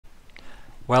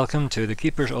Welcome to the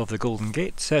Keepers of the Golden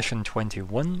Gate, session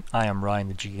 21. I am Ryan,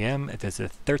 the GM. It is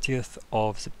the 30th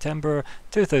of September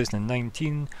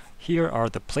 2019. Here are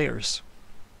the players.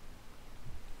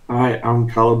 Hi, I'm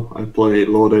Callum. I play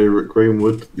Lord Aeric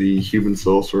Greenwood, the human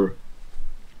sorcerer.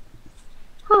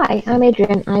 Hi, I'm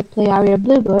Adrienne. I play Arya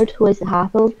Bluebird, who is the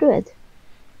half-elf druid.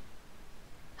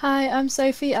 Hi, I'm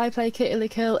Sophie. I play Kittens,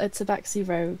 a tabaxi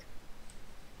rogue.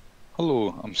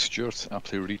 Hello, I'm Stuart. I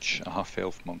play Reach, a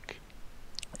half-elf monk.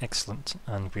 Excellent.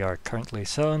 And we are currently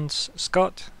sans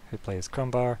Scott, who plays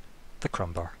Crumbar, the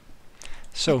Crumbar.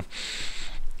 So,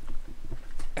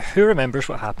 who remembers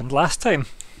what happened last time?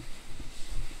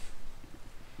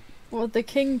 Well, the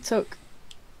king took...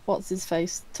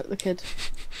 what's-his-face? Took the kid.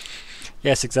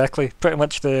 Yes, exactly. Pretty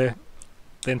much the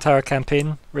entire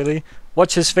campaign, really.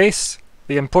 Watch his face,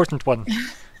 the important one.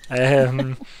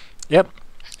 Yep.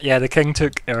 Yeah, the king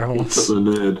took Ermos. The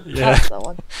nerd. Yeah. That's that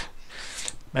one.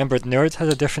 Remember, nerd has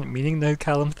a different meaning now,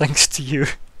 Callum, thanks to you.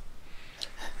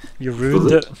 You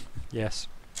ruined it. Yes.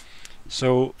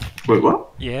 So... Wait,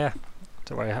 what? Yeah.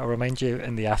 Don't worry, I'll remind you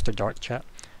in the After Dark chat.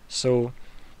 So...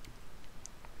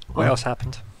 What else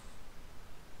happened?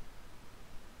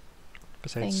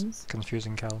 Besides Things.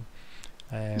 confusing Callum.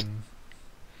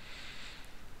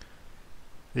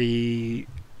 The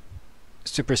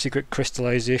super secret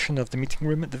crystallization of the meeting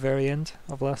room at the very end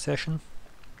of last session.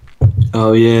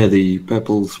 Oh yeah, the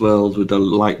purple swirls with the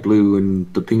light blue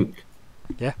and the pink.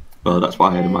 Yeah. Well, that's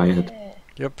what I had in my head.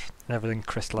 Yep, and everything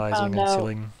crystallizing Found and out.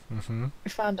 sealing. We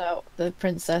found out the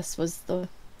princess was the...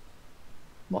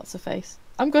 what's-her-face?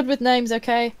 I'm good with names,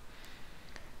 okay?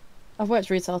 I've worked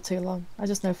retail too long. I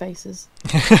just know faces.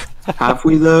 Have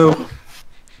we though?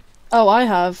 Oh, I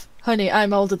have. Honey,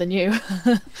 I'm older than you.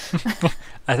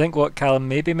 I think what Callum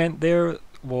maybe meant there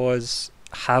was,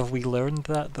 have we learned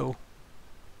that though?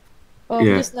 Well,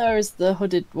 Yeah. I just know her as the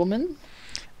hooded woman.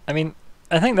 I mean,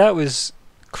 I think that was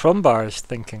Crumbar's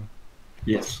thinking.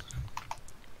 Yes.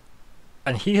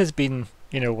 And he has been,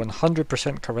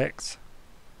 100% correct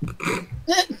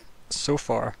so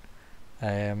far.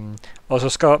 Also,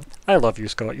 Scott, I love you,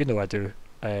 Scott. You know I do.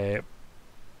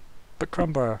 But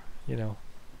Crumbar,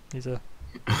 he's a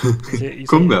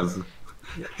Cumbers.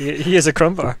 he is a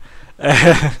Crumbar.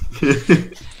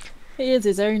 He is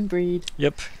his own breed.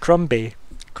 Yep, Crumby.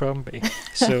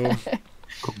 So,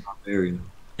 Barbarian.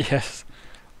 yes.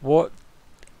 What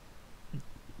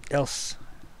else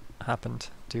happened?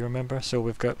 Do you remember? So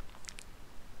we've got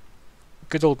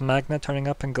good old Magna turning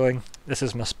up and going, "This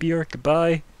is my spear,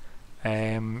 goodbye."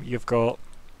 You've got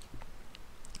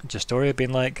Justoria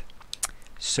being like,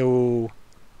 "So,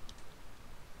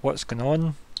 what's going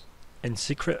on in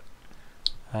secret?"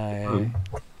 As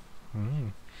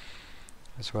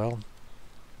well.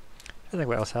 I think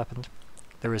what else happened.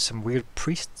 There was some weird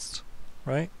priests,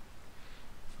 right?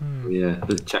 Yeah,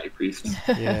 the chatty priest.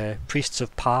 Yeah, priests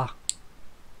of Pa,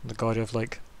 the god of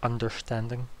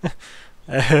understanding.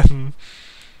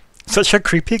 Such a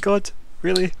creepy god,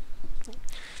 really.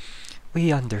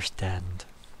 We understand.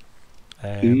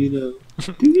 Do you know?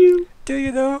 Do you? Do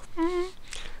you know?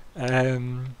 I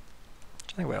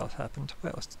think what else happened?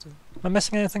 What else? Am I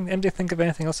missing anything? Anybody think of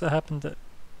anything else that happened that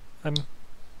I'm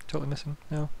totally missing?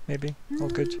 No, maybe. All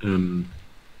good.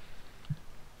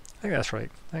 I think that's right.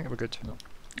 I think we're good.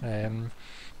 I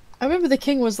remember the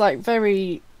king was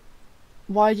very...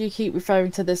 Why do you keep referring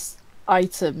to this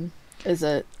item as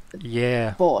a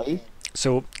Yeah. boy?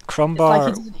 So It's Crumbar. like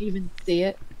he doesn't even see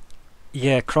it.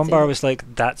 Yeah, Crumbar was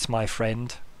like, "That's my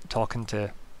friend," talking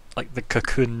to the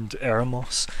cocooned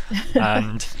Eremos,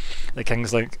 and the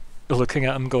king's looking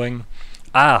at him, going,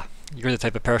 "Ah, you're the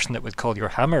type of person that would call your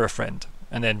hammer a friend."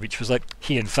 And then Reach was like,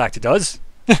 "He in fact does."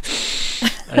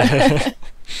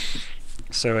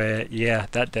 So yeah,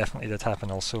 that definitely did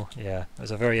happen. Also, yeah,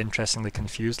 there's a very interestingly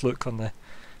confused look on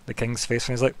the king's face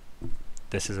when he's like,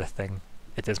 "This is a thing.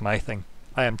 It is my thing.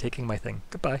 I am taking my thing.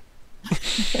 Goodbye."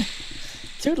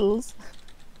 Toodles.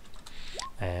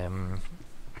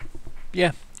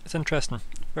 Yeah, it's interesting.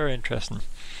 Very interesting.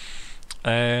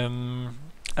 I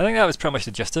think that was pretty much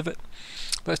the gist of it.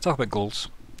 Let's talk about goals.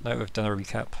 Now we've done a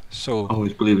recap. So,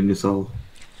 Always believe in yourself.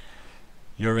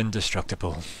 you're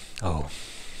indestructible. Oh.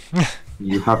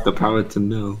 You have the power to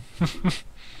know.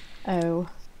 Oh.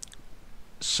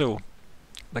 So,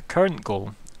 the current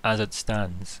goal, as it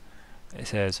stands, it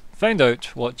says, find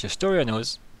out what Justoria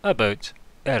knows about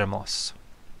Eremos.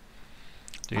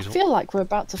 I feel like we're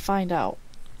about to find out.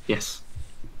 Yes.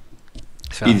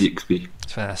 So Easy XP.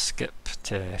 when I skip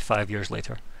to 5 years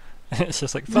later. It's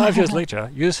just 5 years later,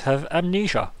 you have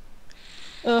amnesia.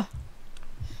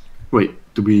 Wait,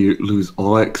 do we lose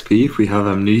all XP if we have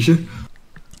amnesia?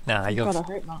 Nah, God, I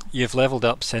hope not. you've leveled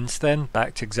up since then,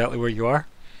 back to exactly where you are.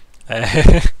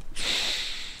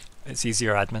 It's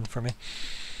easier admin for me.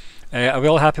 Are we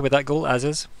all happy with that goal, as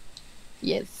is?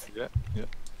 Yes. Yeah, yeah.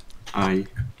 Aye.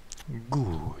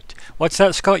 Good. What's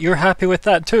that, Scott? You're happy with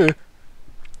that too?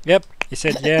 Yep, you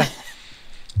said yeah.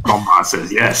 Crumbar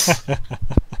says yes.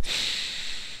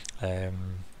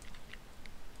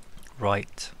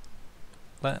 Right.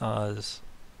 Let us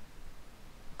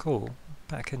go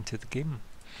back into the game.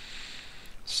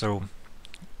 So,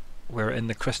 we're in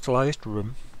the crystallized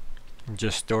room.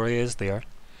 Justoria is there,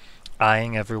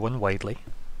 eyeing everyone widely.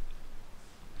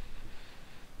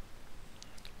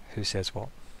 Who says what?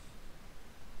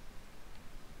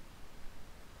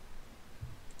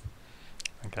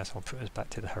 I guess I'll put us back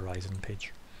to the horizon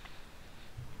page.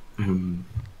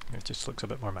 It just looks a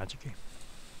bit more magic-y.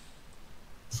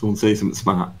 Someone say something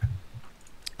smart.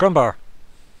 Crumbar!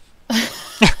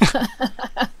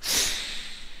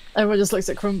 Everyone just looks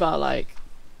at Crumbar like...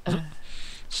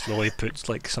 Slowly puts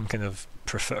like some kind of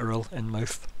profiterole in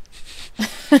mouth.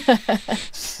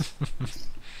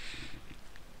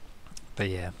 But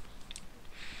yeah.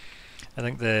 I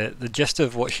think the gist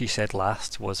of what she said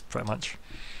last was pretty much,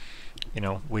 you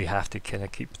know, we have to kind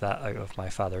of keep that out of my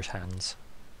father's hands,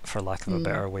 for lack of a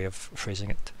better way of phrasing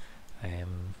it.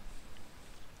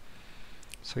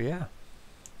 So yeah.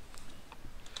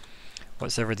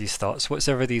 What's everybody's thoughts? What's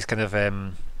everybody's kind of,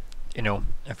 you know,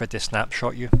 if I had to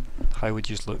snapshot you, how would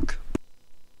you look?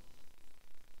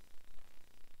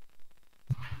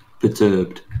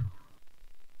 Perturbed.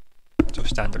 So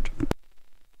standard.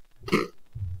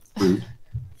 Rude.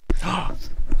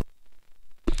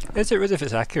 Is it rude if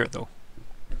it's accurate though?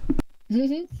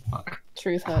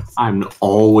 Truth hurts. I'm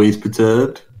always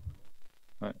perturbed.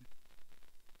 Right.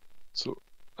 So,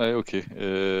 okay.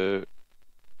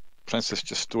 Princess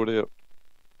Justoria,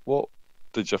 what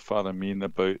did your father mean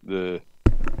about the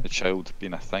child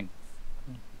being a thing?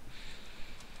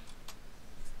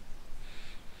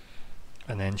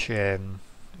 And then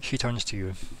she turns to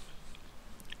you,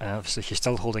 and obviously she's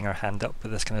still holding her hand up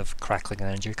with this kind of crackling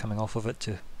energy coming off of it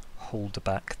to hold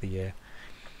back the, you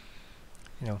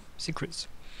know, secrets.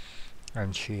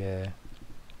 And she, her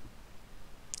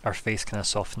face kind of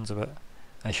softens a bit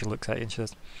as she looks at you and she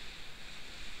says,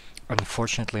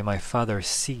 "Unfortunately, my father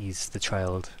sees the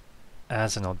child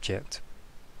as an object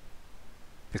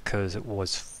because it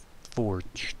was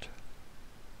forged."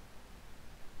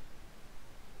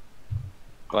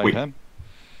 By Wait. him?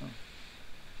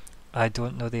 I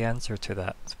don't know the answer to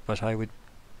that, but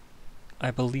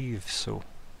I believe so.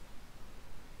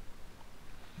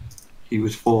 He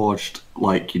was forged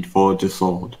like you'd forge a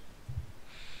sword.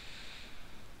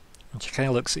 And she kind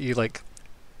of looks at you like,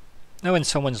 now when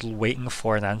someone's waiting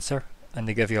for an answer and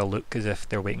they give you a look as if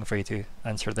they're waiting for you to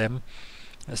answer them,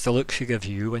 it's the look she gives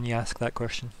you when you ask that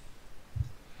question.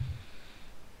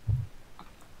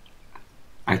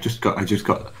 I just got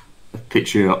a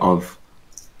picture of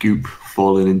goop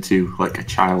falling into like a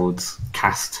child's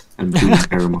cast and doing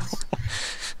Eremos.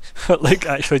 Like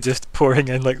actually just pouring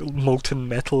in like molten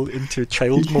metal into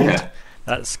child mold. Yeah.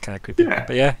 That's kind of creepy. Yeah.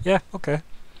 But yeah, okay.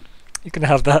 You can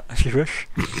have that if you wish.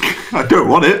 I don't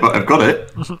want it, but I've got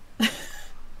it.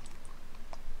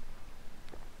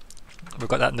 We've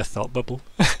got that in the thought bubble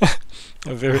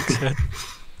of Eric's head.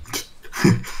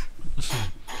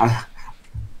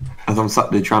 As I'm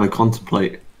sat there trying to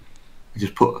contemplate, I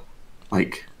just put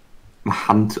like my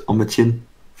hand on my chin,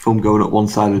 thumb going up one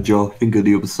side of the jaw, finger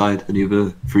the other side, and the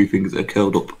other three fingers are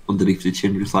curled up underneath the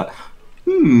chin, just like,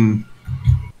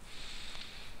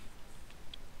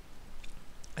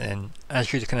 And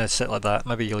as you kind of sit like that,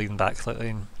 maybe you lean back slightly,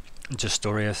 and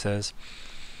Justoria says,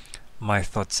 "My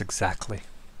thoughts exactly."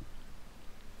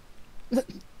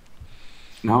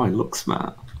 Now I look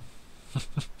smart.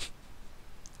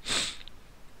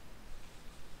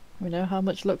 We know how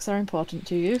much looks are important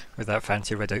to you. With that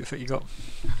fancy red outfit you got.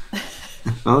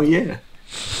 Oh yeah.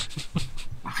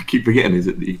 I keep forgetting, is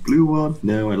it the blue one?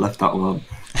 No, I left that one.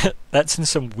 That's in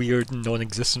some weird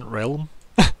non-existent realm.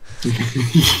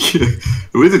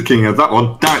 The Wizard King has that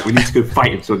one. Damn it, we need to go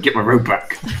fight him so I get my robe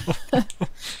back.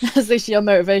 That's literally your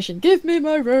motivation. Give me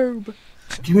my robe.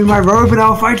 Give me my robe and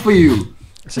I'll fight for you.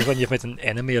 This is when you've met an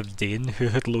enemy of Dane who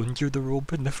had loaned you the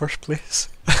robe in the first place.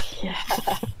 Yeah.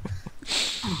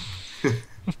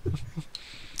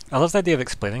 I love the idea of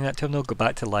explaining that to him. They'll go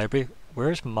back to the library.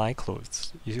 Where's my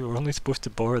clothes? You were only supposed to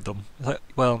borrow them. It's like,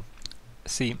 well,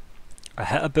 see, I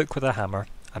hit a book with a hammer.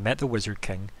 I met the Wizard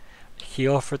King. He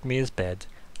offered me his bed.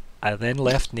 I then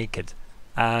left naked,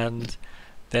 and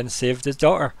then saved his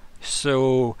daughter.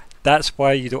 So that's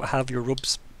why you don't have your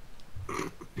robes.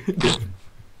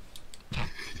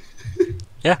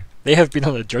 Yeah, they have been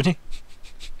on a journey.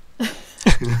 And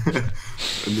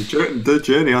the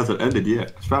journey hasn't ended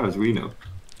yet, as far as we know.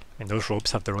 And those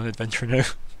ropes have their own adventure now.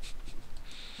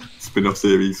 Spin-off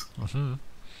series.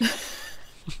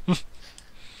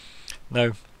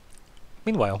 Now,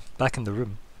 meanwhile, back in the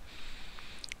room.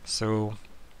 So,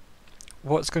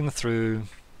 what's going through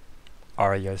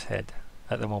Arya's head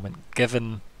at the moment,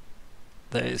 given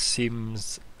that it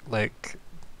seems like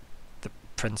the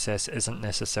princess isn't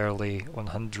necessarily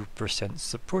 100%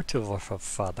 supportive of her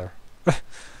father?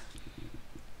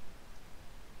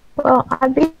 Well,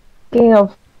 I'd be thinking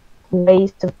of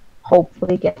ways to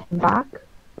hopefully get him back.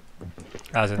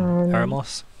 As in Um,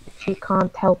 Eremos? If she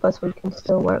can't help us, we can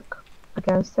still work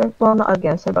against her. Well, not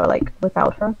against her, but like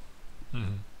without her.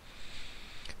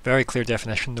 Very clear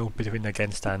definition though between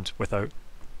against and without.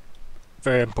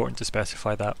 Very important to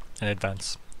specify that in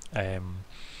advance. The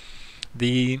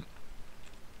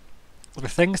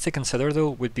things to consider though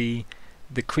would be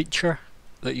the creature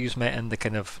that you've met in the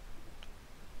kind of,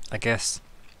 I guess,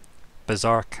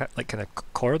 bizarre like kind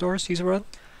of corridors you were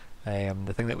in.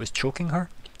 The thing that was choking her,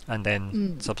 and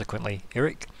then subsequently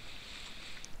Aeric.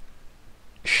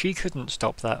 She couldn't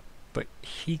stop that, but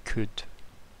he could.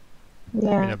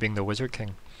 Yeah. You know, being the Wizard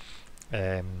King.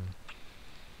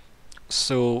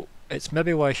 So it's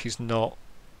maybe why she's not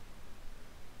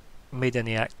made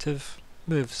any active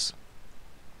moves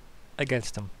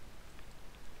against him.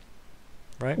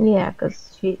 Right? Yeah,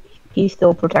 because he's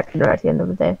still protecting her at the end of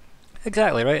the day.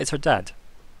 Exactly, right? It's her dad.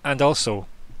 And also,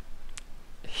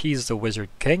 he's the Wizard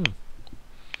King.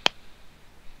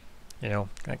 You know,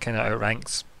 that kind of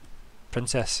outranks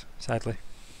Princess, sadly.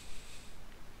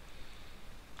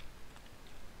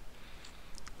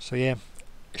 So yeah,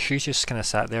 she's just kind of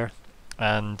sat there,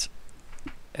 and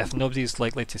if nobody's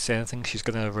likely to say anything, she's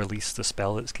going to release the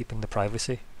spell that's keeping the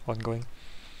privacy ongoing.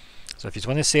 So if you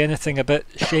want to say anything a bit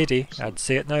shady, I'd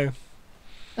say it now.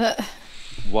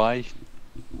 Why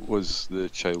was the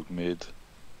child made?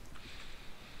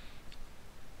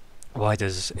 Why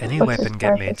does any What's his weapon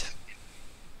get made?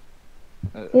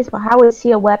 purpose? Yes, but how is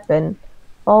he a weapon?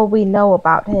 All we know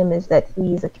about him is that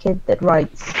he's a kid that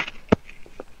writes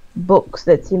books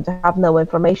that seem to have no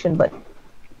information, but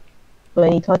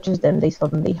when he touches them, they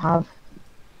suddenly have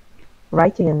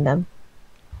writing in them.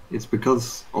 It's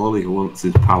because all he wants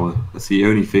is power. That's the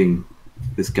only thing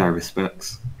this guy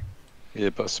respects. Yeah,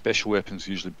 but a special weapon's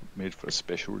usually made for a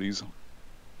special reason.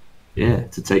 Yeah,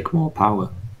 to take more power.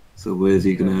 So where's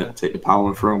he gonna take the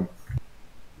power from?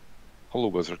 Hello,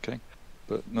 Wizard King.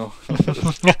 But no. You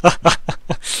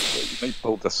might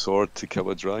build a sword to kill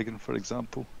a dragon, for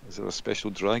example. Is there a special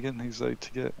dragon he's out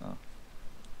to get? Oh.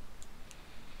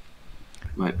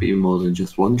 Might be more than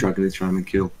just one dragon he's trying to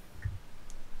kill.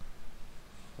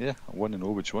 Yeah, I want to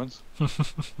know which ones. I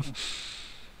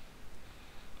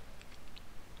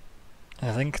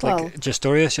think Well- like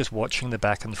Justoria's just watching the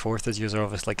back and forth as you're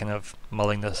obviously kind of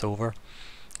mulling this over.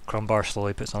 Crumbar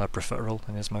slowly puts another profiterole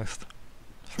in his mouth.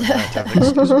 For narrative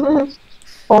excuse.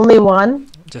 Only one?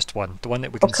 Just one, the one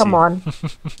that we Oh, can come see. on.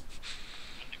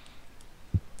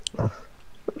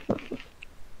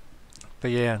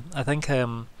 But yeah, I think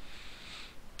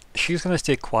she's going to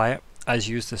stay quiet as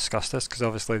you discuss this, because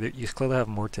obviously you clearly have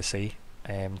more to say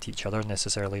to each other,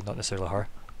 necessarily, not necessarily her.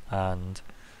 And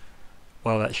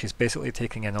well, that she's basically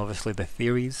taking in obviously the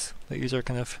theories that you are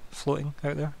kind of floating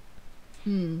out there.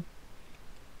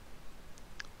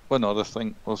 One other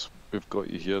thing was we've got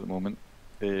you here at the moment.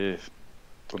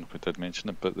 Don't know if I did mention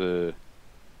it, but the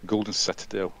Golden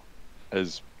Citadel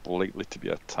is likely to be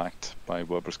attacked by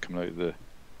whatever's coming out of the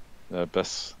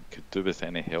abyss. Could do with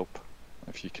any help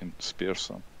if you can spare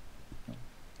some.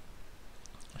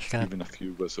 She kind Even a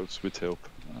few wizards would help.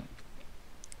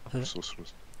 of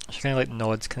Sorcerers. she kind of like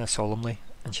nods kind of solemnly,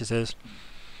 and she says,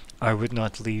 "I would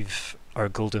not leave our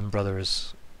golden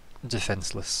brothers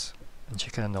defenseless." And she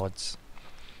kind of nods.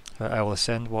 "I will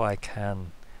send what I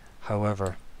can.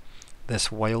 However,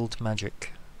 this wild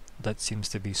magic that seems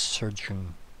to be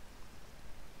surging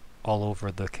all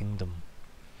over the kingdom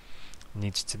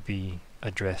needs to be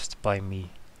addressed by me.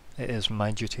 It is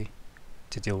my duty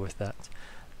to deal with that,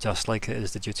 just like it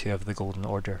is the duty of the Golden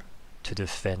Order to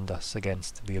defend us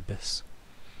against the abyss."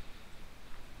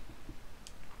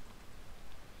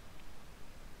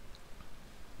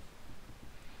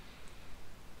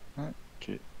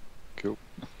 Okay, cool.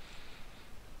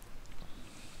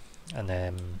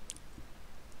 And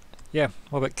yeah,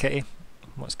 what about Kitty?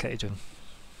 What's Kitty doing?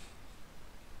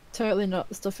 Totally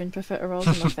not stuffing profiteroles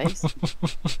in my face.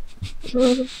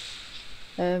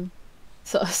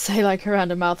 Sort of say like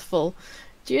around a mouthful,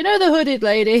 "Do you know the hooded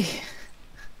lady?"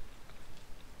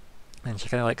 And she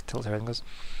kind of like tilts her head and goes,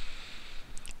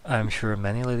 I'm sure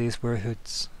many ladies wear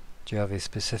hoods. Do you have a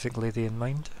specific lady in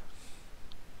mind?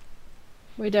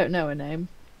 We don't know her name.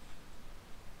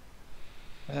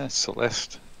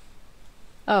 Celeste.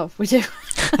 Oh, we do.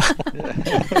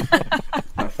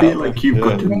 I feel like you've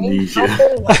got amnesia.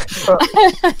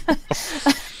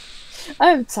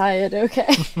 I'm tired, okay?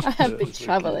 I have been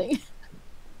travelling.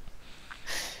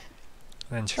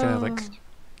 And then she kind of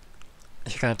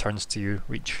she kind of turns to you,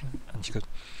 Reach, and she goes,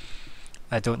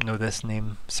 I don't know this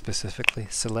name specifically.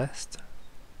 Celeste?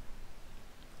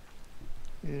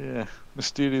 Yeah,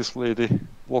 mysterious lady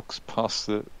walks past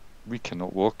the. We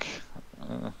cannot walk.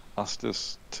 Asked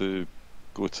us to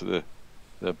go to the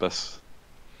abyss.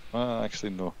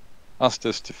 Actually, no. Asked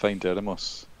us to find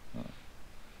Eremos.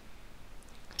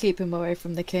 Keep him away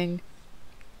from the king.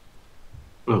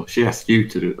 Well, she asked you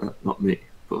to do that, not me.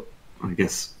 But I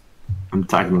guess I'm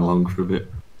tagging along for a bit.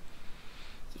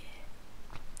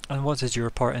 And what is your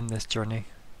part in this journey?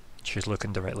 She's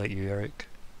looking directly at you, Aeric.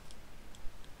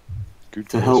 Good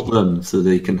To help them so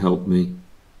they can help me.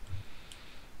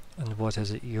 And what is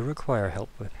it you require help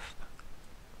with?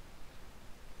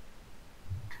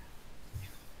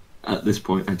 At this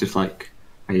point,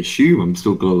 I assume I'm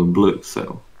still glowing blue,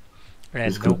 so I'm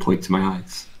just going Nope. to point to my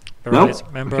eyes. But No? right,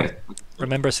 remember, Okay.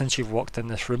 remember since you've walked in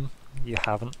this room, you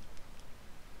haven't.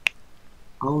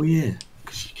 Oh, yeah.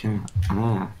 Because you can't.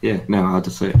 Yeah, no, I'll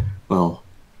just say, well,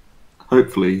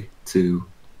 hopefully to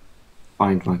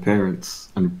find my parents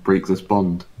and break this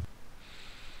bond.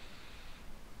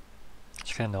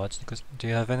 She kind of nods and goes, do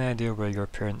you have any idea where your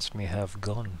parents may have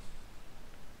gone?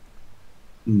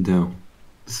 No.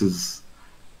 This is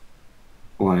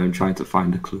why I'm trying to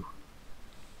find a clue.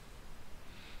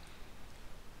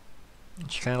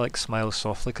 And she kind of like smiles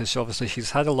softly because obviously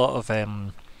she's had a lot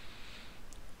of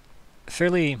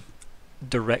fairly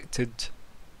directed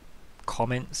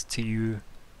comments to you,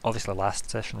 obviously last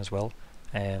session as well,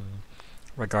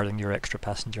 regarding your extra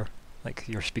passenger. Like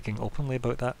you're speaking openly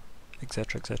about that,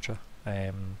 etc., etc.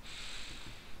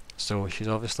 So she's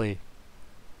obviously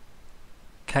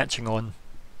catching on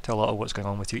to a lot of what's going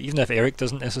on with you, even if Aeric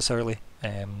doesn't necessarily.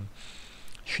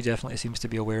 She definitely seems to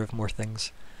be aware of more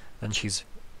things than she's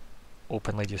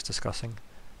openly just discussing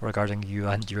regarding you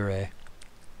and your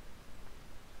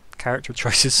character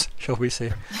choices, shall we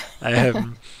say.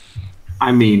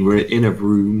 I mean, we're in a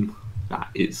room that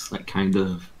is like kind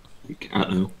of, like, I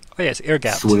don't know, Oh yeah, it's air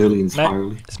gapped. swirly and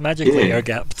spirally. It's magically Yeah. air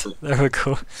gapped. There we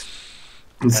go.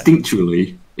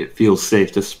 Instinctually, it feels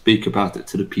safe to speak about it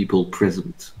to the people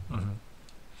present. Mm-hmm.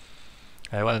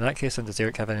 Well, in that case, then does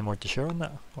Aeric have any more to share on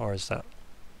that, or is that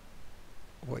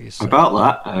what you said?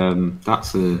 About that,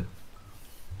 that's a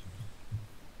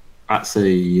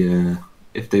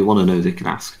if they want to know, they can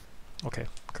ask. Okay,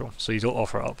 cool. So you don't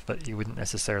offer it up, but you wouldn't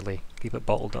necessarily keep it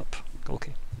bottled up.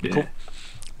 Okay, Yeah. cool.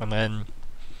 And then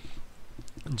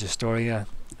Justoria,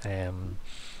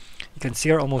 you can see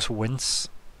her almost wince,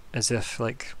 as if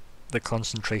like the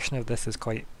concentration of this is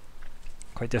quite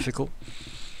difficult.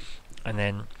 And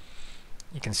then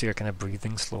you can see her kind of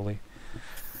breathing slowly,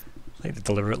 like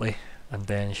deliberately, and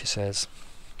then she says,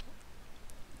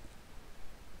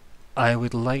 I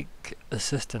would like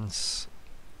assistance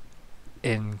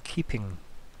in keeping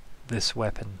this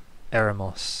weapon,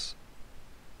 Eremos,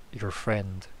 your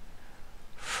friend,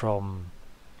 from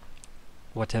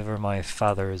whatever my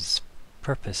father's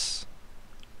purpose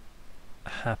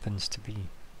happens to be.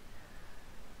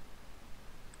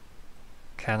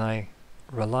 Can I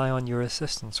rely on your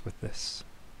assistance with this?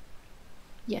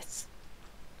 Yes.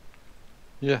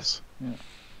 Yes. Yeah.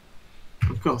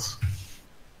 Of course.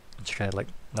 And she kind of like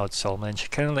nods solemnly, and she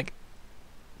kind of like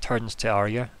turns to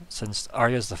Arya, since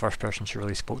Arya's the first person she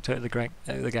really spoke to out of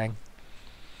the gang.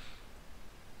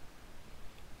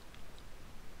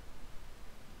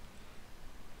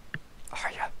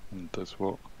 Arya. And does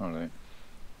what? Alright.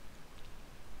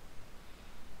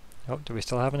 Oh, do we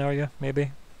still have an Arya?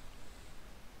 Maybe.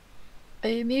 Are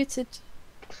you muted?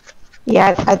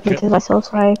 Yeah, I muted myself,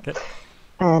 sorry. Good.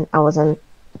 And I wasn't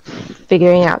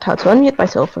figuring out how to unmute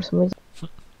myself for some reason.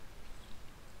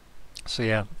 So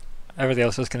yeah, everybody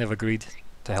else has kind of agreed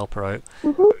to help her out,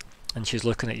 Mhm. and she's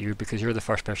looking at you because you're the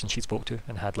first person she spoke to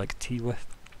and had like tea with.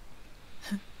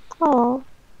 Oh.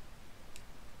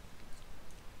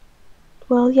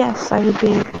 Well, yes, I would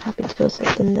be happy to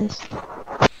assist in this.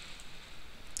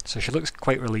 So she looks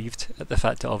quite relieved at the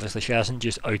fact that obviously she hasn't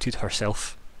just outed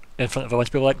herself in front of a bunch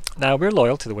of people like, nah, we're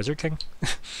loyal to the Wizard King.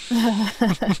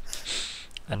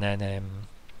 And then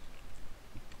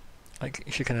like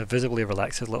she kind of visibly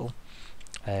relaxes a little,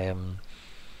 and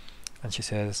she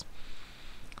says,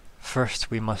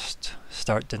 first we must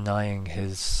start denying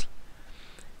his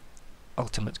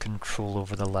ultimate control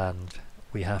over the land.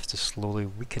 We have to slowly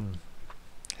weaken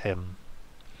him.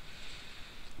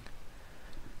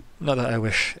 Not that I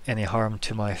wish any harm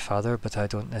to my father, but I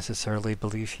don't necessarily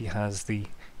believe he has the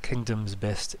kingdom's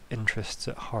best interests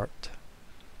at heart.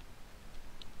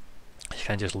 She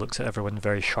kind of just looks at everyone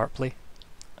very sharply,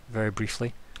 very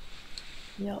briefly.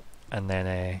 Yep. And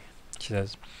then she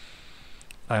says,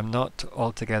 I'm not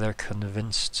altogether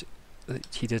convinced that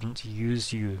he didn't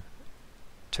use you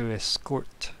to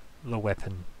escort the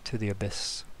weapon to the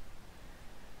abyss,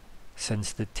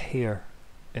 since the tear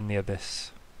in the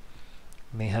abyss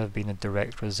may have been a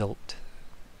direct result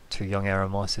to young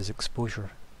Eremos's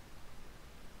exposure.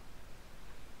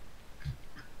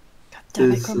 God damn it,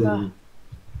 There's, Crumbar.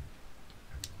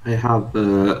 I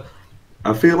have.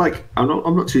 I feel like I'm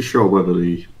not too sure whether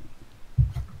the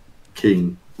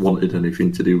king wanted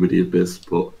anything to do with the abyss,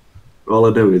 but all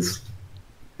I know is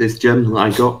this gem that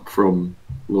I got from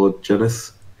Lord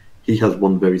Janus, he has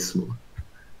one very similar.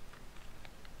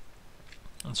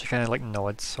 And she kind of like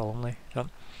nods solemnly. Yep.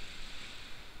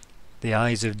 The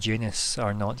eyes of Janus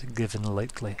are not given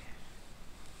lightly.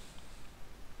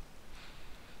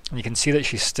 And you can see that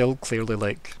she's still clearly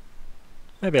like,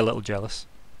 maybe a little jealous.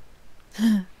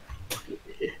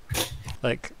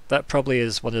 Like, that probably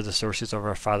is one of the sources of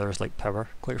her father's like power,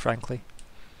 quite frankly.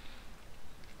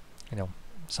 You know,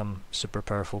 some super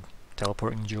powerful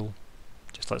teleporting jewel.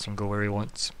 Just lets him go where he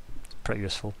wants. It's pretty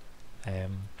useful. Yeah,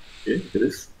 it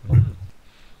is.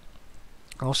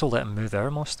 Also let him move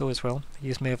Eremos though as well.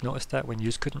 You may have noticed that when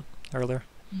you couldn't earlier.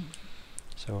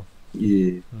 So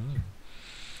Yeah.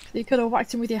 You could have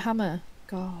whacked him with your hammer.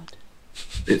 God.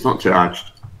 It's not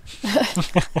charged.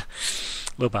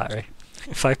 low battery.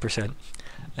 5%.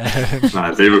 Nah,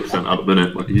 0% at the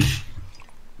minute. Like,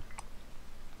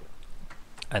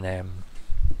 And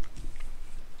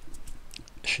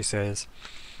she says,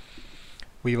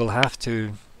 we will have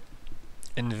to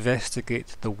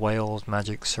investigate the wild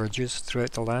magic surges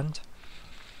throughout the land,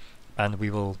 and we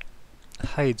will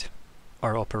hide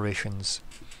our operations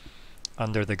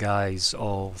under the guise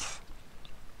of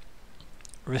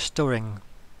restoring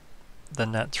the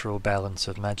natural balance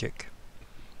of magic.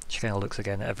 She kind of looks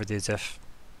again at everybody as if,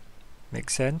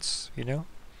 makes sense, you know?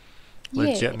 Yeah.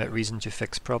 Legitimate reason to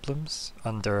fix problems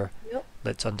under, Yep.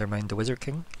 let's undermine the Wizard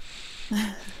King.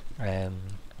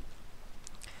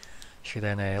 She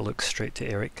then looks straight to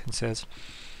Aeric and says,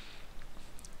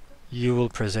 you will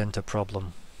present a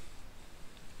problem.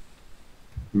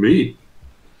 me?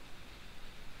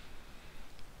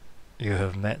 You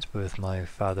have met with my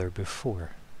father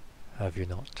before, have you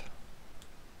not?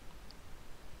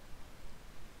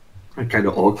 I kind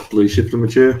of awkwardly shift in my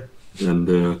chair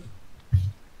and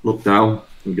look down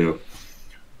and go,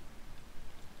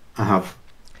 I have.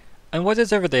 And what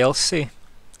does everybody else say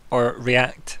or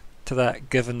react to that,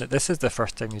 given that this is the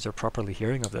first time you're properly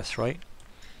hearing of this, right?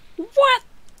 What?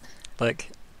 Like,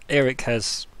 Aeric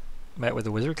has met with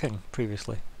the Wizard King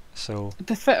previously, so... The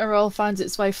profiterole finds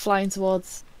its way flying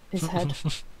towards his head.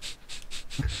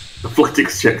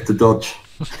 Athletics check to dodge.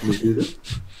 Can I do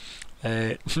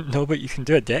that? No, but you can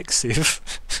do a dex save.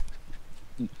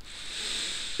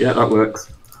 Yeah, that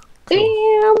works.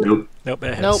 Damn. Nope. Nope,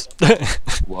 it Nope.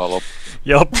 hits. Wallop.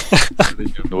 Yup. In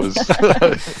your nose.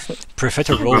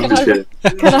 Profiterole.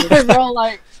 Can I roll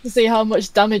like to see how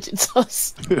much damage it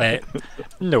does?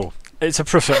 No, it's a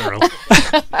profiterole.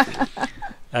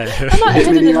 I might have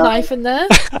hidden a knife in there.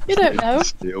 You don't know.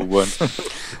 Steel one.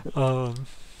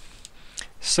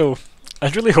 So, I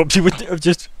really hoped you wouldn't have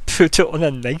just put it on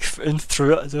a knife and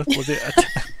threw it as a bloody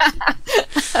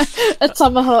A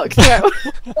tomahawk throw.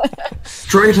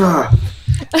 Traitor!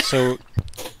 So,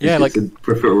 yeah, like, It's a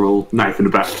profiterole knife in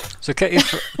the back. so Kitty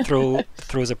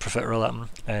throws a profiterole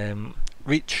at him.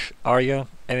 Reach, Arya,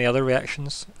 any other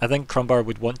reactions? I think Crumbar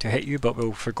would want to hit you, but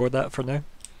we'll forgo that for now.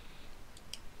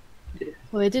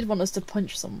 Well, they did want us to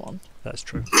punch someone. That's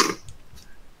true.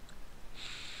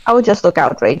 I would just look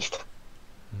outraged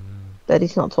that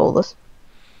he's not told us.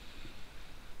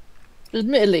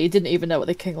 Admittedly, he didn't even know what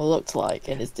the king looked like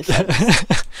in his defense.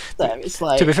 So it's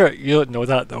like, To be fair, you don't know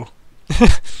that though.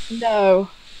 no,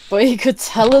 but he could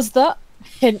tell us that.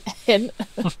 Hint, hint.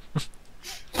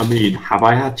 I mean, have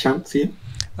I had chance yet?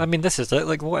 I mean, this is it.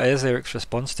 Like, what is Eric's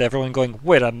response to everyone going,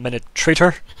 wait a minute,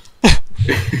 traitor?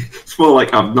 It's more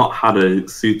like I've not had a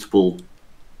suitable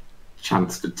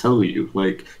chance to tell you.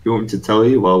 Like, you want me to tell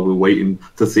you while we're waiting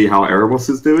to see how Erebos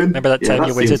is doing? Remember that time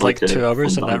you waited seems like a 2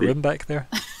 hours in fun that idea. room back there?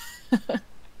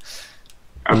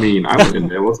 I mean, I went in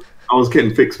there. I was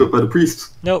getting fixed up by the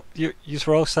priests. No, you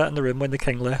were all sat in the room when the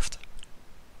king left.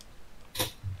 You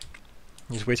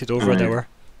just waited over an Alright. hour.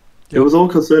 It was all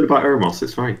concerned about Eremos.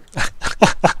 It's fine.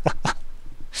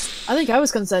 I think I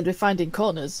was concerned with finding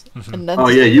corners, and then Oh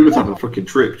yeah, you would have a fucking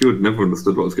trip. You would have never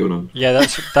understood what was going on. Yeah,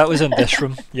 that was in this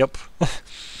room. Yep.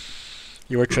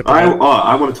 You were tripping I out.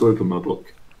 wanted to open my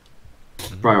book.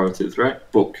 Priorities,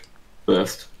 right? Book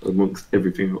first amongst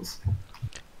everything else.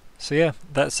 So yeah,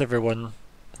 that's everyone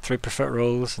through preferred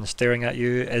roles and staring at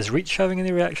you. Is Reach having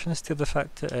any reactions to the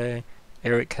fact that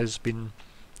Aeric has been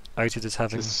outed as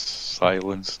having... Just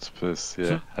silenced, because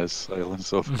his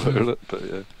silence off about it, but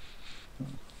yeah.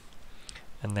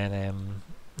 And then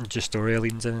Justoria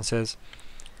leans in and says,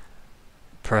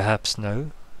 perhaps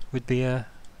now would be a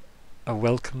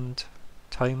welcomed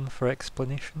time for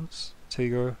explanations to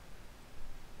your...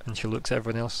 And she looks at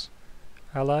everyone else.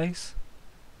 Allies?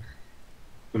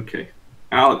 Okay,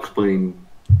 I'll explain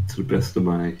to the best of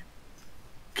my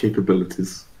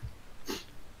capabilities.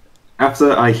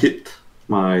 After I hit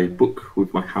my book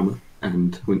with my hammer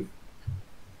and went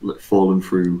fallen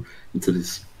through into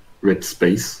this red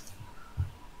space,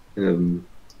 it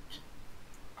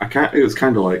was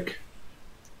kind of like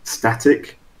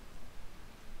static.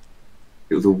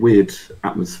 It was a weird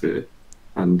atmosphere,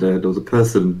 and there was a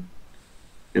person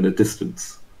in the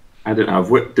distance. I didn't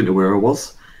know where I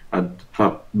was. I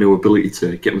had no ability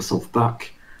to get myself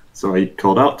back, so I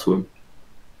called out to him.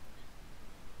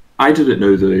 I didn't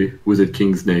know the Wizard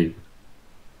King's name,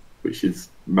 which is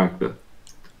Magna,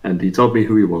 and he told me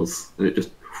who he was, and it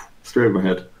just straight in my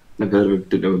head. Never heard of him,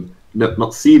 didn't know him,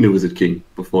 not seen a Wizard King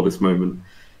before this moment.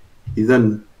 He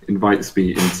then invites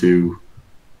me into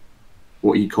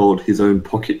what he called his own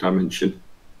pocket dimension,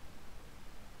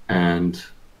 and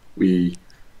we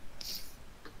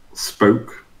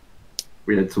spoke.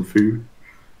 We had some food.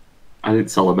 I didn't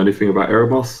tell him anything about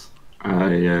Erebos.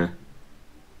 I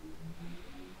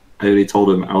only told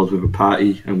him I was with a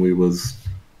party and we was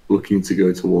looking to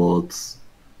go towards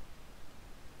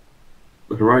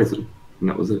the horizon, and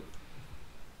that was it.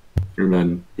 And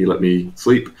then he let me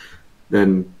sleep.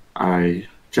 Then I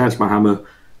charged my hammer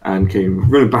and came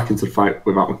running back into the fight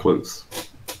without my clothes,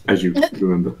 as you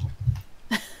remember.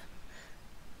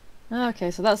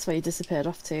 Okay, so that's where you disappeared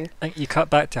off to. I think you cut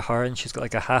back to her and she's got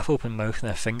like a half open mouth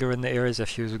and a finger in the air as if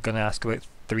she was going to ask about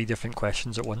 3 different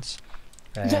questions at once.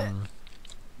 And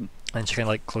she kind of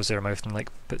like closes her mouth and like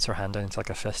puts her hand down into like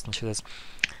a fist and she says,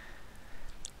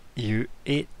 "You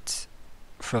ate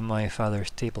from my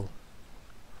father's table."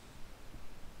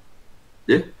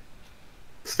 Yeah.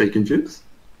 Steak and chips.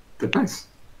 They're nice.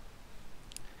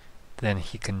 "Then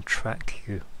he can track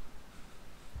you."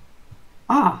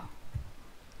 Ah.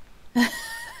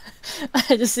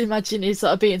 I just imagine you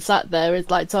sort of being sat there with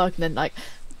like talking and like,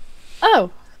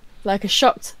 oh, like a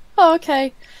shocked, oh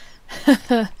okay.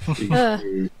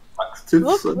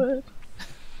 Awkward.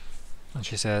 And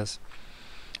she says,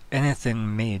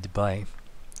 "Anything made by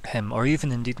him, or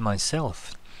even indeed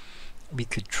myself, we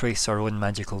could trace our own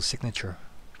magical signature,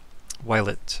 while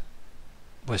it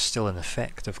was still in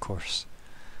effect, of course."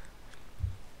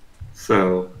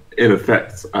 So, in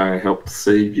effect, I helped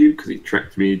save you because he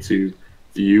tracked me to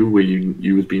you where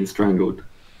you was being strangled.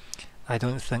 "I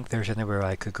don't think there's anywhere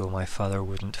I could go my father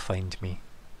wouldn't find me.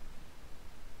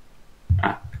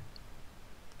 Ah.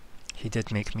 He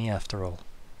did make me after all."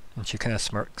 And she kind of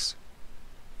smirks.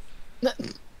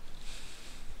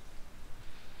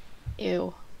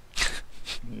 Ew.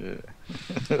 Yeah.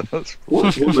 That's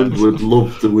What woman would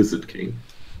love the Wizard King?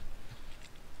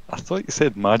 I thought you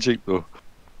said magic though,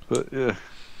 but yeah.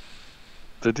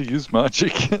 Did he use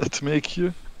magic to make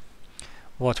you?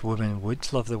 What woman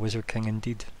would love the Wizard King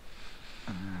indeed?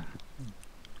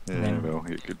 Yeah, well,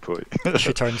 yeah, good point.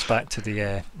 She turns back to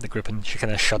the group and she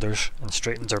kind of shudders and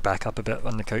straightens her back up a bit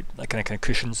on the couch, like kind of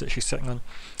cushions that she's sitting on.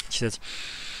 She says,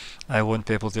 "I won't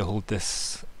be able to hold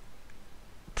this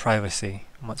privacy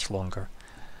much longer.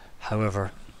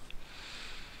 However,"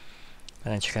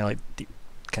 and then she kind of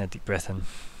like deep breath in,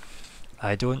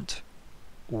 "I don't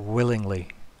willingly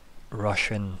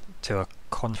rush in to a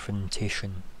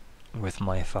confrontation with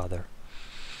my father.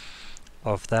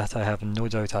 Of that I have no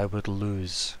doubt I would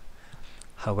lose.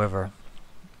 However,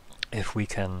 if we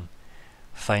can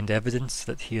find evidence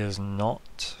that he is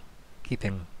not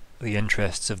keeping the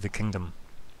interests of the kingdom,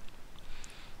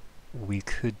 we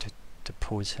could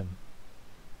depose him."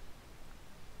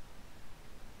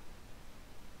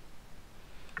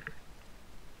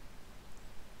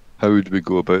 How would we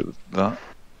go about that?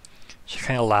 She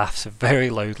kind of laughs very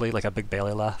loudly, like a big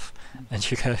belly laugh, and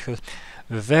she kind of goes,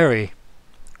 "Very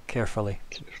carefully."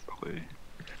 Carefully.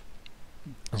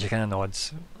 And she kind of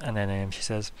nods, and then she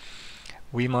says,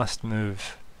 "We must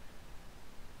move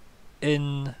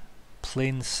in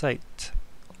plain sight,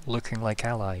 looking like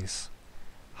allies.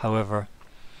 However,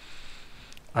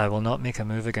 I will not make a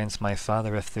move against my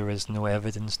father if there is no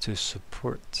evidence to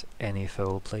support any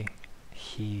foul play.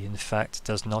 He, in fact,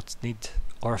 does not need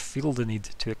or feel the need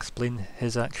to explain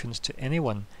his actions to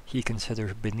anyone he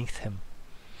considers beneath him.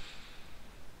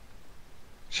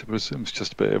 She presumes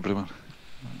just about everyone.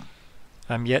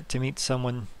 I'm yet to meet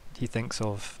someone he thinks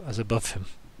of as above him.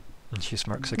 And she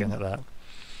smirks again at that.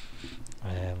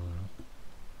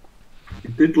 He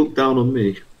did look down on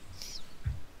me.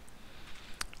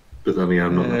 But I mean,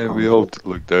 I'm not. Yeah, we all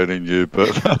look down on you,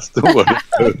 but that's the one.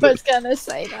 I was gonna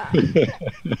say that.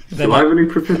 Do I have any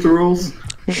profiteroles?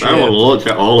 I want to launch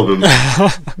at all of them.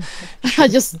 I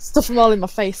just stuff them all in my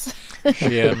face.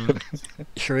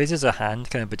 She raises a hand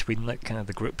kind of between like kind of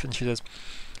the group and she says,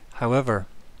 however,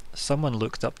 someone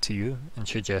looked up to you and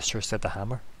she gestures to the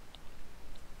hammer.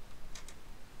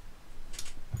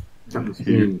 That was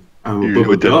You I'm you above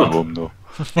really a didn't god. know him, though.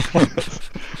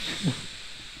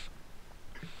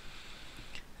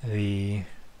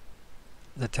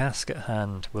 The task at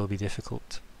hand will be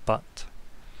difficult, but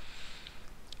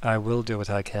I will do what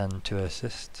I can to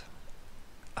assist.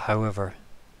 However,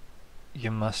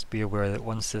 you must be aware that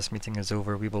once this meeting is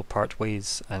over, we will part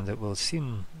ways, and it will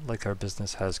seem like our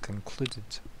business has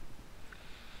concluded.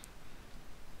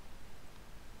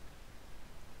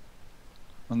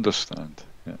 Understand,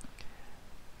 yeah.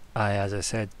 I, as I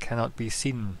said, cannot be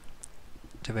seen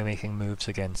to be making moves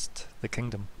against the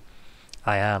kingdom.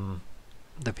 I am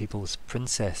the people's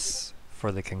princess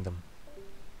for the kingdom.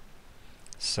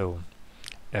 So,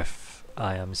 if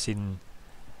I am seen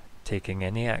taking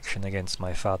any action against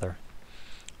my father,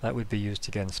 that would be used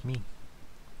against me,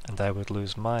 and I would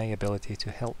lose my ability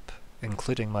to help,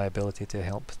 including my ability to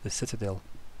help the Citadel.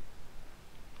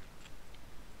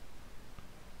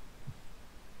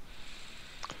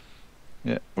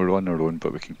 Yeah, we're on our own,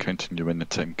 but we can count on you when the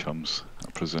time comes,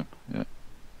 I presume, yeah.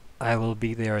 I will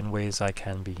be there in ways I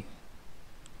can be.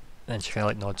 And she kind of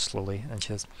like nods slowly, and she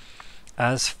says,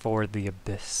 as for the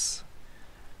Abyss,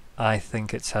 I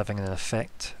think it's having an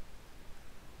effect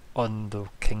on the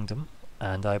kingdom,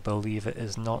 and I believe it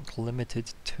is not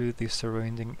limited to the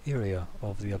surrounding area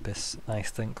of the Abyss. I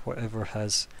think whatever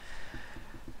has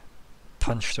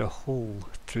punched a hole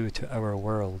through to our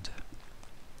world,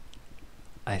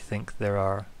 I think there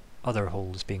are other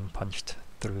holes being punched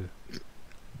through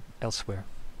elsewhere.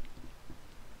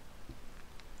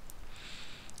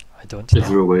 I don't know. Is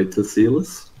there a way to seal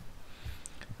us?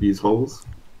 These holes?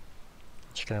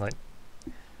 She kind of like,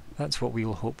 that's what we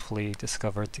will hopefully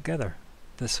discover together.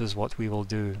 This is what we will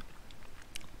do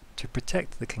to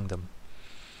protect the kingdom.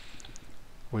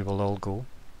 We will all go,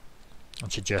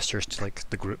 and she gestures to like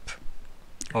the group,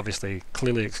 obviously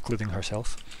clearly excluding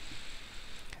herself,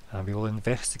 and we will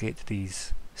investigate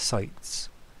these sites,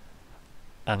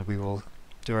 and we will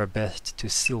do our best to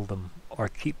seal them or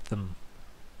keep them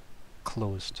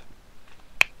closed.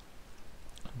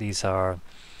 These are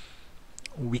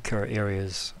weaker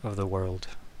areas of the world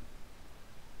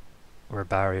where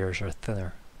barriers are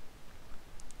thinner,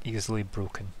 easily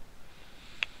broken.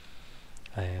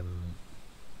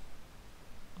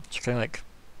 She kind of like,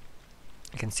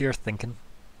 you can see her thinking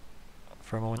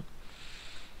for a moment.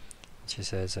 She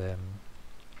says,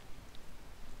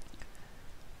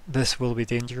 this will be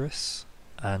dangerous,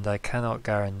 and I cannot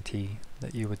guarantee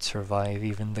that you would survive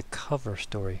even the cover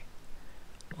story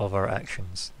of our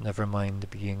actions, never mind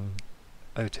being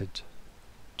outed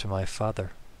to my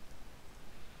father.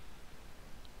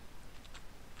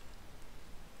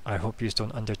 I hope you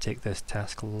don't undertake this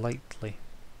task lightly.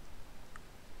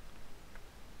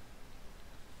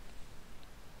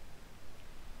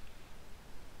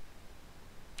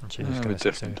 And she just We kinda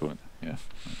sits definitely down. don't, yeah.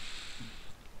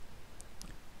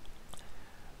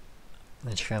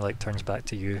 Then she kind of like turns back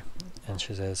to you, and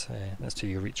she says, that's to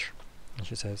you, Reach. And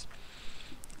she says,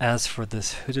 as for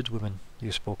this hooded woman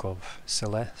you spoke of,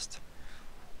 Celeste,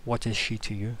 what is she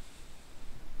to you?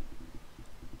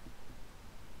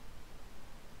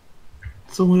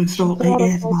 Someone installed Brought 8 us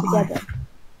years of all my life.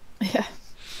 together.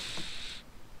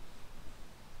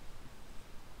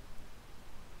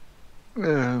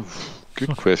 Yeah.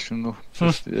 Good question, though.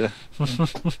 Just, yeah.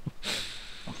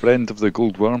 A friend of the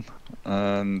gold worm,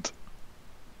 and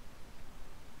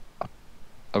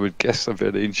I would guess a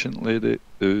very ancient lady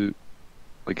who,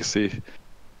 like I say,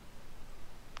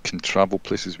 can travel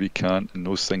places we can't and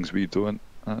knows things we don't.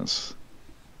 That's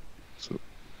so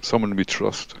someone we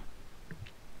trust.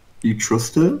 You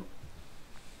trust her?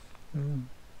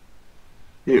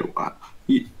 Yeah,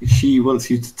 she wants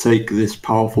you to take this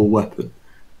powerful weapon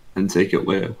and take it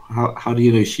away. How do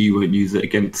you know she won't use it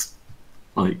against,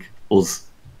 like, us?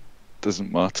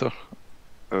 Doesn't matter.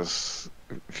 As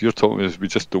if you're talking to us, we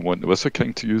just don't want the Wizard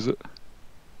King to use it.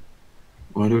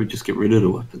 Why don't we just get rid of the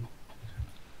weapon?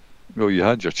 Well, you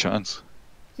had your chance.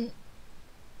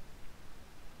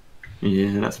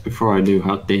 Yeah, that's before I knew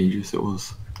how dangerous it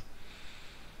was.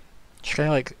 She kind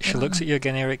of like, she looks at you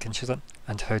again, Aeric, and she's like,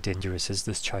 and how dangerous is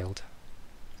this child?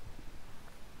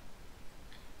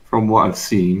 From what I've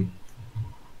seen,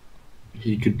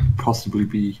 he could possibly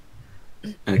be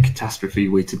a catastrophe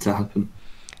waiting to happen.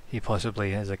 He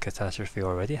possibly has a catastrophe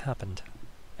already happened.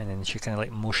 And then she kind of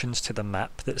like motions to the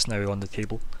map that's now on the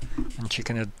table, and she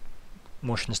kind of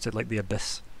motions to like the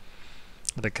abyss,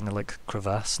 the big kind of like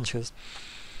crevasse, and she goes,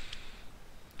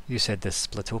 "You said this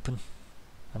split open,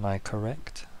 am I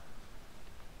correct?"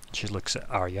 She looks at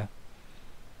Arya.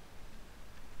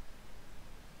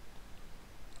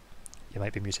 You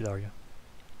might be muted, Arya.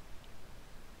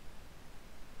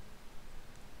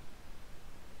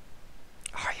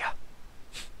 Arya.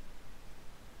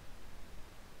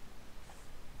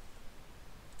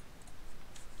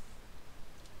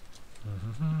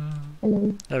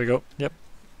 Hello. There we go. Yep.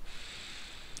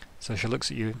 So she looks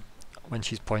at you when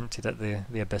she's pointed at the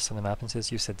abyss on the map and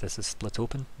says, "You said this is split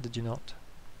open, did you not?"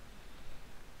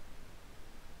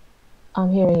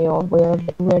 I'm hearing you all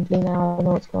weirdly now. I don't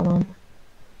know what's going on.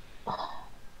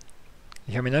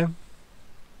 You hear me now?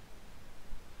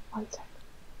 1 sec.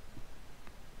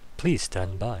 Please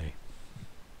stand by.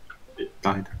 It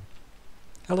died.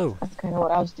 Hello. That's kind of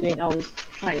what I was doing. I was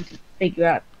trying to figure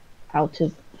out how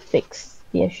to fix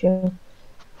the issue.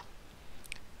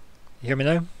 You hear me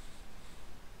now?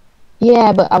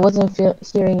 Yeah, but I wasn't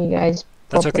hearing you guys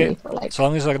That's properly okay. for like. So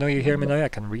long as I know you hear me now, I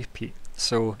can repeat.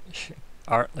 So,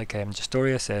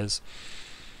 Justoria says,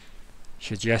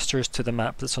 she gestures to the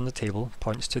map that's on the table,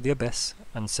 points to the abyss,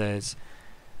 and says,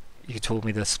 "You told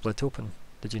me this split open,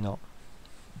 did you not?"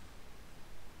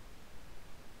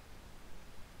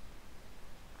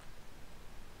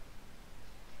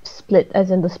 Split, as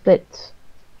in the split.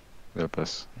 The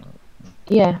abyss.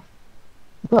 Yeah,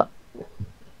 but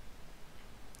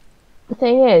the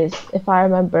thing is, if I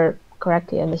remember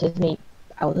correctly, and this is me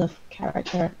out of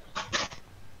character,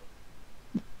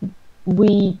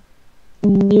 we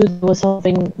knew there was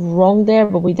something wrong there,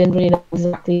 but we didn't really know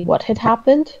exactly what had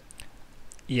happened.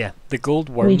 Yeah, the gold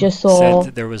worm We just saw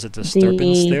said there was a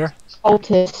disturbance there.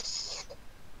 Cultists.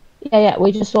 Yeah,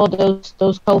 we just saw those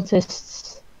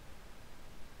cultists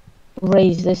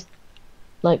raise this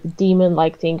like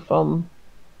demon-like thing from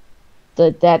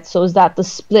the dead. So is that the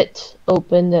split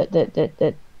open that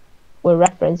we're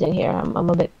referencing here? I'm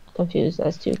a bit confused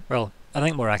as to. Well, I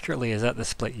think more accurately, is that the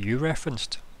split you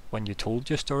referenced when you told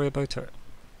your story about it?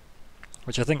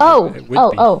 Which I think it would be.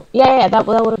 Yeah, that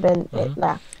would have been it.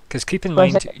 Yeah. Because keep in For a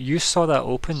mind, second. you saw that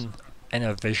open in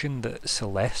a vision that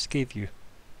Celeste gave you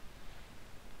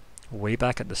way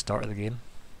back at the start of the game.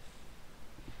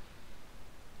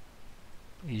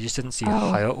 You just didn't see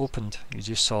how it opened. You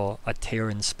just saw a tear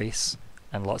in space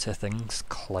and lots of things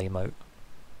climb out.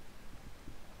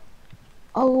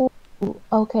 Oh,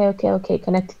 okay.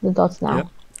 Connecting the dots now. Yep.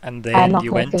 And then not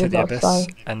you went to connecting the the dots, abyss,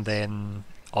 sorry. and then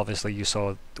obviously you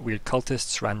saw weird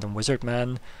cultists, random wizard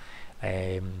man,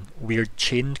 weird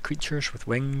chained creatures with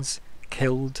wings,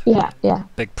 killed, Yeah.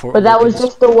 big portal But that was opens.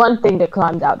 just the one thing that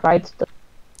climbed out, right?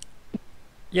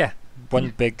 Yeah, one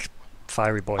big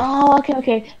fiery boy. Oh,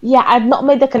 okay. Yeah, I've not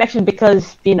made the connection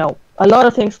because, a lot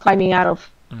of things climbing out of,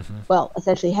 well,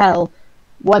 essentially hell.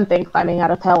 One thing climbing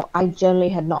out of hell, I generally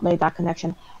had not made that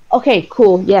connection. Okay,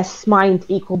 cool. Yes, mind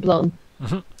equal blown.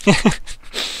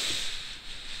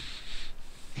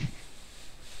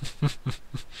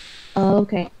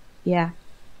 Okay, yeah.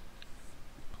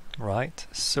 Right,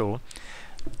 so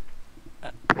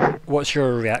what's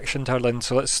your reaction to her, Lynn?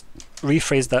 So let's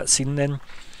rephrase that scene then.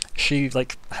 She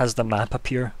has the map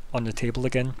appear on the table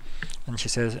again, and she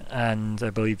says, "And I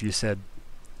believe you said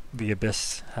the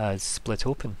abyss has split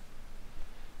open."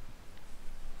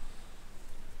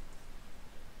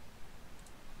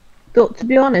 So, to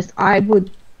be honest, I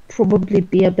would probably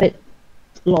be a bit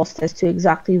lost as to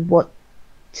exactly what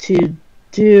to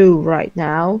do right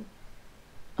now.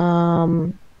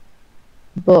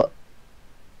 But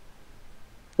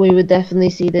we would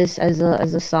definitely see this as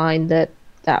a sign that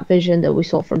vision that we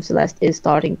saw from Celeste is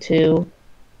starting to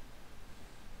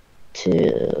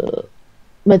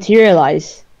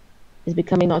materialize. Is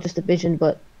becoming not just a vision,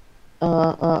 but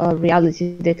a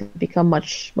reality that could become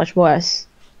much worse.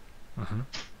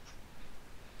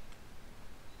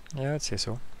 Yeah, I'd say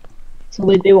so. So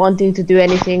we'd be wanting to do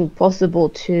anything possible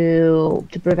to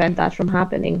prevent that from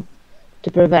happening,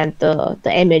 to prevent the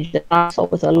image that I saw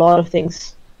with a lot of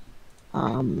things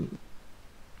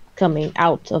coming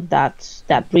out of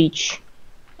that breach.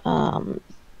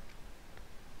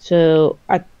 So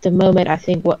at the moment, I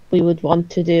think what we would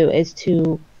want to do is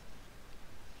to.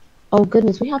 Oh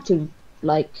goodness, we have to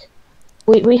like,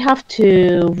 we have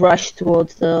to rush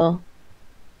towards the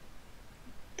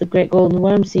Great Golden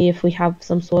Worm, see if we have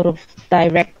some sort of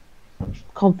direct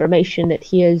confirmation that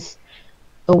he is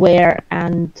aware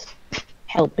and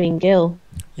helping Gil.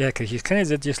 Yeah, because you kind of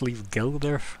did just leave Gil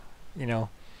there, you know,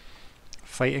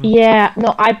 fighting. Yeah,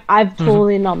 no, I've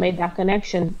totally not made that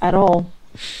connection at all.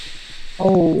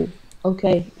 Oh,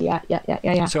 okay, yeah.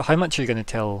 So how much are you going to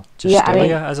tell just Yeah, I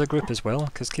mean- Arya as a group as well?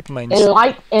 Because keep in mind,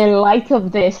 In light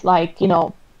of this, like, you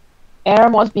know,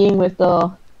 Eremos being with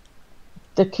the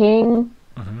king.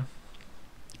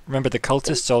 remember the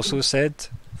cultists also said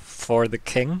for the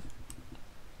king.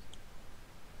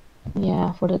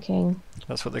 Yeah, for the king.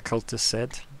 That's what the cultists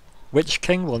said. Which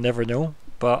king we'll never know,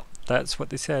 but that's what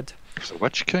they said. There's a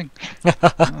Witch King.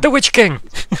 The Witch King!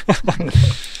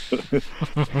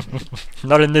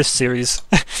 Not in this series.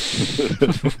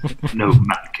 No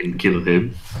man can kill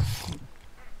him.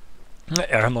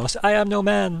 Eremos, I am no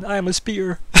man, I am a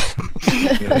spear.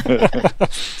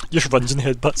 Just runs and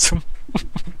headbutts him.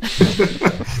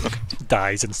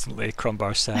 Dies instantly,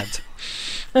 Crumbar sad.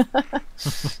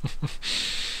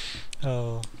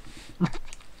 Oh.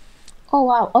 Oh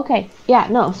wow. Okay. Yeah.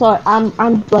 No. Sorry.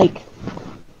 I'm like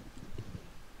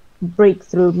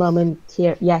breakthrough moment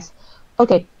here. Yes.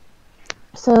 Okay.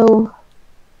 So,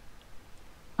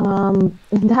 in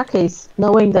that case,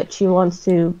 knowing that she wants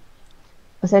to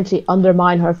essentially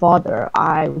undermine her father,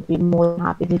 I would be more than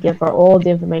happy to give her all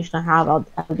the information I have.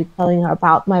 I'll be telling her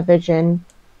about my vision,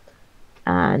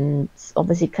 and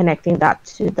obviously connecting that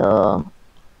to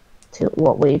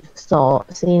what we've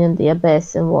seen in the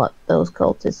abyss and what those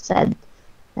cultists said,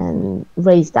 and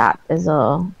raise that as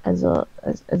a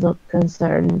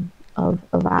concern of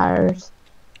ours,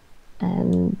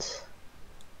 and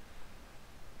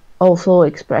also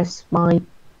express my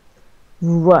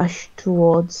rush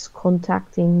towards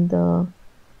contacting the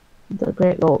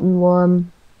Great Golden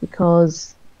Worm,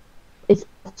 because it's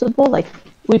possible, like,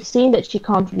 we've seen that she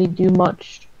can't really do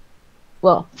much.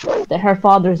 Well, that her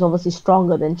father is obviously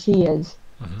stronger than she is,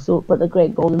 so but the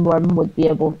Great Golden Worm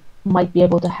might be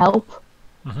able to help.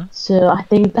 So I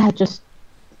think that just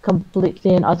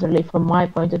completely and utterly, from my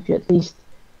point of view at least,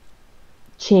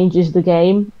 changes the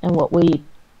game and what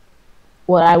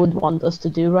I would want us to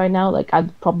do right now. Like,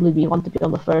 I'd probably want to be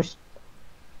on the first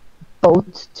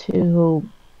boat to,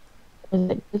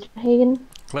 is it Glitterhagen?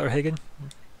 Glitterhagen?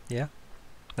 Yeah.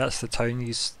 That's the town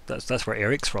that's where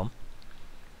Aeric's from.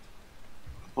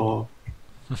 Oh,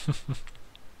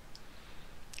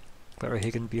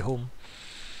 Glitterhagen be home.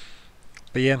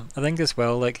 But yeah, I think as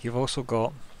well, like, you've also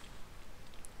got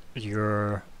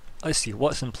your, let's see,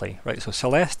 what's in play, right? So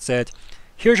Celeste said,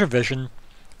 here's your vision,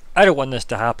 I don't want this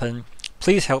to happen,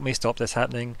 please help me stop this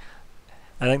happening.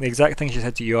 I think the exact thing she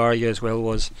said to you, Arya, as well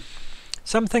was,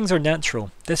 some things are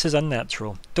natural, this is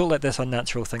unnatural, don't let this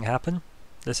unnatural thing happen,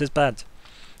 this is bad.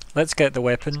 Let's get the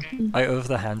weapon out of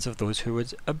the hands of those who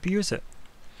would abuse it.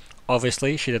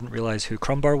 Obviously, she didn't realise who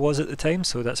Crumbar was at the time,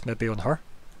 so that's maybe on her.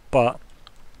 But,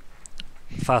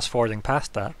 fast forwarding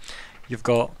past that, you've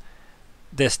got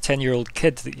this 10-year-old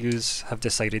kid that you have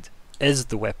decided is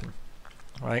the weapon,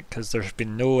 right? Because there's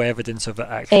been no evidence of it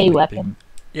actually A weapon. being...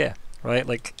 Yeah, right?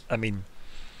 Like, I mean,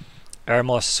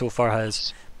 Eremos so far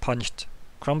has punched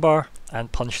Crumbar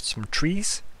and punched some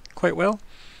trees quite well.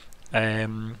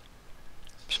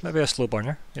 It's maybe a slow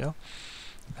burner, you know.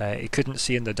 He couldn't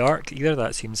see in the dark either,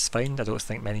 that seems fine. I don't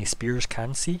think many spears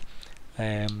can see.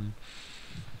 And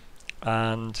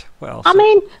what else? I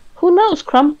mean, who knows?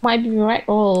 Crumb might be right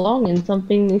all along, and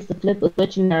something needs to flip the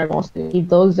switch in there wants to keep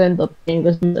those end up being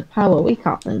the power. We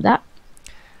can't know that.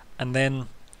 And then,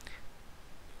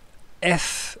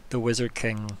 if the Wizard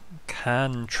King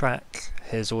can track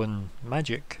his own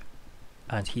magic,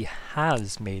 and he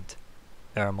has made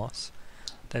Eremos,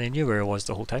 then he knew where he was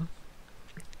the whole time.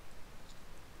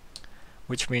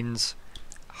 Which means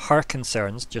her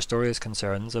concerns, Justoria's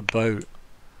concerns about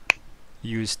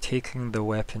Yu's taking the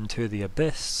weapon to the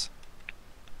abyss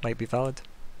might be valid,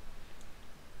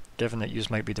 given that Yu's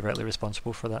might be directly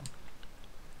responsible for that.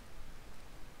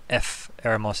 If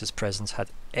Eremos' presence had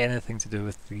anything to do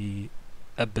with the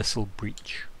abyssal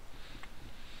breach.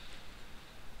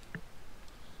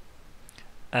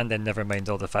 And then never mind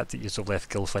all the fact that you've left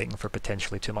Gil fighting for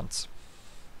potentially 2 months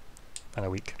and a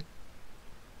week.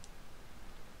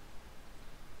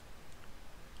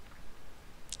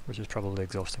 Which is probably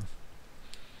exhausting.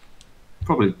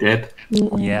 probably dead.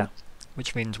 Yeah.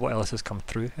 Which means what else has come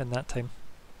through in that time?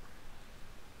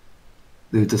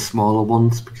 They were the smaller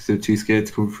ones because they were too scared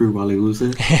to come through while he was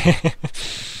there.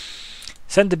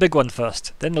 Send the big one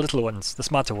first, then the little ones, the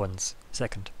smarter ones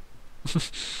second.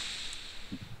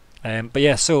 But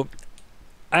yeah, so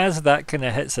as that kind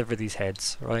of hits everybody's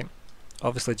heads, right?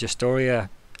 Obviously, Justoria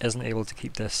isn't able to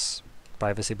keep this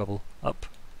privacy bubble up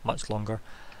much longer.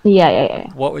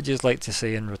 Yeah. What would you like to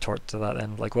say in retort to that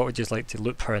then? Like, what would you like to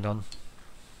loop her in on?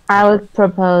 I would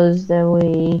propose that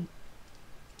we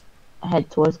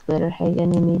head towards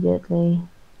Glitterhagen immediately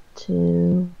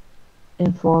to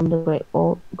inform the Great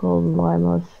Golden Worm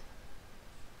of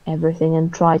everything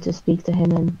and try to speak to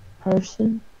him in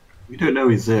person. We don't know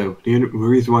he's there. The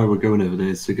reason why we're going over there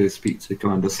is to go speak to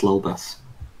Commander Slowbass.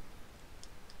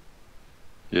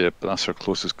 Yeah, but that's our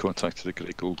closest contact to the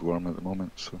Great Gold Worm at the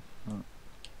moment, so...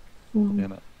 Yeah,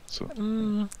 no, so...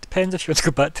 Depends if you want to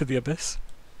go back to the Abyss.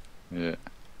 Yeah.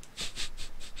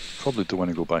 Probably don't want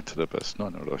to go back to the Abyss,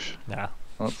 not in a rush. Nah.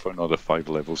 Not for another 5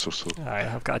 levels or so. Alright,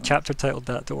 I've got a chapter titled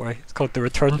that, don't worry. It's called The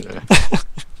Return.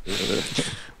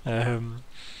 Yeah.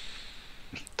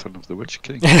 Return of the Witch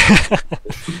King.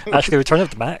 Actually, Return of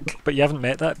the Mac, but you haven't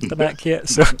met the Mac yet,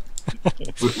 so...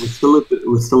 we're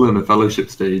still in the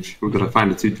fellowship stage. We've got to find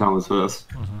the 2 towers first.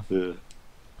 Yeah.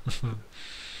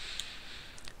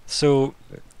 So,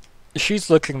 she's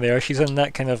looking there, she's in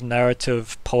that kind of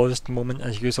narrative paused moment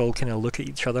as you all kind of look at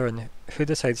each other, and who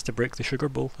decides to break the sugar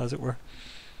bowl, as it were?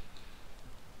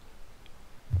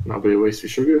 That'll be a waste of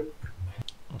sugar.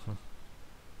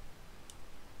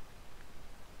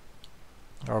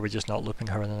 Or are we just not looping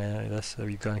her in any of this? Are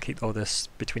you going to keep all this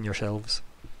between yourselves?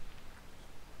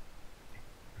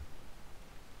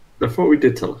 I thought we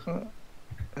did tell her.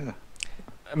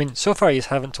 I mean, so far you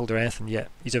haven't told her anything yet.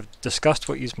 You have discussed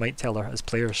what you might tell her as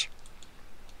players.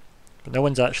 But no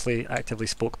one's actually actively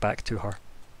spoke back to her.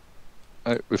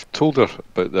 We've told her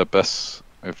about the Abyss.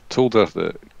 We've told her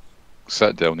that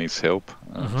Citadel needs help,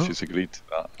 and she's agreed to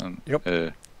that. And,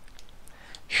 yep.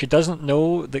 She doesn't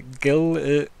know that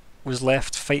Gil was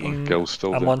left fighting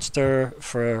a monster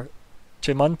for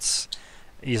 2 months.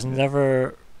 He's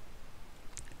never...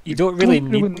 You don't really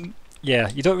need... Yeah,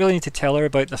 you don't really need to tell her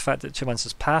about the fact that 2 months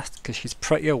has passed, because she's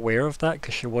pretty aware of that,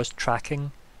 because she was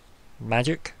tracking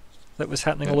magic that was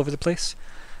happening all over the place.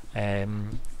 So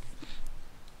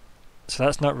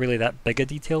that's not really that big a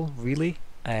detail, really,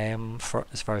 for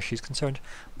as far as she's concerned.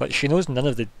 But she knows none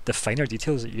of the finer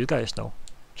details that you guys know.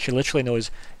 She literally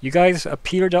knows, you guys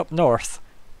appeared up north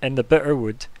in the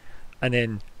Bitterwood, and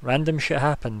then random shit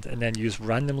happened, and then you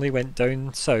randomly went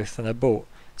down south in a boat.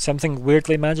 Something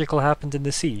weirdly magical happened in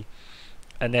the sea,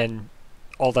 and then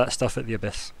all that stuff at the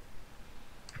Abyss.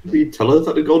 Did we tell her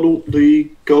that the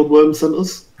gold worm sent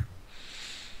us?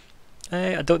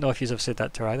 I don't know if you have said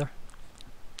that to her either.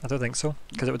 I don't think so,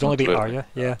 because it would only be Arya.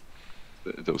 Yeah.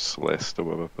 It was Celeste or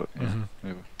whatever, but yeah,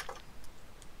 maybe.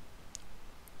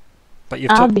 But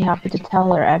you've I'd be happy to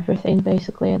tell her everything,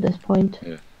 basically, at this point.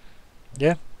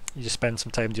 Yeah, you just spend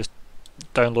some time just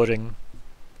downloading.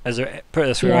 Put it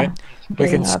this way, right?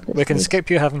 We can skip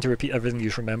you having to repeat everything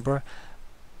you remember.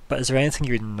 But is there anything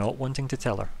you're not wanting to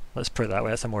tell her? Let's put it that way.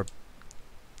 That's a more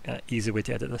easy way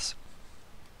to edit this.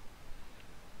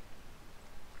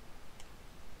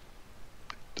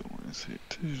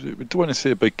 We don't want to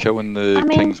say about killing the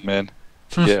King's men.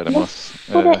 Yeah, I must.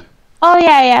 Oh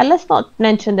yeah. Let's not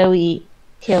mention that we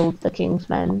killed the King's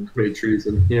men. Great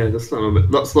treason. Yeah, let's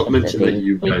not mention that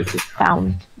you guys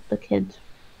found the kid.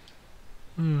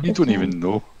 You don't even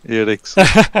know, Aeric.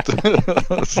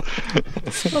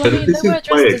 Well, I mean, they were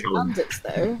dressed as bandits,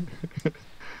 though.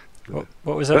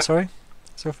 What was that? Sorry,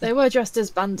 Sophie? They were dressed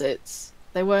as bandits.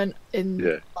 They weren't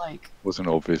in wasn't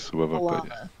obvious, however.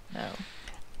 But no.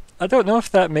 I don't know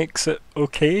if that makes it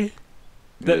okay.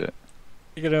 That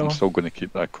you know, I'm still going to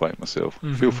keep that quiet myself.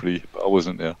 Feel free, but I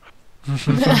wasn't there.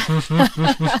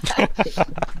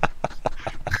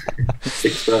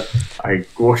 I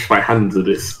wash my hands of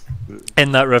this.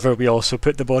 In that river, we also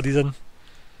put the bodies in.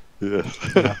 Yeah.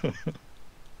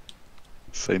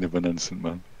 Sign of an innocent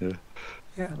man.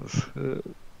 Yeah.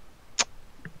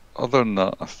 Other than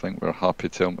that, I think we're happy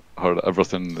to tell her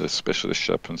everything, especially the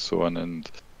ship and so on,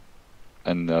 and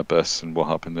the Abyss and what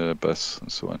happened in the Abyss and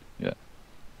so on. Yeah.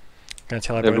 Going to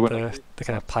tell her about the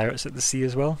kind of pirates at the sea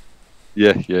as well.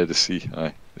 Yeah, the sea.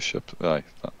 Aye, the ship. Aye,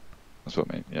 that's what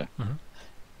I meant. Yeah.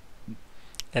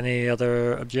 Any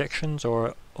other objections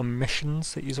or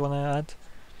omissions that you want to add?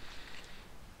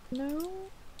 No.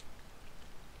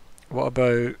 What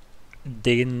about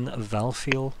Dane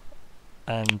Valfiel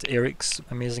and Aeric's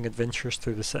amazing adventures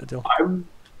through the Citadel?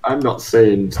 I'm not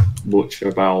saying much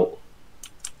about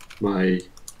my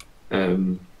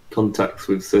contacts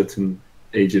with certain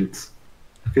agents.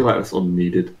 I feel like that's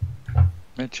unneeded.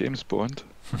 James Bond.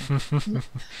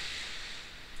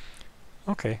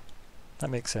 Okay, that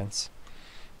makes sense.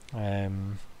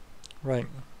 Right.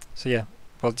 So yeah,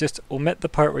 we'll just omit the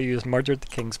part where you just murdered the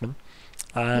Kingsman,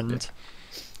 and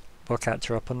we'll catch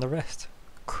her up on the rest.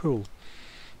 Cool.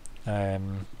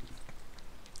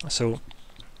 So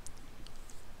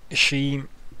she,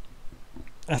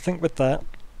 I think with that,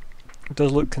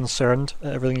 does look concerned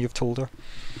at everything you've told her,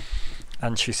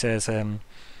 and she says,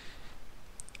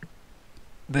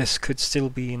 "This could still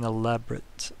be an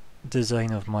elaborate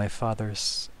design of my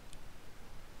father's.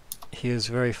 He is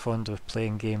very fond of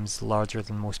playing games larger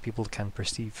than most people can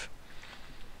perceive.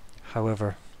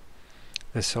 However,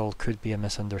 this all could be a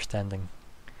misunderstanding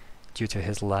due to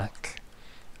his lack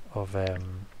of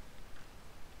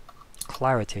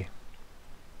clarity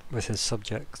with his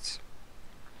subjects."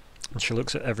 And she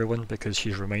looks at everyone because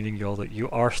she's reminding you all that you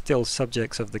are still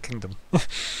subjects of the kingdom.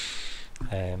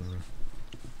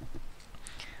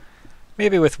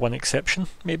 Maybe with one exception,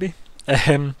 maybe.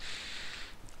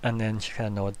 And then she kind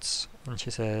of nods and she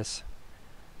says,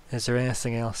 "Is there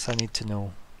anything else I need to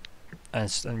know?" And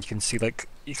you can see, like,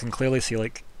 you can clearly see,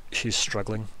 like, she's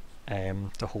struggling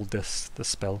to hold this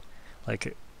spell. Like,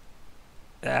 it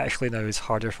actually now is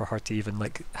harder for her to even,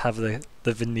 like, have the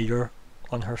veneer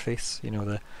on her face. You know,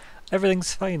 the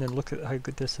everything's fine and look at how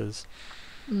good this is.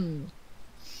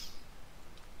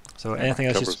 So anything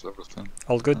else? Covers everything.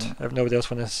 All good? Nobody else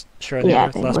want to share any Yeah, I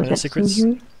other think last we're minute good. secrets?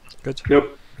 Mhm. Good.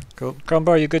 Nope. Cool.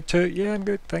 Crumbar, you good too? Yeah, I'm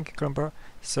good. Thank you, Crumbar.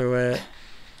 So,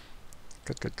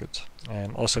 good.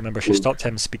 Also, remember, she stopped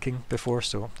him speaking before,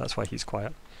 so that's why he's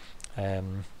quiet.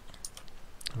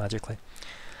 Magically.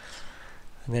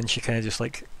 And then she kind of just,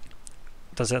 like,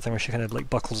 does that thing where she kind of, like,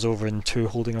 buckles over into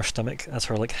holding her stomach as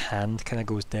her, like, hand kind of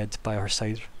goes dead by her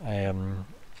side. And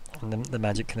the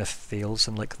magic kind of fails,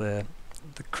 and, like, the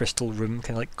crystal room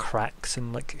kind of, like, cracks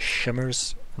and, like,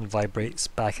 shimmers and vibrates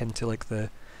back into, like,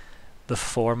 the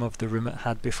form of the room it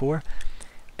had before.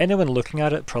 Anyone looking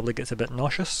at it probably gets a bit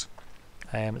nauseous.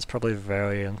 It's probably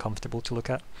very uncomfortable to look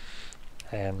at.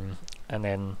 And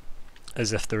then,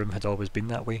 as if the room had always been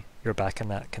that way, you're back in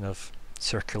that kind of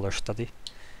circular study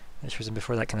that she was in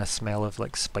before. That kind of smell of,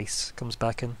 like, spice comes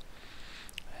back in.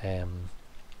 And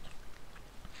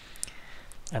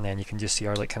then you can just see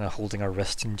her, like, kind of holding her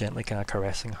wrist and gently kind of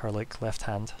caressing her, like, left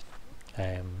hand.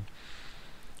 And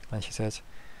she says,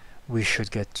 "We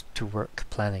should get to work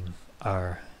planning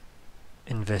our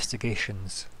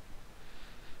investigations."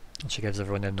 And she gives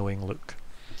everyone a knowing look.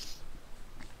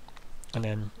 And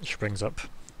then she brings up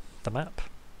the map.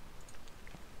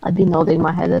 I'd be nodding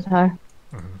my head at her.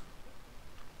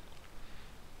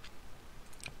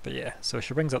 But yeah, so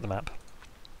she brings up the map.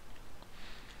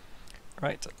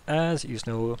 Right, as you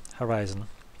know, Horizon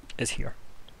is here.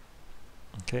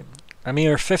 Okay, a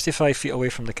mere 55 feet away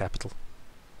from the capital.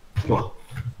 Well,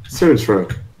 stone's throw.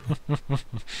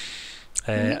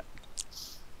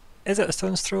 Is it a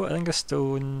stone's throw? I think a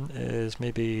stone is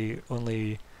maybe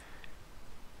only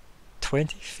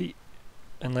 20 feet,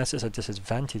 unless it's a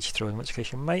disadvantage throw, in which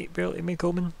case you might be able to make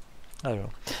omen. I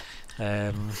don't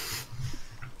know.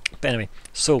 But anyway,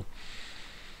 so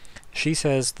she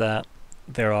says that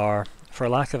there are, for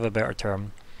lack of a better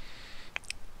term,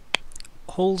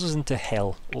 holes into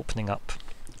hell opening up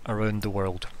around the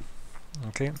world.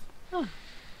 Okay?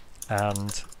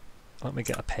 And let me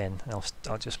get a pen, and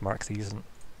I'll just mark these, and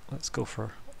let's go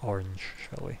for orange,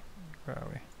 shall we? Where are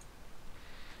we?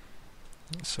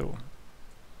 So,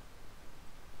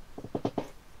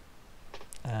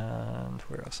 and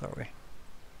where else are we?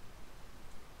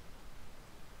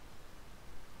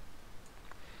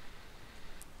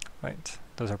 Right,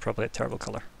 those are probably a terrible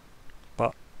colour,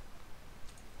 but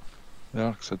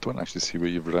Yeah, because I don't actually see what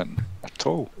you've written at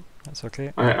all. that's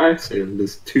okay. I see them.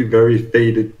 There's two very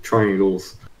faded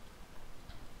triangles.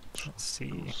 Let's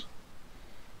see.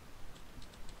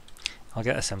 I'll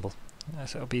get a symbol.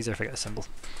 So it'll be easier if I get a symbol.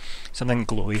 Something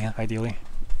glowy, ideally.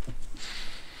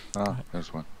 Ah,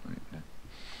 there's one. Right, yeah.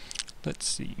 Let's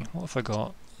see, what have I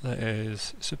got that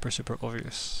is super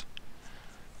obvious?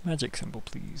 Magic symbol,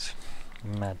 please.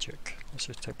 Magic. Let's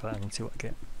just type that in and see what I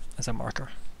get as a marker.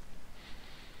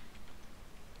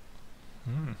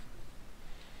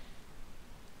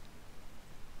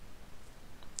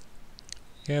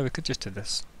 Yeah, we could just do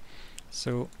this.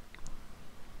 So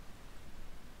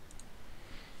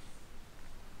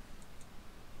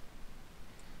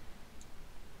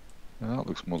Yeah, that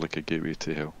looks more like a gateway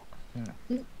to hell. Yeah.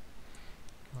 right,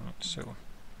 so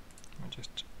I'll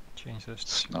just change this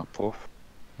to, Snap off.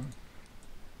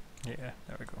 yeah,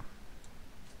 there we go.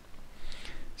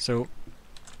 So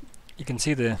you can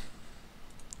see the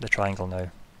triangle now.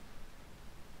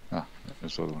 Ah,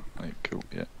 there's the other one. Right, cool,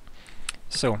 yeah.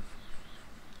 So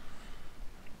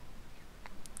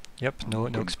Yep, no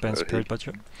Going expense pretty. period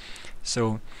budget.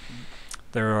 So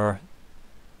there are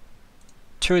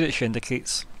 2 that she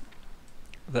indicates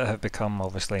that have become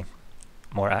obviously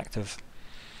more active.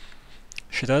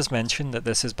 She does mention that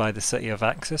this is by the city of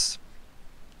Axis.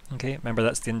 Okay, remember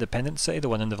that's the independent city, the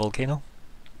one in the volcano?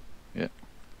 Yeah.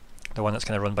 The one that's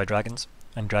kind of run by dragons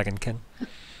and dragonkin.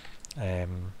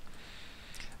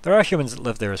 There are humans that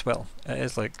live there as well. It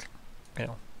is like,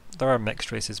 there are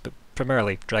mixed races, but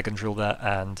primarily dragons rule that,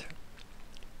 and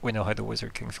we know how the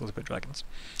Wizard King feels about dragons.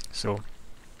 So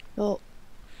Well,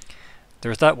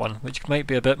 there's that one, which might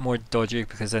be a bit more dodgy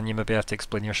because then you maybe have to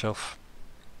explain yourself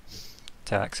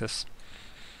to Axis.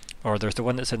 Or there's the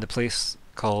one that's in the place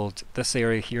called, this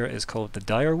area here is called the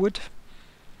Direwood.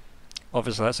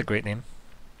 Obviously that's a great name.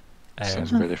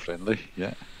 Sounds very friendly,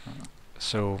 yeah.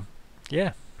 So,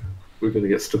 yeah. We're going to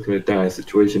get stuck in a dire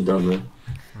situation down there.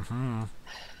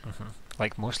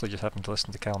 Like mostly just having to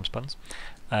listen to Callum's puns.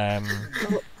 But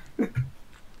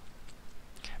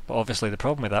obviously the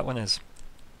problem with that one is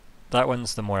that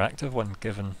one's the more active one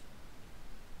given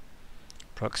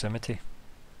proximity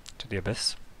to the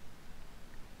abyss.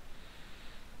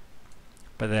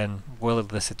 But then will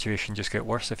the situation just get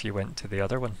worse if you went to the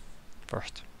other one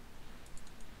first?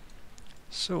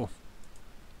 So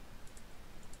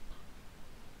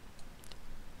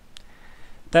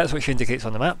that's what she indicates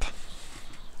on the map.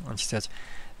 And she says,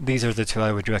 these are the 2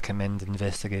 I would recommend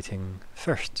investigating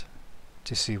first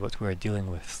to see what we're dealing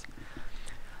with.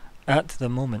 At the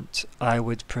moment, I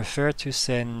would prefer to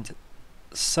send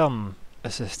some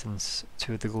assistance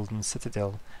to the Golden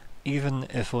Citadel, even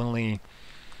if only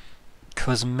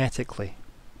cosmetically,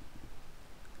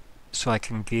 so I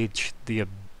can gauge the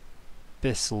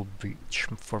abyssal breach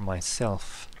for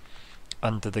myself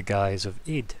under the guise of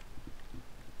aid.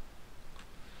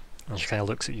 And she kind of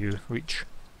looks at you, Reach,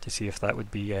 to see if that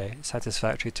would be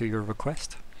satisfactory to your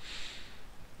request.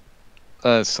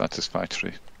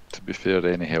 Satisfactory. To be fair,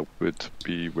 any help would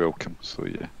be welcome, so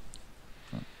yeah.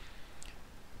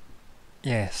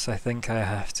 Yes, I think I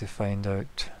have to find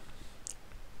out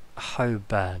how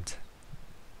bad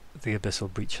the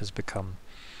abyssal breach has become.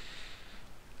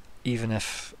 Even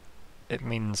if it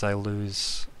means I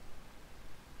lose...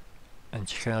 And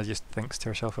she kind of just thinks to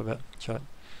herself a bit, chat.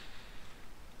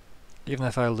 Even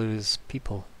if I lose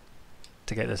people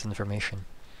to get this information,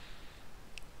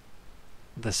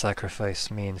 the sacrifice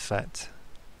may in fact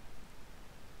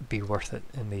be worth it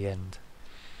in the end.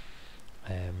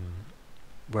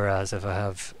 Whereas if I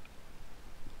have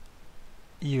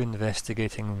you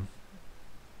investigating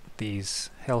these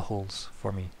hellholes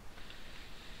for me,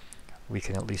 we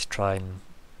can at least try and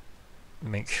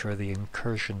make sure the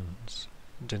incursions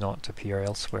do not appear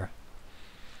elsewhere.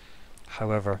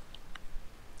 However,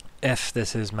 if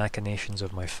this is machinations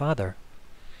of my father,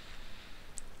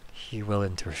 he will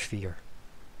interfere.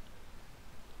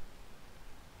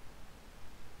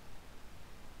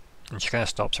 And she kind of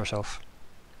stops herself,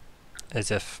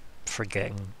 as if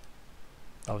forgetting,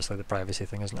 obviously the privacy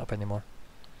thing isn't up anymore.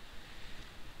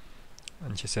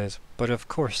 And she says, but of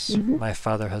course, my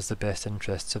father has the best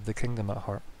interests of the kingdom at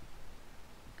heart.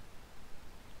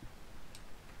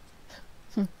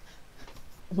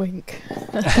 Wink.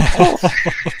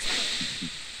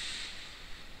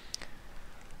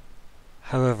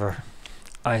 However,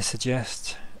 I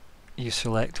suggest you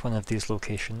select one of these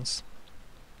locations,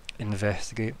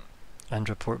 investigate, and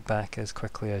report back as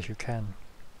quickly as you can.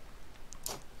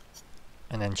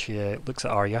 And then she looks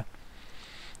at Arya,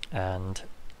 and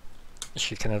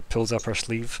she kind of pulls up her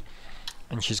sleeve,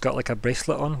 and she's got like a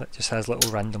bracelet on that just has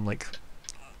little random, like,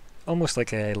 almost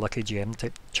like a lucky gem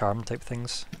type charm type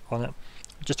things on it.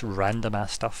 Just random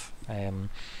ass stuff. One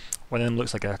of them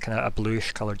looks like a kind of a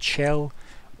bluish coloured shell.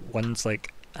 One's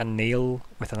like a nail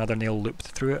with another nail looped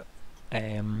through it.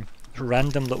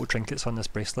 Random little trinkets on this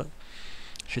bracelet.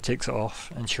 She takes it off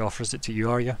and she offers it to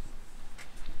you, Arya.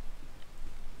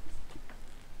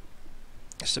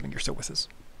 Assuming you're still with us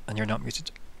and you're not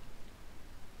muted.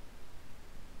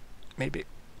 Maybe.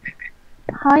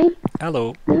 Hi.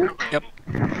 Hello. Yep.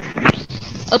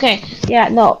 Okay. Yeah.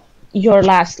 No. Your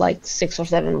last like 6 or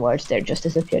 7 words there just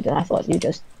disappeared, and I thought you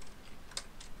just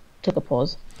took a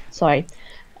pause. Sorry.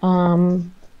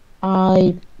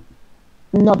 I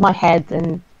nod my head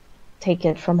and take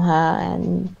it from her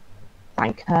and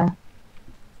thank her,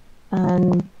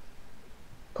 and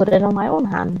put it on my own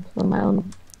hand, on my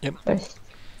own wrist.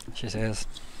 She says,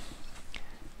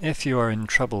 if you are in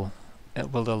trouble,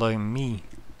 it will allow me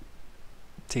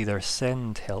to either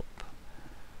send help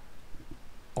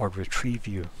or retrieve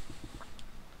you.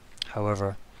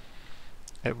 However,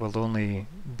 it will only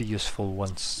be useful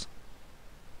once.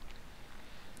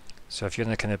 So if you're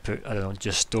going to kind of put, I don't know,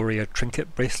 just story or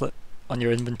trinket bracelet on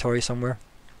your inventory somewhere,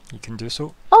 you can do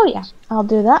so. Oh yeah, I'll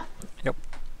do that.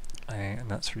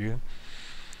 And that's for you.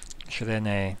 She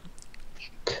then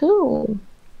Cool.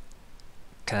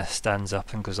 kind of stands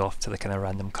up and goes off to the kind of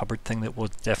random cupboard thing that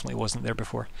definitely wasn't there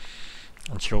before.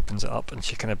 And she opens it up and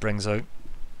she kind of brings out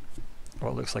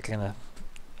what looks like a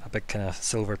big kind of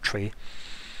silver tray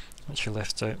that she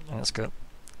lifts out, and it's got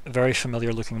very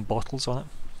familiar looking bottles on it.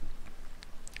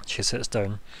 She sits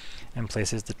down and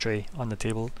places the tray on the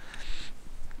table,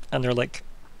 and they're like,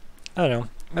 I don't know,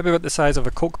 maybe about the size of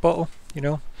a Coke bottle, you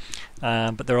know,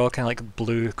 but they're all kind of like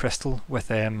blue crystal with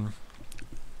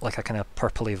like a kind of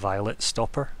purpley violet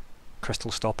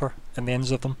crystal stopper in the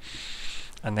ends of them,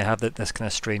 and they have this kind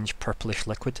of strange purplish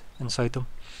liquid inside them.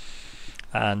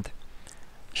 And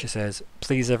she says,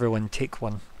 please everyone take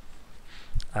one,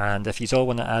 and if you all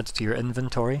want to add to your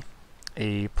inventory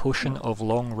a potion of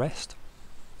long rest.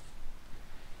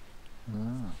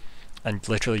 And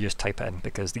literally just type it in,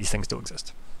 because these things don't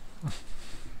exist.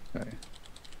 Okay.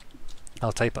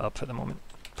 I'll type it up at the moment.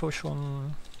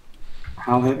 Potion.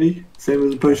 How heavy? Same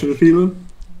as a potion of healing?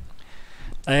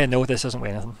 No, this doesn't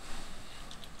weigh anything.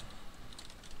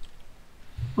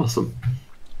 Awesome.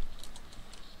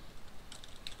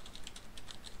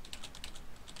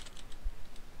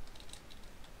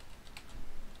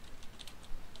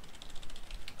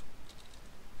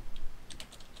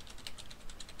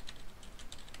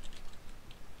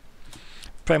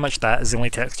 Pretty much that is the only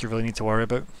text you really need to worry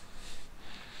about.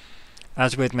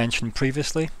 As we had mentioned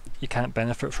previously, you can't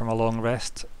benefit from a long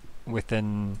rest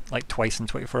within like twice in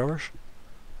 24 hours.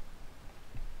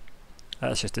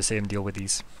 That's just the same deal with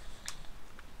these.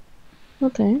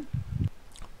 Okay.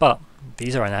 But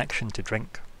these are an action to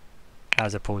drink,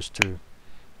 as opposed to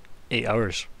 8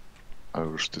 hours.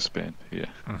 Hours to spend, yeah.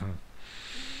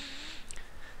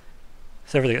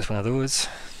 So everybody gets one of those.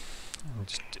 I'll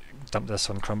just dump this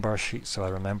on Crumbar sheet so I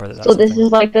remember that that's So a this thing.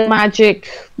 is like the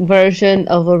magic version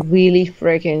of a really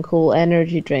freaking cool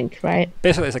energy drink, right?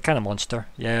 Basically it's a kind of monster,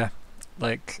 yeah.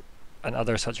 Like, and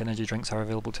other such energy drinks are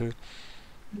available too.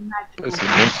 It's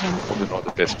probably not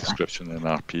the best description in an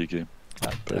RP game.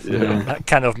 Yeah. That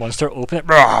kind of monster, open it,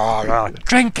 rah, rah,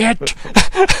 drink it!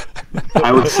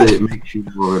 I would say it makes you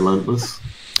more relentless.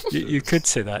 You could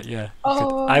say that, yeah.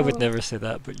 I would never say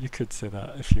that, but you could say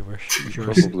that if you were.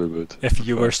 Probably would. If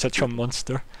you were such a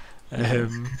monster. No,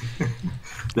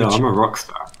 I'm a rock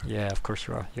star. Yeah, of course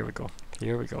you are. Here we go.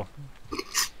 Here we go.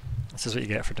 This is what you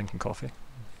get for drinking coffee.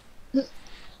 Right,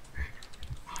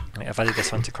 I've added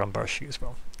this one to Crumbar sheet as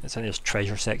well. It's in his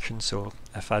treasure section, so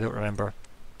if I don't remember,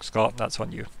 Scott, that's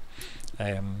on you.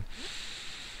 But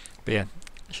yeah,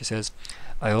 she says,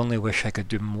 I only wish I could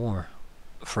do more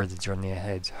for the journey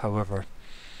ahead. However,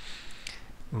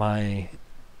 my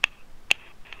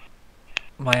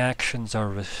actions are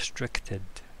restricted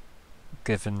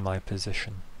given my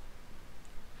position.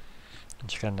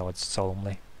 And she kind of nods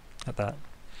solemnly at that,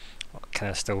 kind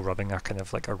of still rubbing her kind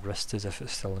of like her wrist as if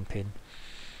it's still in pain.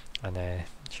 And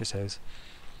she says,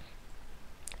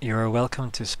 you are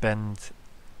welcome to spend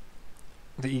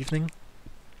the evening.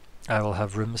 I will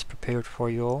have rooms prepared for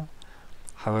you all.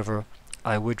 However,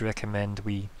 I would recommend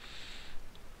we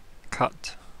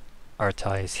cut our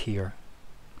ties here.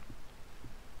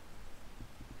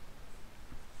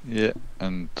 Yeah,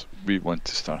 and we want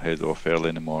to start head off early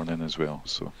in the morning as well,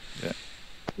 so yeah.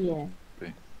 Yeah.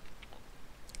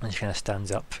 And she kind of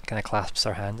stands up, kind of clasps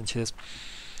her hand, and she says,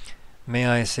 may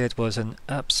I say it was an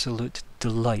absolute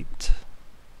delight.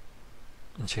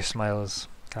 And she smiles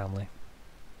calmly.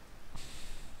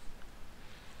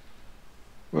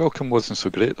 Welcome wasn't so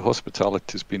great. The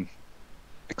hospitality's been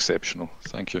exceptional.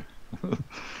 Thank you.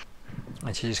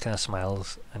 And she just kind of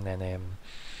smiles, and then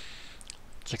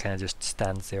she kind of just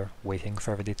stands there waiting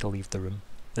for everybody to leave the room.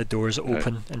 The doors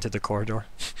open into the corridor.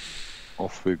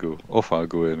 Off we go. Off I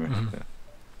go anyway. Mhm. Yeah.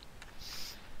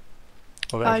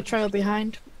 Well, I trail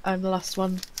behind. I'm the last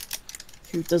one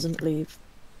who doesn't leave.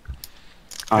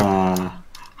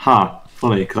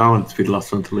 Funny, because I wanted to be the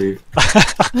last one to leave.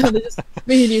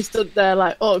 Me and you stood there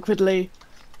like awkwardly,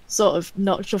 sort of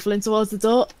not shuffling towards the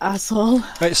door, asshole.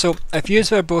 Right, so if you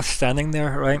were both standing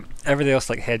there, right, everybody else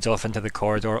like heads off into the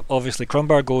corridor. Obviously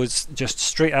Crumbar goes just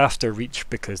straight after Reach,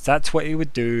 because that's what he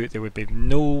would do. There would be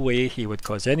no way he would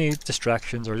cause any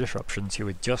distractions or disruptions. He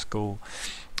would just go,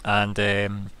 and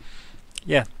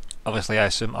yeah, obviously I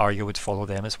assume Arya would follow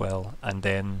them as well, and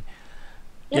then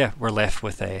yeah, we're left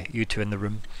with you two in the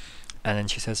room. And then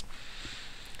she says,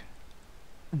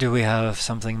 do we have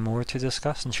something more to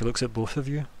discuss? And she looks at both of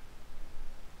you.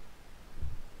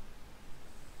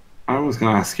 I was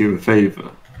going to ask you a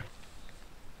favour.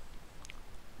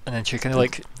 And then she kind of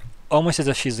like, almost as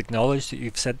if she's acknowledged that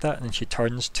you've said that, and then she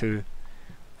turns to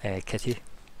Kitty,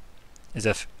 as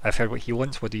if, I've heard what he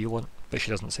wants, what do you want? But she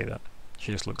doesn't say that.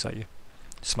 She just looks at you,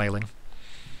 smiling.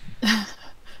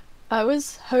 I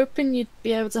was hoping you'd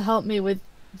be able to help me with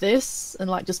this, and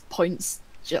like just points,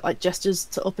 like gestures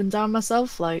to up and down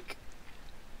myself, like,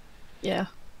 yeah.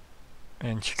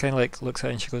 And she kind of like looks at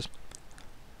it and she goes,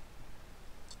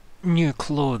 new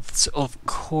clothes, of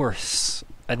course.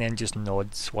 And then just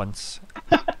nods once.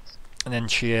 And then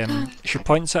she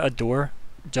points at a door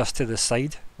just to the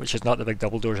side, which is not the big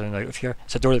double doors in and out of here.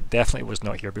 It's a door that definitely was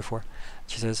not here before.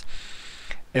 She says,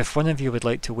 if one of you would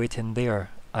like to wait in there,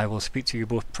 I will speak to you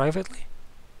both privately.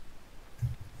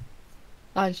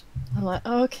 I'm like,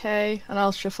 okay, and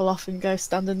I'll shuffle off and go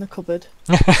stand in the cupboard.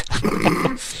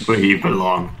 Where you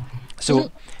belong.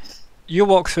 So you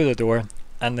walk through the door,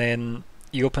 and then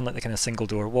you open like the kind of single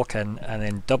door, walk in, and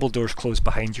then double doors close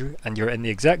behind you, and you're in the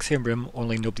exact same room,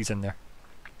 only nobody's in there.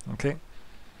 Okay?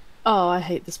 Oh, I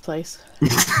hate this place.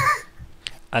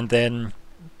 And then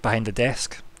behind the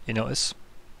desk, you notice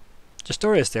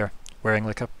Justoria's there, wearing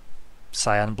like a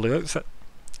cyan blue outfit.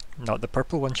 Not the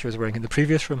purple one she was wearing in the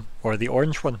previous room, or the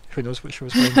orange one, who knows what she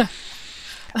was wearing.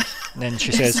 And then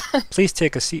she says, please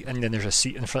take a seat, and then there's a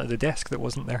seat in front of the desk that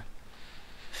wasn't there.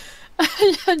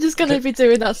 I'm just gonna be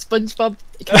doing that SpongeBob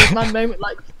caveman moment,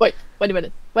 like, wait a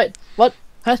minute, wait, what?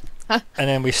 Huh? And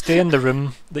then we stay in the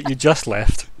room that you just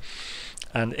left,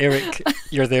 and Aeric,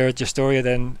 you're there. Justoria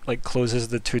then like closes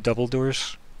the two double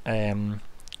doors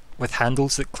with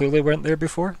handles that clearly weren't there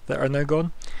before, that are now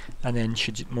gone, and then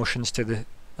she motions to the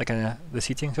the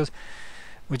seating and says,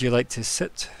 would you like to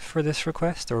sit for this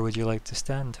request, or would you like to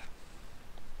stand?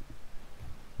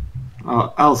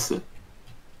 I'll sit.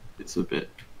 It's a bit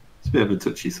of a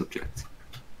touchy subject.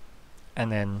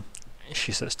 And then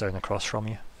she sits down across from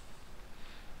you.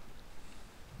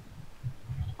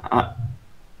 I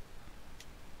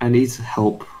need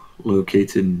help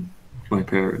locating my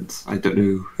parents. I don't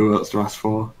know who else to ask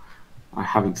for. I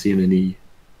haven't seen any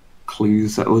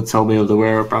clues that would tell me of the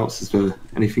whereabouts. Is there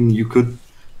anything you could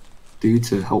do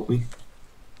to help me?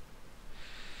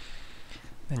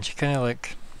 And she kind of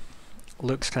like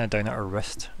looks kind of down at her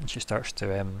wrist, and she starts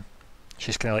to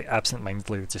she's kind of like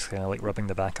absent-mindedly just kind of like rubbing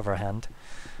the back of her hand,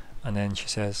 and then she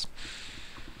says,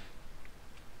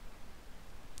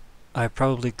 I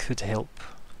probably could help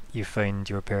you find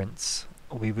your parents.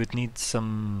 We would need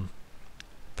some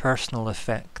personal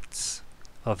effects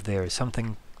of theirs,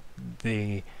 something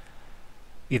they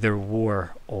either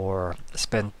wore or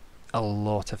spent a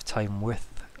lot of time with,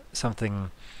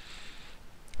 something.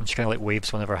 And she kind of like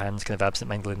waves one of her hands kind of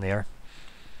absent-mindedly in the air.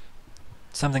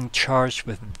 Something charged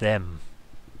with them.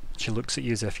 She looks at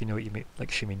you as if you know what you mean, like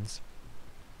she means.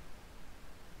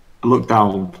 I look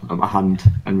down at my hand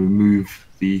and remove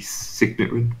the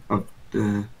signet ring of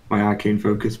my arcane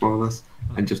focus, more or less,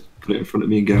 and just put it in front of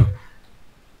me and go,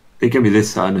 they gave me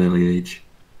this at an early age.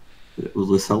 Will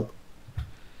this help?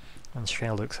 And she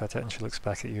kind of looks at it and she looks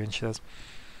back at you and she says,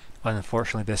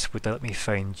 unfortunately this would let me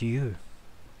find you.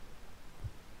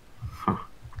 Huh.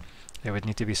 It would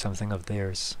need to be something of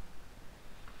theirs.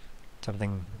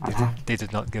 Something they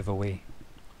did not give away.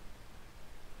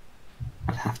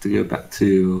 I'd have to go back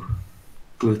to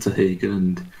Glitterhagen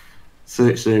and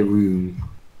search their room.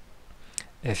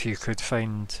 If you could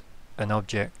find an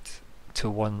object to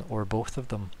one or both of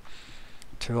them,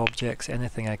 two objects,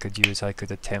 anything I could use, I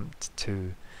could attempt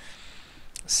to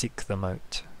seek them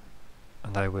out,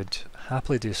 and I would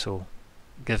happily do so,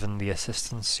 given the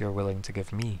assistance you're willing to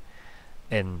give me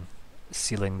in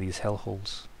sealing these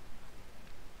hellholes.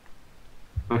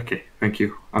 Okay, thank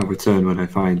you. I'll return when I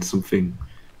find something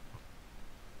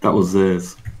that was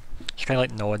theirs. She kind of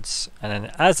like nods, and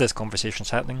then as this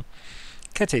conversation's happening,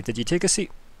 Kitty, did you take a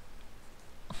seat?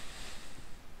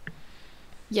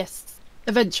 Yes,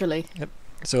 eventually. Yep.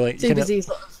 So like, Too busy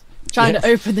sort of trying to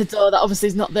open the door that obviously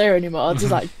is not there anymore. I'll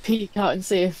just like peek out and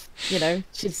see if, you know,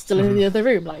 she's still in the other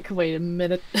room. Like, wait a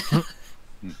minute.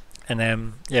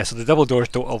 And yeah, so the double doors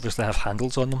don't obviously have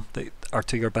handles on them that are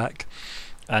to your back.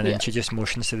 And then she just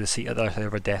motions to the seat at the other side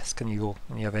of her desk, and you go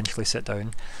and you eventually sit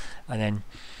down. And then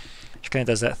she kind of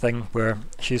does that thing where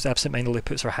she's absent-mindedly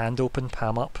puts her hand open,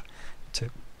 palm up, to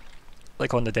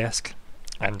like on the desk.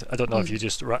 And I don't know if you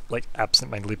just like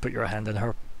absent-mindedly put your hand in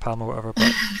her palm or whatever,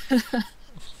 but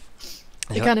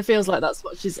it kind of feels like that's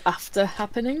what she's after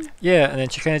happening. Yeah, and then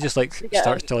she kind of just like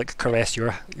starts to like caress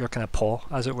your kind of paw,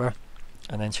 as it were.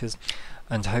 And then she says,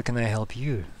 and how can I help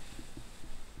you?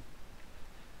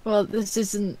 Well, this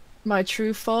isn't my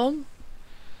true form.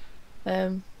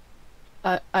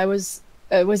 I was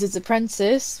a wizard's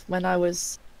apprentice when I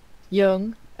was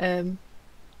young, and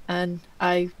and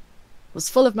I was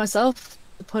full of myself,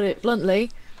 to put it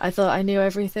bluntly. I thought I knew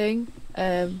everything,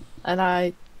 and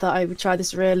I thought I would try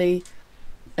this really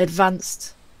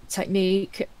advanced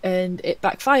technique, and it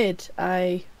backfired.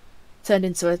 I turned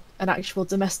into an actual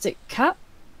domestic cat.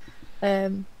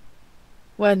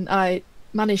 When I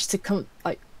managed to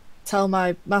tell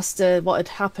my master what had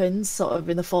happened, sort of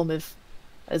in the form of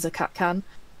as a cat can,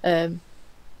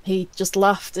 he just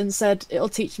laughed and said, "It'll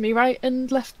teach me right,"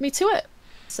 and left me to it.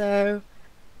 So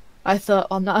I thought,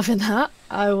 I'm not having that.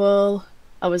 I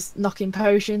was knocking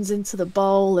potions into the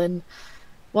bowl, and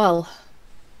well,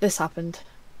 this happened.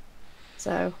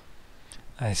 So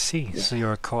I see. Yeah. So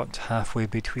you're caught halfway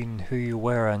between who you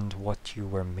were and what you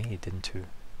were made into.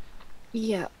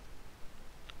 yeah.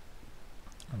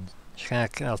 And she kind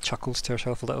of chuckles to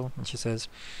herself a little, and she says,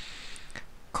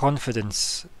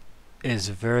 "Confidence is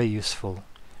very useful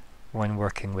when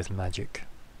working with magic.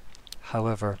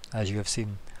 However, as you have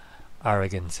seen,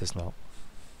 arrogance is not."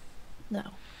 No.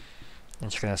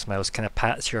 And she kind of smiles, kind of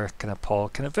pats your kind of paw,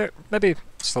 kind of maybe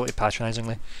slightly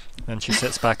patronisingly. And she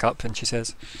sits back up and she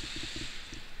says,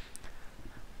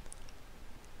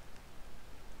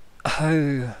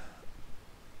 "How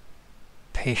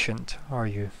patient are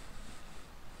you?"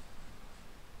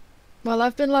 Well,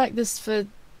 I've been like this for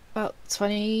about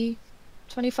 20,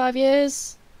 25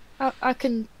 years. I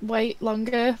can wait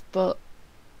longer, but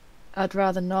I'd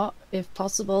rather not, if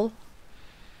possible.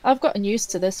 I've gotten used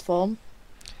to this form.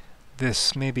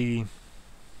 This may be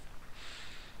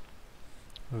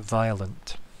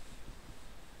violent.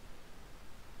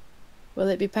 Will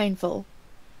it be painful?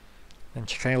 And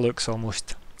she kind of looks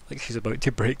almost like she's about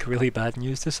to break really bad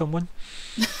news to someone.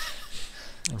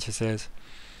 And she says,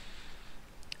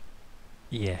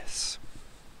 "Yes,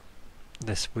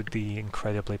 this would be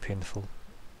incredibly painful.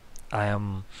 I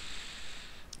am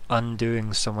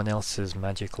undoing someone else's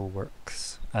magical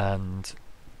works, and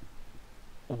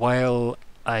while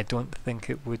I don't think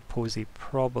it would pose a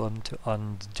problem to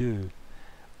undo,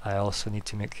 I also need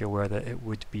to make you aware that it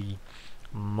would be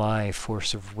my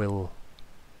force of will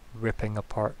ripping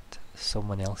apart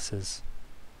someone else's."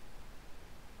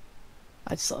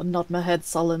 I just sort of nod my head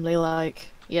solemnly,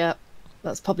 like, yeah,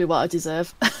 that's probably what I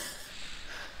deserve.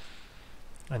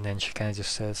 And then she kind of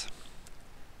just says,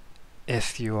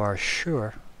 "If you are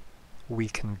sure, we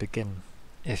can begin.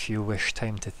 If you wish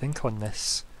time to think on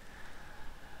this,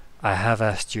 I have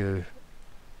asked you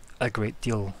a great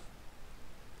deal.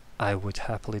 I would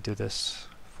happily do this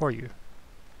for you."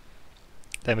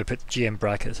 Then we put GM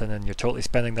brackets in, and you're totally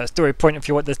spending that story point if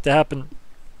you want this to happen.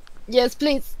 Yes,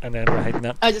 please. And then we're hiding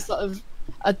that. I just sort of,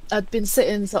 I'd been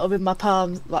sitting sort of with my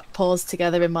palms, like paws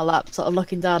together in my lap, sort of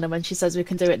looking down, and when she says we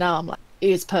can do it now, I'm like,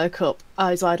 ears perk up,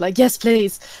 eyes wide, like, yes,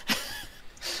 please.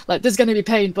 Like, there's going to be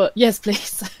pain, but yes,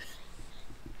 please.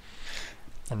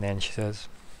 And then she says,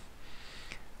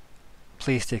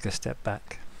 "Please take a step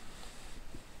back."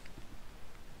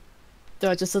 Do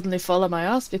I just suddenly fall on my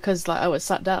ass because, like, I was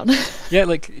sat down? Yeah,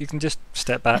 like, you can just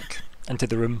step back into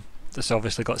the room. That's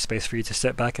obviously got space for you to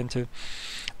step back into.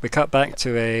 We cut back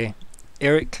to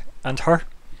Aeric and her.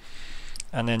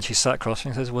 And then she sat across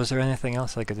and says, "Was there anything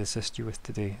else I could assist you with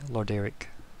today, Lord Aeric?"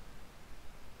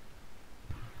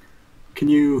 Can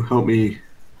you help me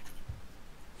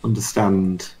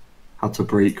understand how to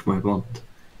break my bond?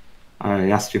 I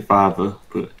asked your father,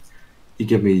 but he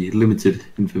gave me limited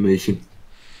information.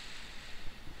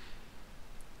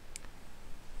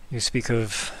 You speak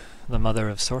of the mother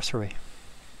of sorcery.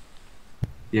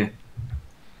 Yeah.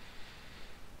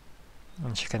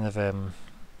 And she kind of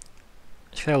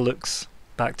looks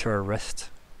back to her wrist,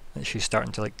 and she's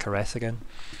starting to like caress again.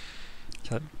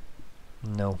 She's like,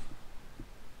 "No.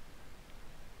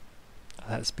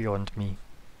 That's beyond me."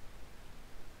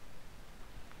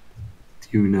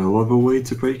 Do you know of a way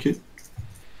to break it?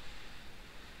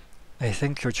 I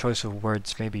think your choice of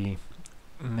words may be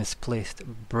misplaced.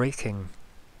 Breaking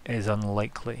is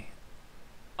unlikely.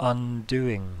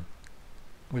 Undoing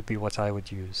would be what I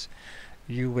would use.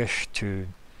 You wish to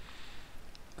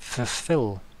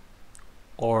fulfill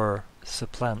or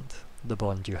supplant the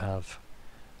bond you have.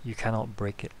 You cannot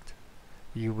break it.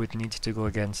 You would need to go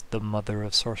against the mother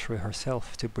of sorcery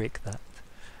herself to break that.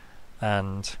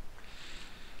 And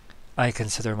I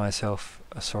consider myself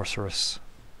a sorceress.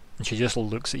 And she just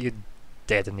looks at you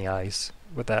dead in the eyes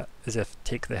with that, as if,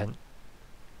 take the hint.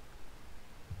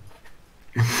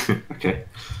 Okay.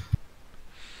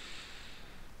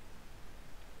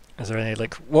 Is there any,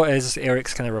 like, what is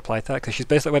Eric's kind of reply to that? Because she's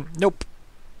basically went, "Nope."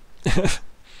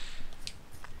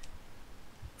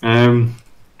 And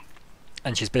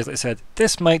she's basically said,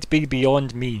 "This might be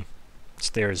beyond me."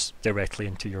 Stares directly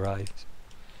into your eyes.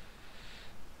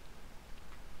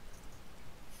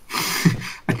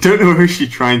 don't know if she's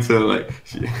trying to like.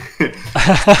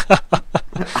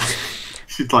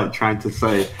 She's like trying to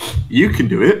say you can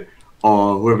do it,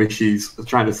 or whether she's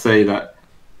trying to say that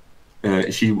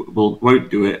she won't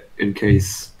do it in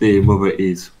case the mother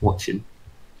is watching.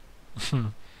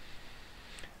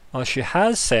 Well, she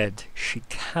has said she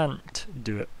can't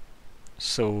do it,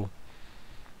 so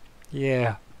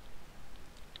yeah,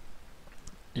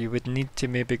 you would need to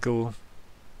maybe go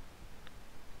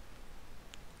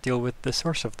deal with the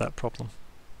source of that problem.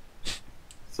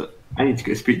 So I need to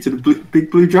go speak to the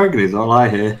big blue dragon. Is all I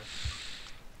hear.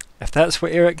 If that's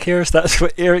what Aeric hears, that's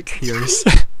what Aeric hears.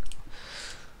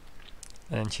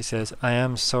 And she says, I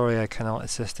am sorry I cannot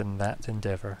assist in that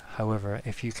endeavour. However,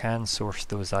 if you can source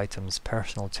those items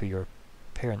personal to your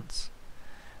parents,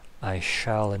 I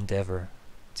shall endeavour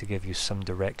to give you some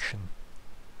direction.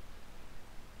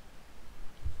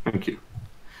 Thank you.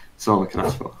 That's all I can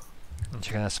ask for. And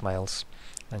she kind of smiles.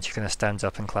 And she kind of stands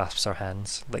up and clasps her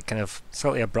hands, like kind of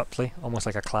slightly abruptly, almost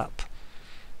like a clap.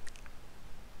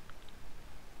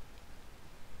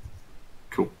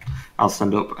 Cool. I'll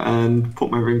stand up and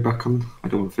put my ring back on. I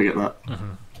don't want to forget that.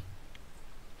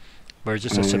 We're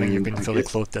just assuming you've been fully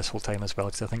clothed this whole time as well,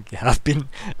 because I think you have been,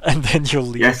 and then you'll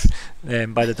leave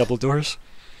by the double doors.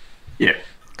 Yeah.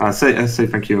 I say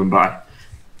thank you and bye.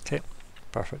 Okay,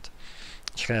 perfect.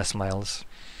 She kind of smiles,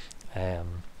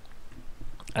 and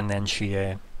then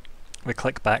we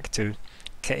click back to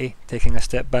Kitty taking a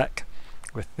step back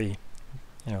with the,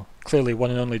 clearly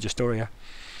one and only Justoria,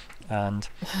 and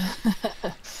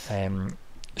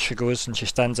she goes and she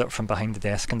stands up from behind the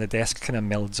desk, and the desk kind of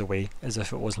melds away as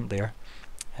if it wasn't there,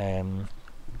 and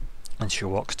she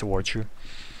walks towards you,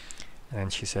 and then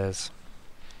she says,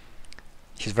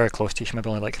 she's very close to you, she's maybe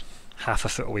only like half a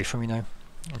foot away from you now,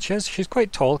 and she's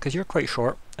quite tall because you're quite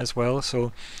short as well,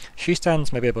 so she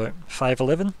stands maybe about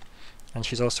 5'11", and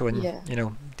she's also in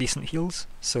decent heels,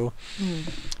 so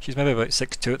she's maybe about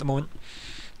 6'2" at the moment,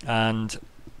 and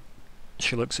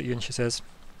she looks at you and she says,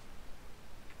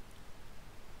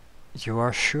 you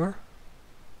are sure?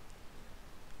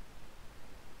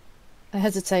 I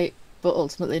hesitate, but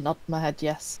ultimately nod my head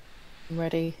yes. I'm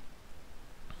ready.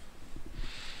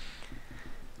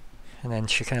 And then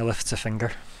she kind of lifts a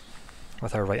finger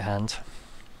with her right hand,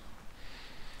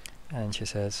 and she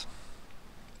says,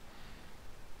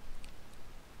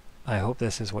 I hope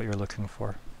this is what you're looking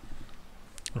for.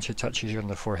 And she touches you on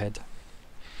the forehead,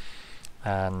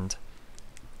 and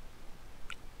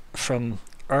from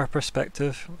our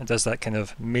perspective, it does that kind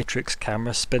of matrix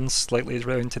camera spin slightly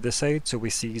around to the side, so we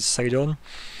see his side on,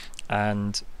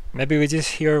 and maybe we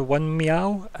just hear one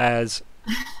meow as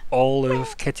all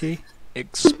of Kitty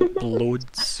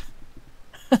explodes.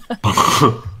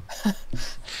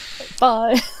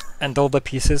 Bye. And all the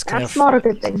pieces That's not a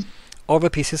good thing. all the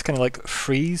pieces kind of like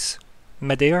freeze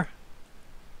midair.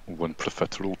 One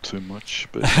profiterole too much,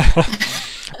 but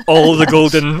All the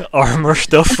golden armor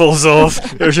stuff falls off.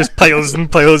 There's just piles and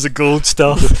piles of gold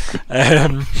stuff.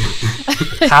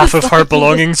 Half of her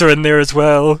belongings are in there as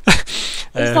well.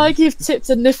 It's like you've tipped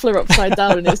a niffler upside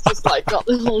down and it's just like got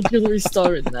the whole jewellery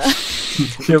store in there.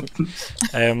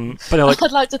 But like,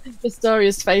 I'd like to think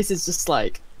Vistoria's face is just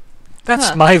like,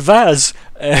 that's my vase.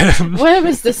 where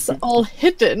is this all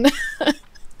hidden?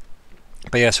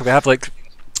 But yeah, so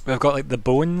we've got like the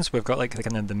bones, we've got like the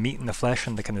kind of the meat and the flesh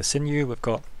and the kind of sinew, we've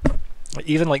got like,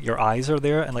 even like your eyes are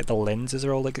there, and like the lenses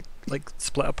are all like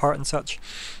split apart and such.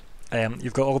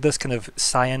 You've got all this kind of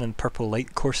cyan and purple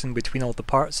light coursing between all the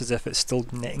parts as if it's still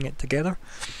knitting it together,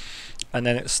 and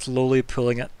then it's slowly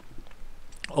pulling it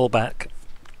all back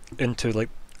into like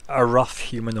a rough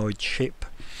humanoid shape.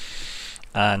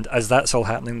 And as that's all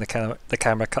happening, the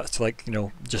camera cuts to like,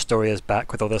 Justoria's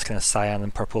back with all this kind of cyan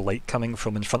and purple light coming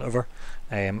from in front of her,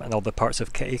 and all the parts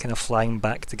of Kitty kind of flying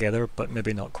back together, but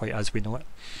maybe not quite as we know it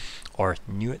or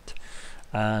knew it.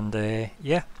 And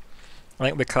yeah, I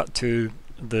think we cut to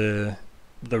the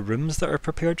rooms that are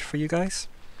prepared for you guys.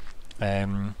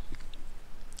 It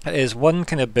is one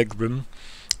kind of big room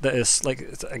that is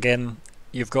like, again,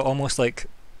 you've got almost like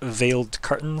veiled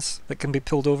curtains that can be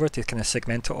pulled over to kind of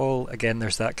segment it all. Again,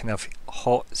 there's that kind of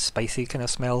hot, spicy kind of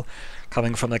smell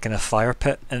coming from the kind of fire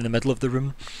pit in the middle of the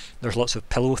room. There's lots of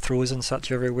pillow throws and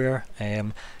such everywhere.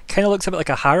 Kind of looks a bit like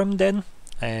a harem den,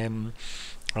 or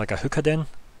like a hookah den.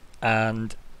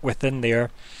 And within there,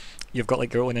 you've got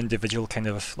like your own individual kind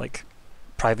of like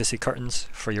privacy curtains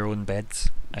for your own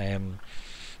beds. I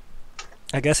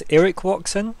guess Aeric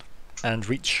walks in, and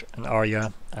Reach and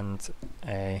Arya and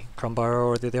Crumbar are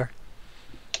already there.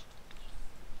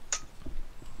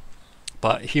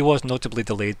 But he was notably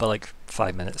delayed by like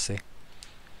 5 minutes, say.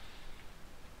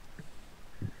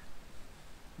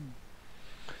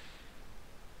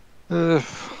 Hello,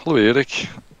 Aeric.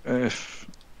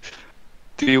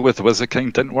 Deal with Wizard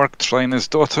King didn't work. Trying his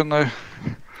daughter now.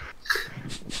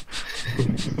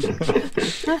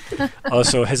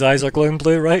 Also, his eyes are glowing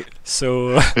blue, right?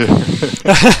 So.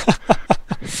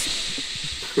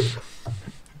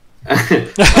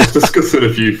 I've discussed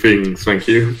a few things, thank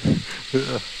you.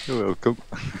 You're welcome.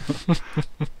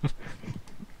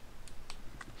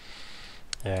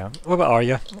 Yeah. What about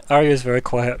Arya? Arya is very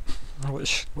quiet.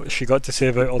 What's she got to say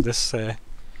about all this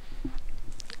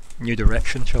new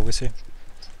direction, shall we say?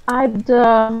 I'd be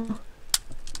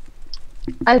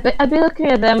looking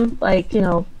at them like, you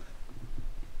know,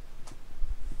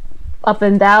 up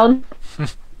and down.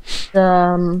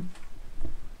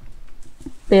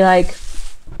 Be like,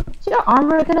 is your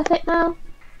armor gonna fit now?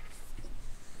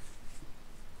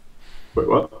 Wait,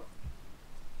 what?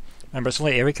 Remember, it's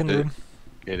only Aeric in the room.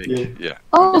 Aeric, yeah.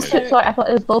 Oh, Yeah. shit, sorry, I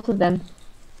thought it was both of them.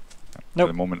 Nope.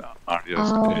 At the moment,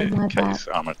 Arya's Oh, my Kitty's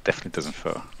armour definitely doesn't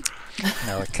fit her.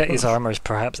 No, Kitty's armour is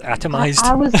perhaps atomized.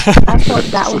 I thought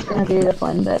that was gonna be the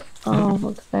fun bit.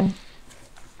 Oh, okay.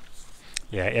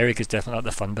 Yeah, Aeric is definitely not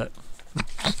the fun bit.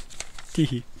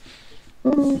 Teehee.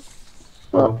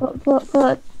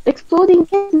 But exploding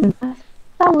kittens,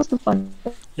 that was the fun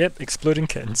bit. Yep, exploding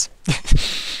kittens.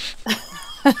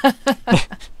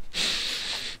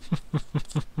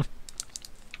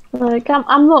 Like,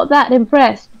 I'm not that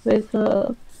impressed with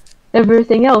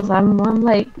everything else. I'm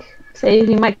like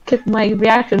saving my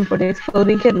reaction for the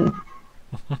exploding kitten.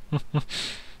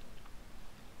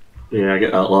 Yeah, I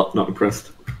get that a lot. Not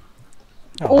impressed.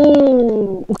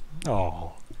 Oh.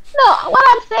 Oh. No, what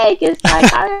I'm saying is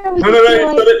like I was No,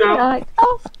 like, said it now. like,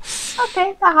 oh,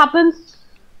 okay, that happens.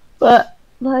 But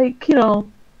like, you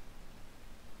know,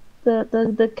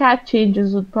 the cat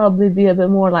changes would probably be a bit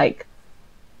more like,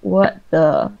 what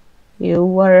the, you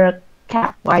were a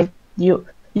cat, why you're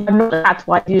not a cat,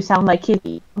 why do you sound like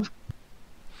Kitty?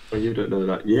 Well, you don't know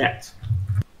that yet.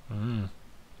 Mm.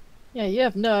 Yeah, you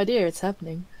have no idea it's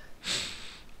happening.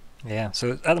 Yeah,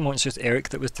 so at the moment it's just Aeric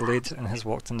that was delayed and has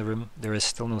walked in the room. There is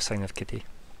still no sign of Kitty.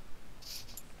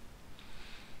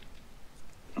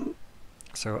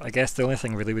 So I guess the only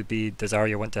thing really would be, does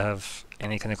Arya want to have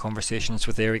any kind of conversations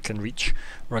with Aeric and Reach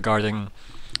regarding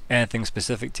anything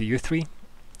specific to you three?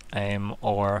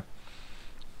 Or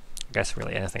I guess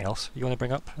really anything else you want to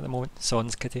bring up at the moment?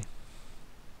 Sans Kitty?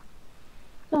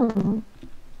 Hmm.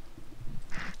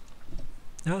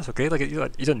 No, that's okay. Like you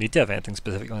don't need to have anything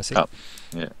specific you want to say. Oh,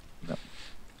 yeah. No.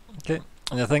 Okay,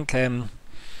 and I think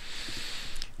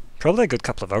probably a good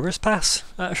couple of hours pass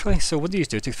actually. So what do you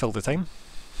do to fill the time?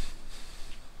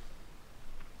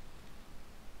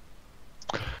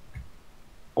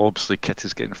 Obviously,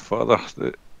 Kitty's getting further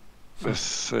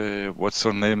with what's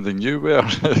her name than you were,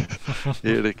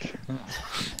 Aeric. I can't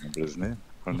remember his name.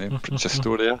 Her name, Princess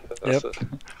Storia. That's Yep. it.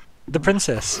 The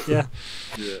princess, yeah.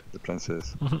 Yeah, the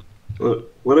princess. Well,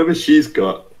 whatever she's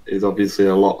got is obviously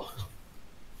a lot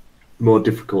more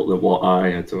difficult than what I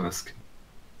had to ask.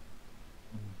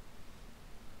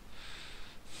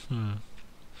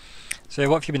 So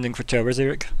what have you been doing for 2 hours,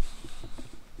 Aeric?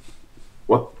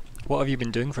 What? What have you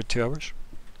been doing for 2 hours?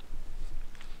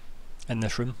 In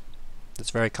this room. This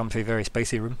very comfy, very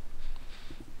spicy room.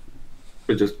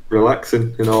 We're just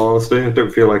relaxing, in all honesty. I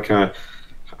don't feel like I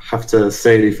have to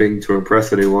say anything to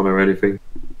impress anyone or anything.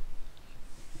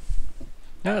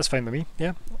 Yeah, that's fine with me,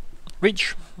 yeah.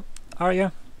 Reach,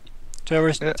 Arya, 2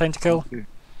 hours, Yeah. time to kill.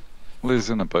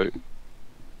 Losing about.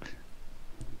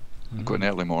 I'm going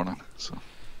early morning, so.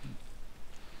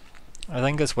 I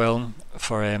think as well,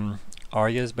 for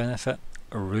Arya's benefit,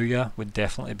 Ruya would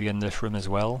definitely be in this room as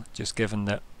well, just given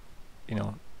that, you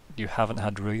know, you haven't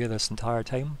had Ruya this entire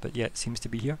time, but yet seems to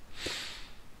be here.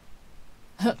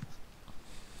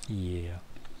 Yeah.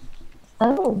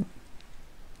 Oh.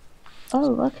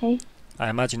 Oh, okay. I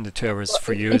imagine the 2 hours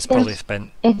for you If is probably there's-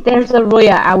 spent. If there's a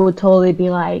Roya, I would totally be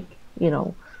like, you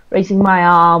know, raising my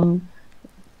arm,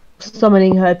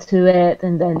 summoning her to it,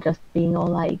 and then just being all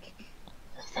like,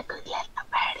 it's a good little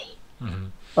party.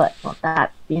 Mhm. But not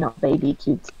that, you know, baby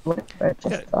cute, whatever,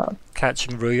 just,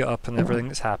 Catching Ruya up and everything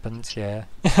that's happened, yeah.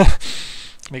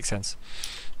 Makes sense.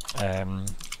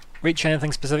 Reach,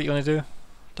 anything specific you want to do,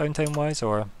 downtime wise,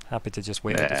 or happy to just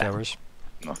wait out the 2 Nah. hours?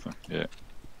 Nothing, yeah.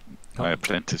 Oh. My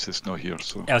apprentice is not here,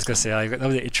 so. I was going to say, I've got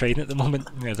nobody to train at the moment.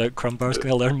 I doubt Crumbar's going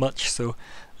to learn much, so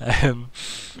I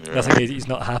think he's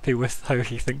not happy with how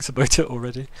he thinks about it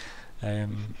already.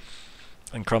 And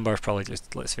Crumbar's probably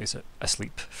just, let's face it,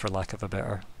 asleep, for lack of a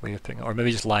better way of putting it. Or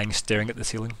maybe just lying staring at the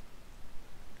ceiling.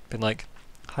 Been like,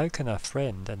 how can a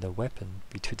friend and a weapon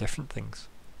be two different things?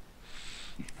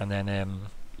 And then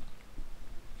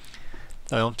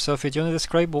Sophie, do you want to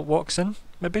describe what walks in,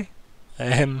 maybe?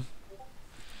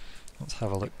 Let's have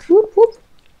a look. Whoop, whoop.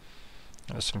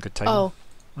 That was some good time. Oh,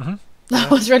 Mm-hmm.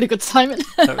 that was really good timing.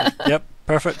 Yep,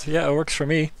 perfect. Yeah, it works for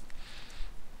me.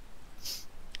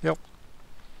 Yep.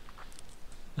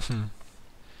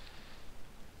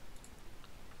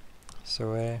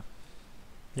 So,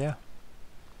 yeah.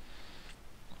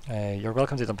 You're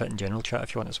welcome to dump it in general chat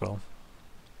if you want as well.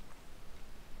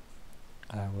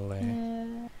 I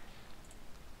will.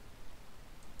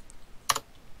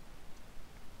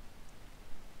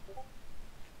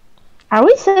 Are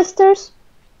we sisters?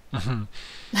 Aren't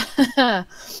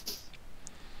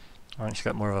you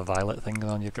got more of a violet thing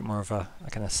going on? You've got more of a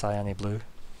kind of cyany blue.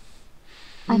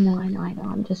 I know.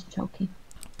 I'm just joking.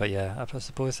 But yeah, I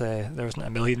suppose there isn't a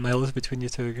million miles between you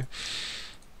two.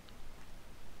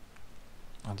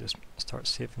 I'll just start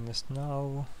saving this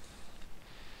now.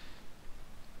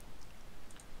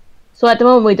 So at the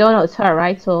moment we don't know it's her,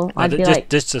 right? So I'd be like,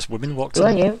 this woman walked who are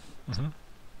in. you?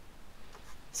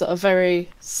 Sort of very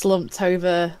slumped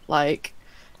over, like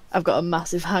I've got a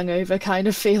massive hangover kind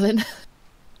of feeling.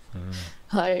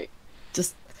 Like,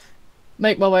 just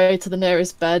make my way to the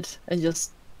nearest bed and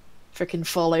just freaking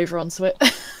fall over onto it.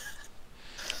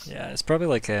 Yeah, it's probably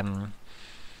like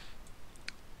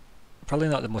probably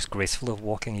not the most graceful of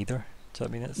walking either. Do you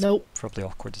know what I mean? It's Nope. probably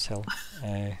awkward as hell.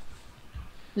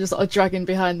 Just sort of dragging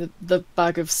behind the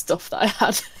bag of stuff that I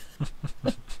had.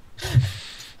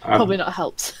 Probably not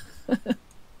helped.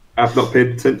 I've not paid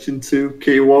attention to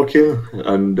Kitty walking,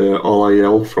 and all I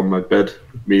yell from my bed,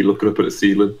 me looking up at the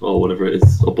ceiling or whatever it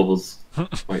is above us,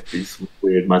 might be some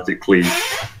weird magic cleave.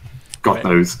 God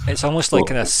knows. It's almost like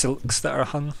kind of silks that are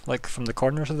hung like from the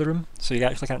corners of the room, so you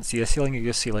actually can't see the ceiling. You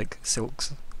just see like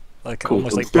silks, like Cool.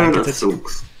 almost like Staring at blanketed.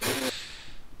 silks.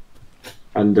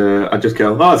 And I just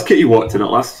go, oh, it's Kitty walked in at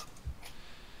last.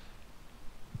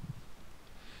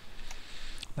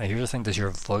 Now here's the thing: does your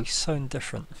voice sound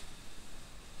different?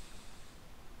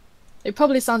 It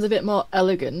probably sounds a bit more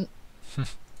elegant,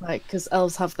 like because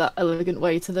elves have that elegant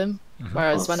way to them.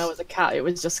 Whereas when I was a cat, it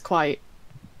was just quite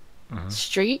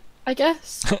street, I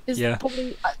guess. Is Yeah.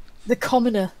 probably the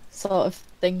commoner sort of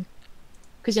thing,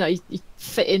 because you know you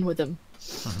fit in with them.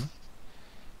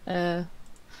 I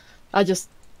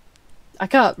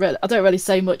don't really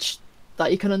say much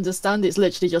that you can understand. It's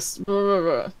literally just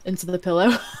into the pillow.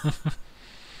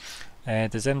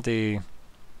 Does MD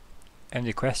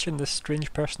question this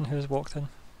strange person who has walked in?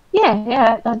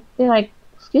 Yeah. I'd be like,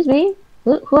 excuse me,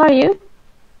 who are you?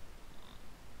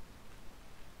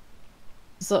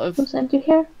 Sort of Who sent you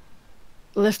here?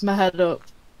 lift my head up,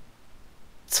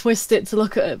 twist it to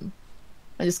look at him,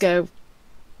 and just go,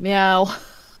 meow.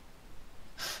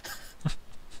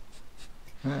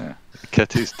 Yeah.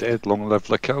 Kitty's dead, long live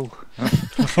the cow.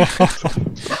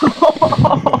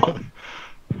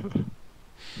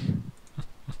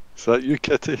 Is that you,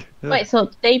 Kitty? Yeah. Wait,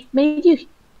 so they made you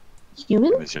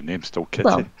human? Is your name still Kitty?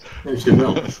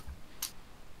 Well.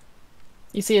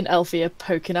 You see an elf ear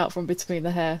poking out from between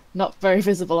the hair. Not very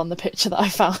visible on the picture that I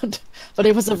found, but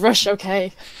it was a rush,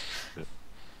 okay.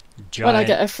 Giant, When I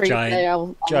get a free day,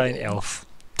 I'll giant elf.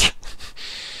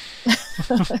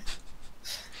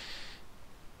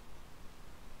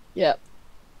 Yep.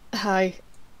 Hi,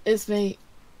 it's me.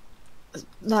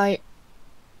 Night.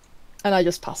 And I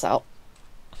just pass out.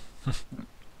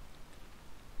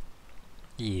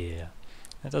 Yeah,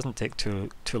 it doesn't take too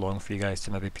long for you guys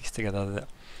to maybe piece together that.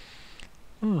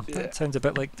 That sounds a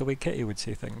bit like the way Kitty would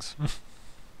say things.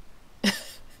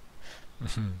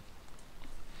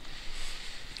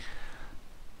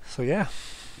 So yeah.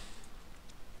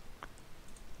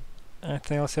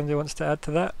 Anything else anybody wants to add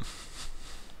to that?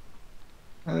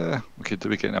 Okay, do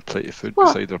we get a plate of food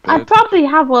Well, beside our I bed? probably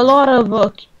have a lot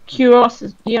of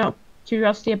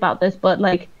curiosity about this, but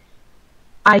like,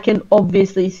 I can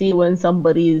obviously see when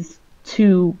somebody's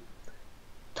too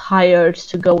tired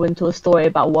to go into a story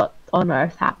about what on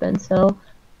earth happened. So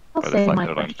I'll By the save fact my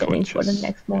they're questioning for the unconscious.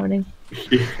 next morning.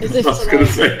 As if I was to, going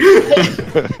to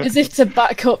like- say. As if to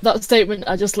back up that statement,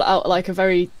 I just let out like a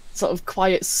very sort of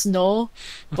quiet snore,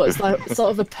 but it's like sort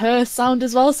of a purr sound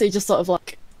as well. So you just sort of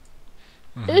like,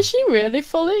 is she really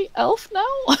fully elf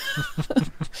now?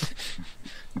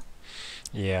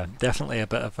 Yeah, definitely a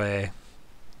bit of a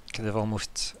kind of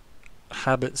almost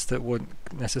habits that won't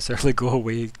necessarily go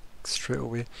away straight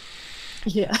away.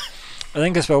 Yeah. I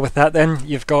think as well with that then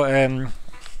you've got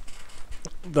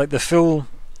like the full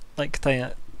like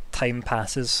time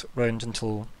passes round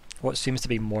until what seems to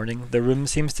be morning. The room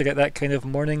seems to get that kind of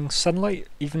morning sunlight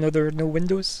even though there are no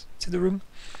windows to the room.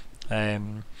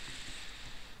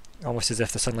 Almost as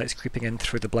if the sunlight's creeping in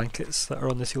through the blankets that are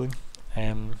on the ceiling.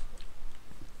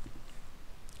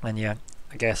 And yeah,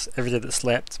 I guess everybody that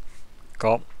slept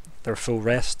got their full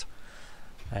rest.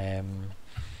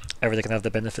 Everybody can have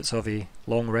the benefits of a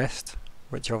long rest,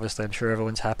 which obviously I'm sure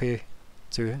everyone's happy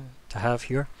to have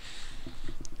here.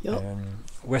 Yup.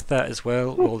 With that as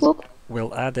well,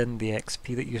 we'll add in the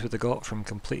XP that you would have got from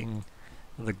completing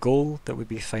the goal that would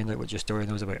be find out what your story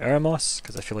knows about Eremos,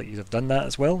 because I feel like you'd have done that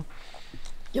as well.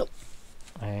 Yep.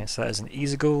 So that is an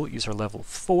easy goal, user level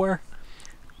 4.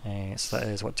 So that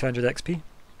is what, 200 XP?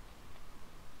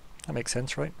 That makes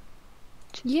sense, right?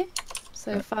 Yeah.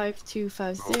 So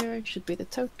 5250 should be the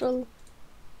total.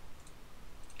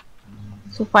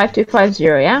 So 5250,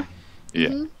 yeah? Yeah.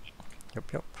 Mhm.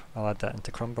 Yep. I'll add that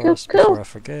into Crumbar Cool. before I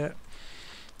forget.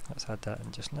 Let's add that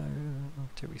in just now.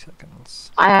 2 wee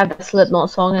seconds. I have the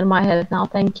Slipknot song in my head now,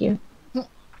 thank you.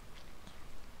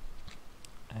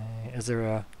 Is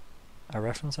there a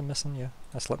reference I'm missing? Yeah,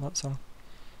 a Slipknot song.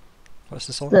 What's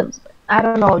the song? I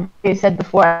don't know, you said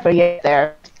before I forget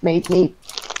there. Made me...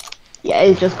 Yeah,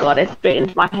 it just got it straight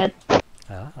into my head.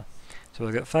 Ah, so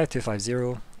we've got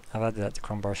 5250. I've added that to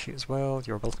Crumbar sheet as well.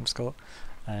 You're welcome, Scott.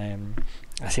 I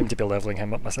seem to be leveling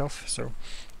him up myself, so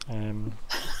I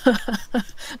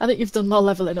think you've done more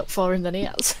leveling up for him than he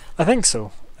has. I think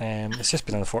so. It's just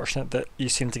been unfortunate that you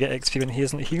seem to get XP when he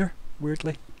isn't here,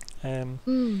 weirdly. Then,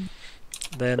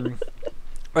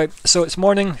 right, so it's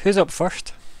morning. Who's up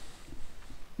first?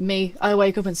 Me, I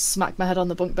wake up and smack my head on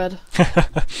the bunk bed.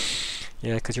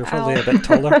 Yeah, because you're probably a bit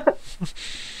taller.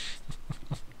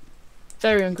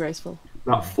 Very ungraceful.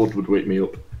 That FUD would wake me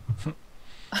up.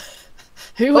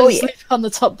 Who Oh, would yeah. sleep on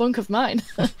the top bunk of mine?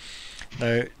 Now,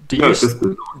 No, it's just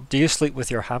do you sleep with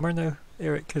your hammer now,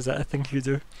 Eric? Is that a thing you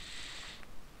do?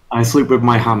 I sleep with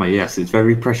my hammer, yes, it's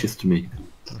very precious to me.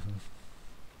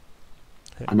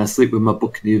 And I sleep with my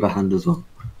book in the other hand as well.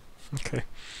 Okay.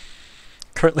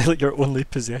 Currently, like your only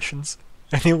possessions.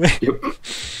 Anyway, Yep.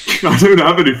 I don't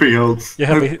have anything else. You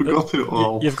have I've forgotten it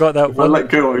all. you've got that If I one. let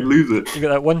go, I lose it. You got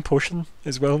that one potion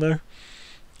as well now.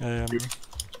 Yeah.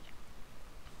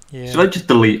 Should I just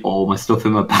delete all my stuff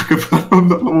in my bag if I have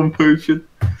that one potion?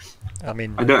 I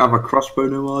mean, I don't have a crossbow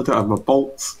no more, I don't have my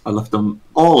bolts. I left them,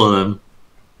 all of them,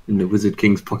 in the Wizard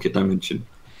King's pocket dimension.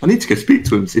 I need to go speak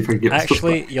to him, see if I can get my stuff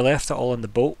actually, back. you left it all in the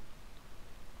boat.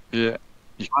 Yeah.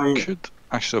 You I- could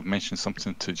actually have mentioned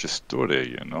something to your story,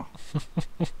 you know.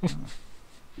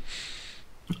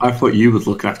 I thought you was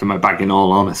looking after my bag in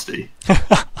all honesty.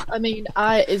 I mean,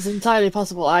 it's entirely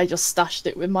possible I just stashed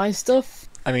it with my stuff.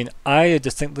 I mean, I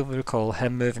distinctly recall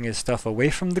him moving his stuff away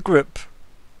from the group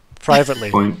privately,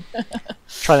 Point.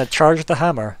 trying to charge the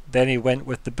hammer. Then he went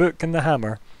with the book and the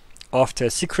hammer off to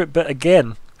a secret bit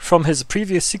again from his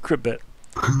previous secret bit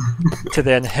to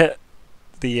then hit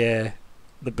the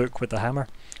book with the hammer.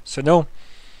 So no,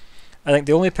 I think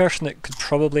the only person that could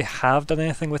probably have done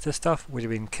anything with this stuff would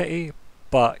have been Kitty,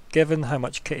 but given how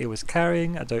much Kitty was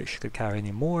carrying, I doubt she could carry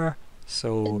any more.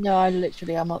 So No, I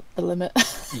literally am at the limit.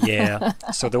 yeah,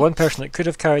 so the one person that could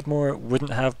have carried more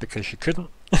wouldn't have because she couldn't.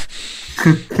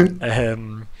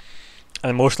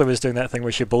 And mostly was doing that thing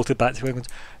where she bolted back to England.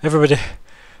 Everybody,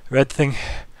 red thing,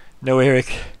 no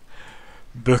Aeric,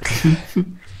 book,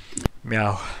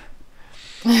 meow.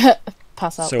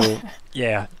 Pass out. So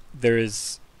yeah, there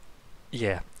is,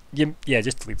 yeah,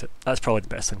 just delete it. That's probably the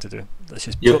best thing to do. Let's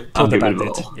just Yep, pull I'm the good with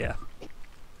band-aid. it all. Yeah.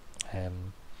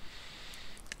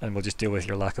 And we'll just deal with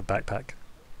your lack of backpack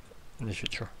in the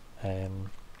future.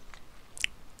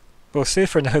 We'll say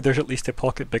for now there's at least a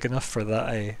pocket big enough for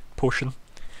that potion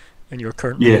in your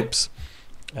current Yeah. robes,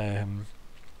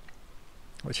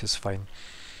 which is fine.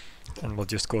 And we'll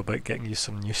just go about getting you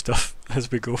some new stuff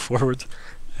as we go forward.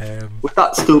 Would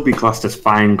that still be classed as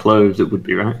fine clothes? It would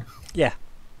be, right? Yeah,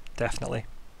 definitely.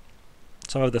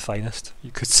 Some of the finest,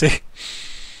 you could say.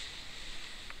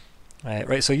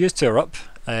 Right, so you two are up.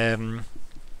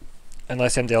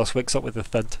 Unless anybody else wakes up with the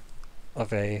thud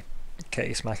of a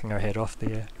Kitty smacking her head off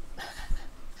the.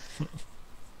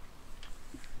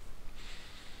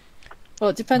 Well,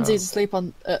 it depends Oh. who's asleep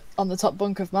on the top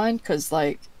bunk of mine, because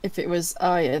like if it was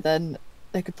Arya, then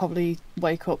they could probably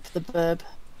wake up the burb.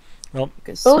 Well,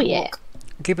 Because Oh, yeah.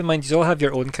 keep in mind you all have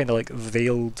your own kind of like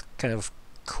veiled, kind of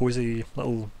cozy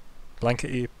little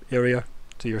blankety area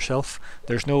to yourself.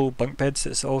 There's no bunk beds.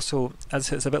 It's also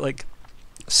it's a bit like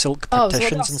silk Oh, so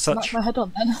partitions what and else? Smack such. my head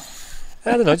on then.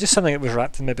 I don't know, just something that was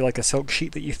wrapped in maybe like a silk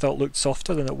sheet that you thought looked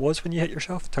softer than it was when you hit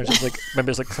yourself. Turns out like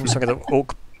maybe it's like some sort of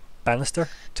oak banister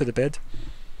to the bed.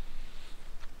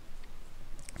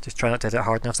 Just try not to hit it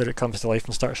hard enough that it comes to life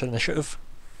and starts an initiative.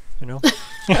 You know?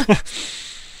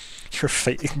 You're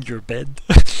fighting your bed.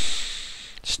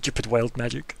 Stupid wild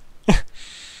magic.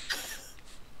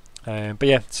 But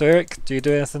yeah, so Aeric, do you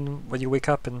do anything when you wake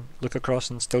up and look across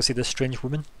and still see this strange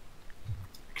woman?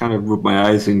 Kind of rub my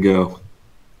eyes and go,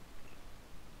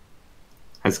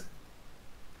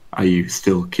 are you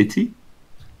still Kitty?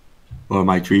 Or am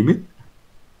I dreaming?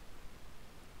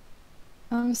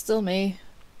 I'm still me.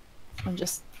 I'm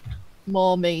just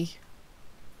more me.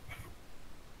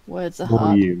 Words are More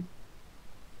hard. you.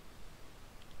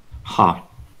 Ha.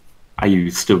 Are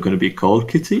you still going to be called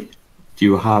Kitty? Do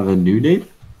you have a new name?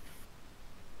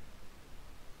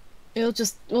 We'll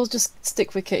just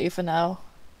stick with Kitty for now.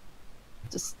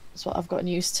 Just that's what I've gotten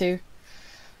used to.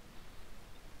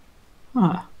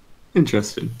 Ah,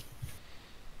 interesting.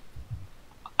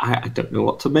 I don't know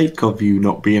what to make of you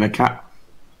not being a cat.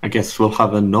 I guess we'll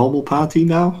have a normal party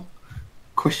now?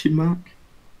 Question mark?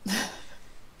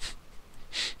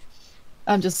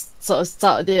 I'm just sort of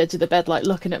sat at the edge of the bed, like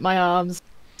looking at my arms,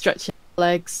 stretching my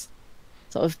legs,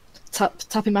 sort of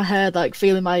tapping my head, like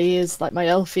feeling my ears, like my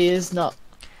elf ears, not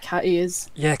cat ears.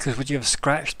 Yeah, because would you have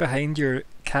scratched behind your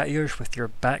cat ears with your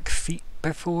back feet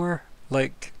before?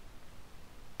 Like,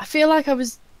 I feel like I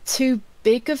was too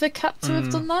big of a cat to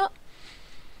have done that.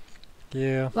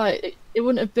 yeah. Like, it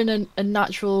wouldn't have been a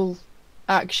natural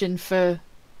action for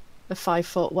a 5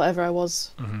 foot, whatever I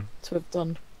was, to have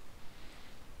done.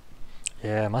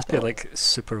 Yeah, it must be like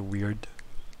super weird.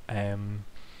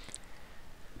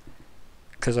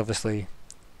 Because obviously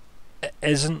it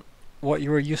isn't what you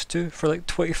were used to for like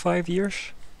 25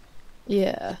 years.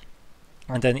 Yeah.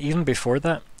 And then even before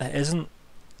that, it isn't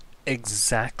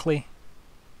exactly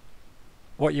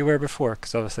what you were before,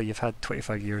 because obviously you've had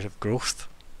 25 years of growth.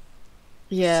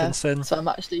 Yeah. Since then. So I'm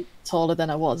actually taller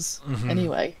than I was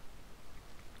anyway.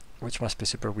 Which must be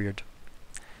super weird.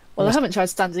 Well, I haven't tried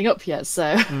standing up yet, so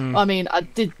I mean, I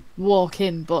did walk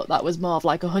in, but that was more of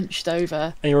like a hunched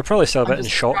over. And you were probably still a bit in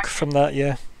just shock from that,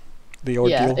 yeah. The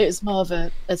ordeal. Yeah, it was more of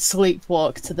a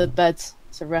sleepwalk to the bed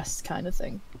to rest kind of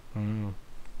thing.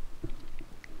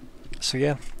 So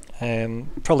yeah,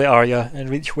 probably Arya and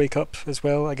Reach wake up as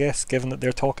well, I guess, given that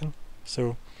they're talking.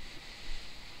 So.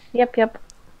 Yep.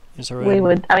 Is there, We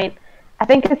would. I mean, I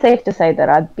think it's safe to say that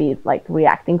I'd be like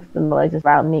reacting to the noises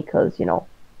around me because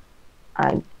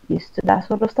I'm used to that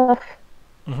sort of stuff.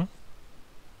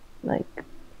 Like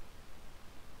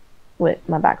with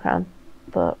my background,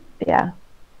 but yeah.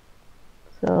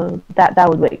 So that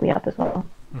would wake me up as well.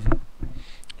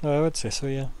 I would say so,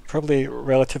 yeah. Probably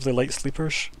relatively light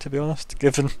sleepers, to be honest,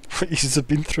 given what you have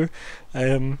been through.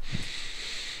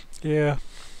 Yeah.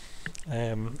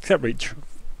 Except Reach.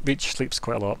 Reach sleeps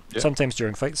quite a lot. Yeah. Sometimes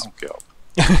during fights. I'll get up.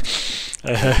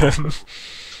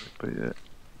 But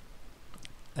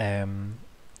yeah.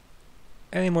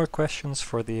 Any more questions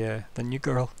for the new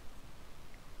girl?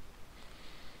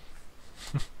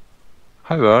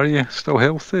 How are you? Still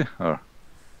healthy? Or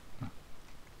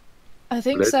I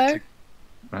think ready so.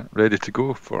 ready to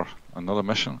go for another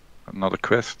mission? Another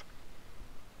quest?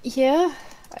 Yeah,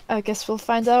 I guess we'll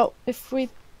find out if we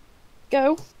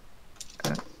go.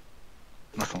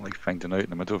 Nothing like finding out in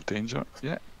the middle of danger.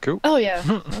 Yeah, cool. Oh yeah,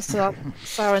 that's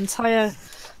our entire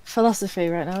philosophy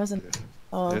right now, isn't it?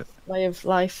 Or way of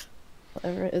life,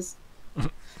 whatever it is.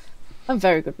 I'm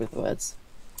very good with words.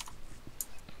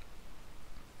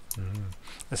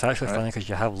 It's actually funny because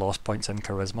you have lost points in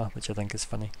charisma, which I think is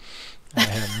funny.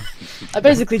 I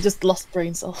basically just lost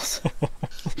brain cells.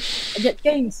 And yet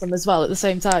gained some as well at the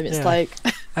same time. It's like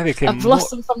I've lost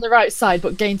them from the right side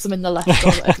but gained some in the left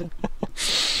or whatever.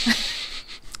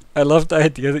 I love the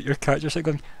idea that your character's like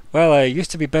going, well, I used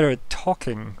to be better at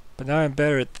talking, but now I'm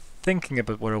better at thinking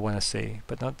about what I want to say,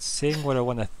 but not saying what I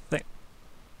want to think.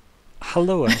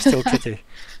 Hello, I'm still Kitty.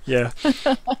 Yeah.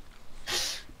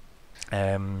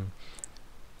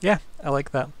 Yeah, I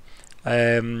like that.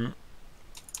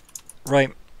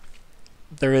 Right.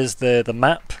 There is the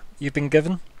map you've been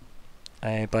given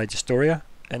by Gestoria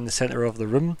in the centre of the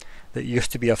room that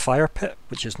used to be a fire pit,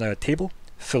 which is now a table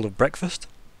full of breakfast.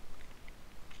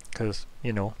 Because,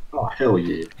 Oh, hell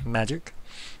yeah. magic.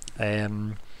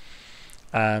 And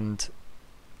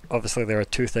obviously there are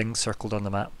 2 things circled on the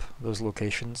map, those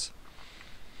locations.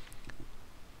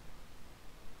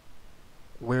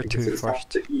 Where to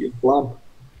first?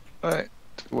 Right.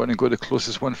 Want to go the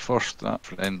closest one first? That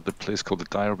and the place called the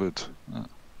Direwood.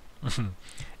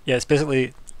 Yeah, it's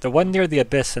basically the one near the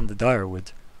abyss in the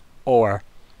Direwood, or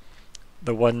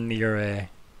the one near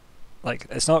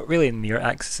it's not really near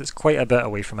Axis, it's quite a bit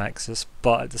away from Axis,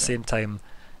 but at the same time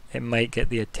it might get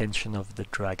the attention of the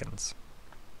dragons.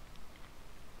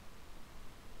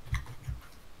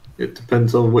 It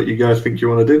depends on what you guys think you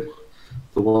want to do.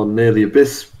 The one near the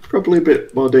abyss, probably a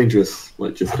bit more dangerous,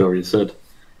 like Gestoria said.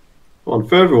 The one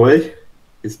further away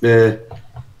is near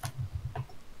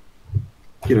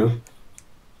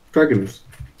dragons.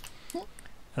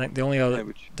 I think the only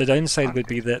other the downside would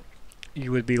be that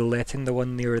you would be letting the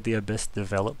one near the abyss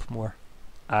develop more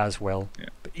as well. Yeah.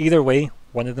 But either way,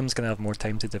 one of them's going to have more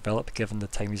time to develop given the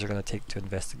time you're going to take to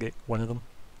investigate one of them.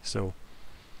 So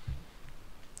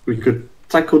We could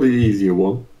tackle the easier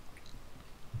one,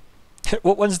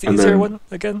 what one's the And easier then- one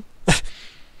again?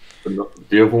 but not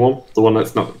the other one, the one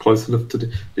that's not close enough to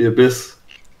the abyss.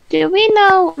 Do we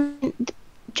know,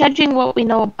 judging what we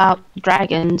know about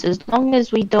dragons, as long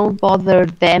as we don't bother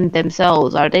them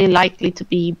themselves, are they likely to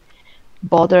be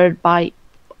bothered by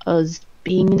us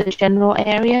being in the general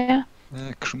area?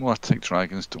 Chromatic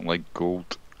dragons don't like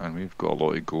gold, and we've got a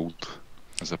lot of gold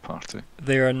as a party.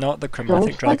 They are not the chromatic Don't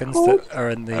like dragons gold? that are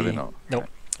in the. Are they not? No,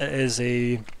 it is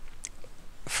a.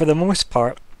 For the most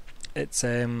part, it's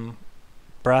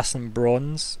brass and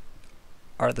bronze.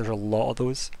 There's a lot of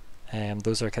those.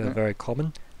 Those are kind of very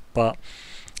common, but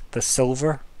the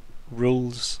silver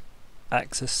rules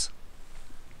Axis.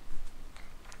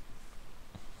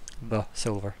 The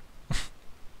silver.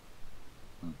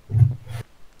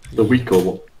 The weaker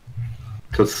one.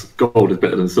 Because gold is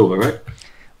better than silver, right?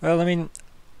 Well, I mean,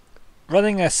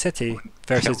 running a city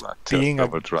versus Kill that being a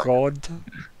silver dragon. god,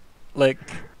 like,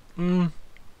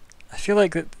 I feel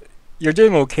like that you're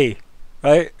doing okay,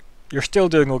 right? You're still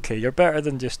doing okay. You're better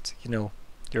than just,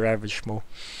 your average schmo.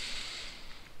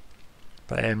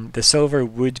 But the silver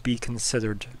would be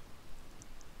considered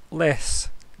less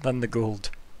than the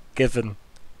gold, given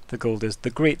the gold is the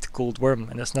great gold worm,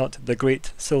 and it's not the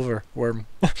great silver worm.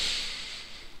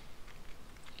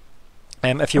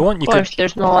 If you want, Of course,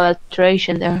 there's no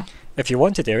alteration there. if you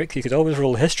wanted, Eric, you could always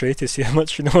roll history to see how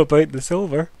much you know about the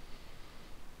silver.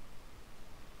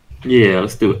 Yeah,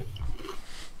 let's do it.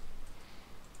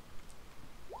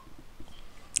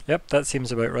 Yep, that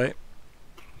seems about right.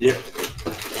 Yeah.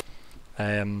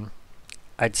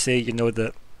 I'd say you know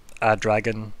that a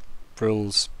dragon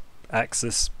rules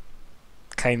Axis,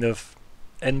 kind of,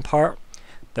 in part.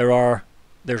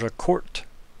 There's a court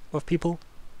of people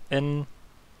in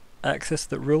Axis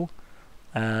that rule,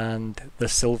 and the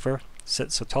silver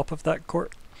sits atop of that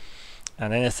court,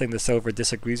 and anything the silver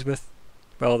disagrees with,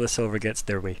 well, the silver gets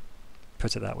their way.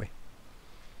 Put it that way.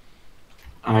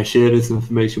 I share this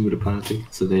information with the party,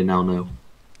 so they now know.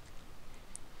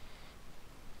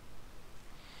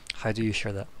 How do you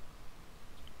share that?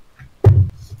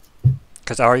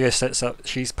 Because Arya sits up,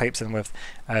 she pipes in with,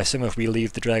 I assume if we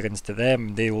leave the dragons to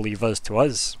them, they will leave us to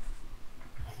us.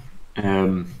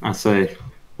 I say,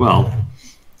 well,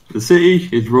 the city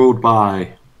is ruled by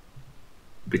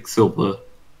a big silver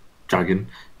dragon,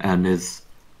 and there's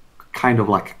kind of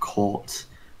like a court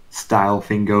style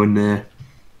thing going there.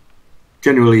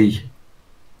 Generally,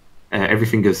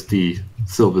 everything goes the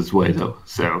silver's way, though,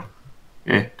 so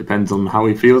depends on how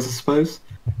he feels, I suppose.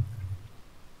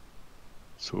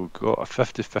 So we've got a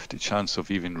 50-50 chance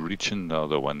of even reaching the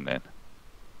other one then.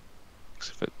 'Cause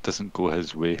if it doesn't go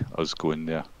his way, us going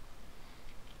there,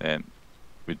 then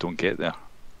we don't get there.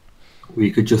 We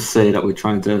could just say that we're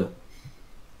trying to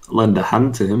lend a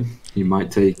hand to him. He might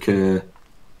take.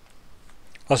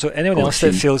 Also, anyone Or else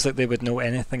that she. feels like they would know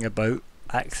anything about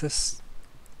Axis,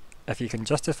 if you can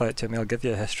justify it to me, I'll give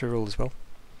you a history roll as well.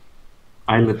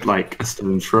 I live like a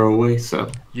stone's throw away,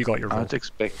 so You got your roll. I'd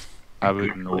expect I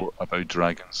would know about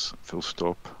dragons, full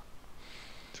stop.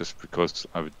 Just because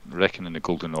I would reckon in the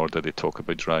Golden Order they talk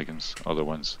about dragons, other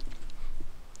ones.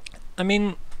 I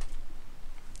mean,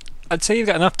 I'd say you've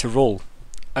got enough to roll.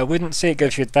 I wouldn't say it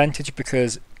gives you advantage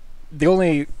because the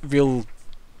only real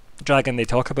dragon they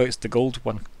talk about is the gold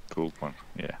one. Gold one,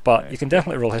 yeah. But you can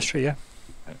definitely roll history, yeah.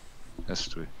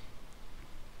 History.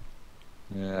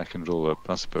 Yeah, I can roll up.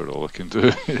 That's about all I can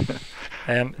do.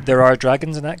 There are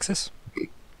dragons in Axis.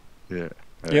 Yeah.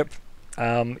 Yep.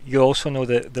 You also know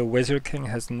that the Wizard King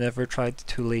has never tried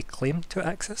to lay claim to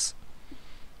Axis.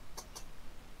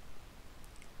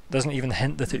 Doesn't even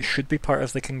hint that it should be part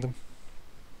of the kingdom.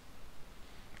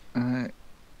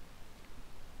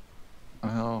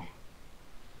 Well,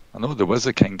 I know the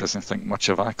Wizard King doesn't think much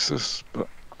of Axis, but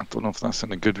I don't know if that's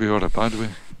in a good way or a bad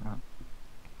way.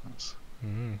 That's...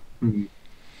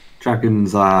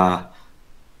 dragons are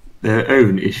their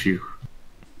own issue.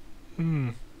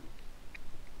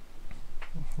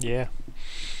 Yeah.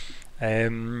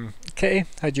 Kitty,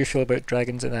 how do you feel about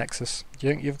dragons in Axis? Do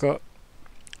you think you've got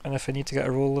enough I need to get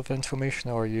a roll of information,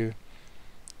 or are you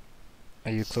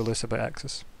clueless about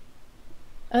Axis?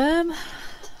 I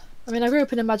mean, I grew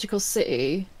up in a magical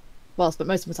city. Well, I spent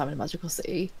most of my time in a magical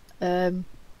city. I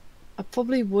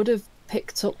probably would have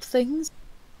picked up things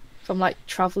from like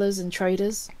travellers and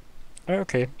traders.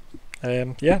 Okay.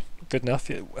 Yeah, good enough.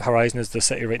 Horizon is the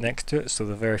city right next to it, so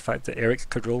the very fact that Aeric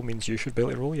could roll means you should be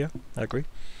able to roll. Yeah, I agree.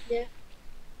 Yeah.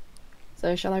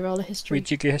 So shall I roll a history? Read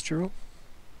cheeky history roll.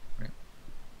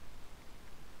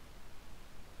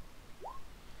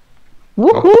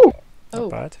 Woohoo! Not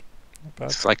bad. Not bad.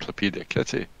 Encyclopedia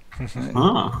Kitty.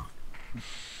 Ah.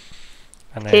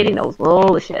 And Katie knows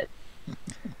all the shit.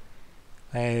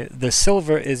 the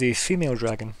silver is a female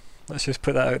dragon. Let's just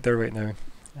put that out there right now.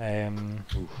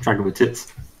 Dragon with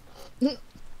tits. Yeah,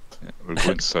 we're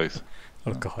going south.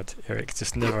 Oh God, Aeric,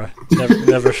 just never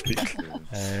speak.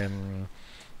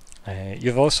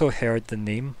 You've also heard the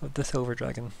name of the silver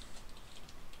dragon.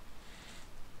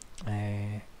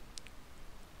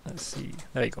 Let's see.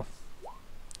 There you go.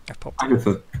 I popped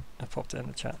it in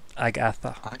the chat.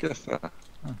 Agatha. Agatha.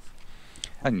 Oh.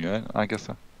 I knew it.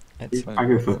 Agatha. It's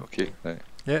Agatha. Okay, right.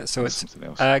 yeah. So That's it's something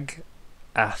else.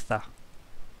 Agatha.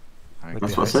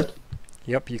 That's what I said.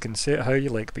 Yep, you can say it how you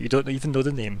like, but you don't even know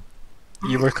the name.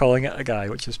 You were calling it a guy,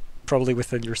 which is probably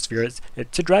within your sphere.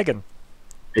 It's a dragon.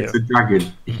 It's a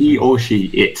dragon. He or she,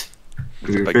 it. We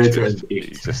With a refer big to it as chest. You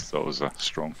it. just thought it was a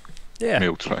strong Yeah.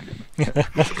 male dragon.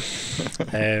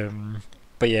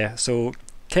 But yeah, so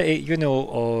Kitty, you know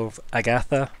of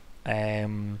Agatha,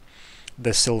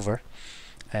 the silver.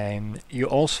 You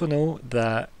also know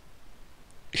that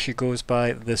she goes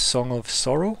by the Song of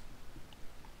Sorrow,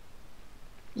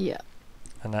 Yeah.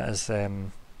 and that is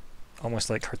almost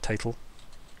like her title.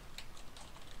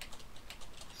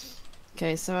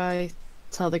 Okay, so I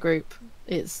tell the group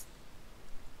it's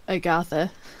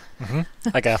Agatha.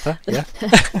 Agatha, yeah.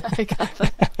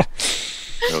 Agatha.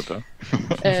 Well done.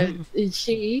 And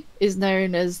she is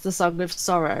known as the Song of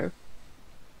Sorrow.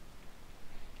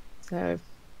 So,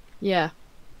 yeah.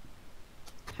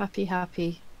 Happy,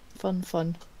 happy. Fun,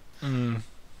 fun.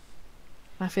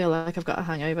 I feel like I've got a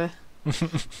hangover.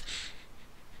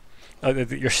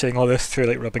 You're saying all this through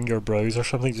like rubbing your brows or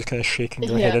something, just kind of shaking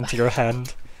your head Yeah. into your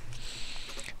hand.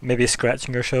 Maybe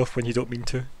scratching yourself when you don't mean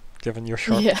to, given your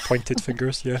sharp Yeah. pointed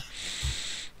fingers, yeah.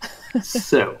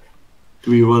 So,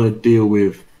 do we want to deal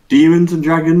with demons and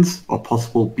dragons or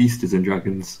possible beasties and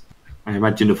dragons? I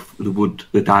imagine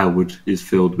the dire wood is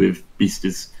filled with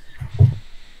beasties.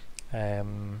 Kitty,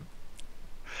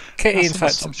 in That's an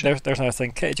fact, assumption. there's another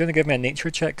thing. Kitty, do you want to give me a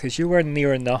nature check? Because you were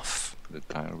near enough. The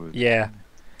dire wood. Yeah.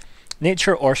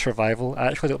 Nature or survival. I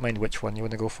actually don't mind which one you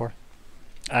want to go for.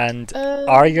 And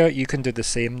Arya, you can do the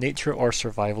same. Nature or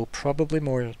survival. Probably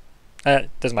more...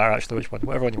 doesn't matter actually which one.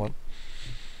 Whatever one you want.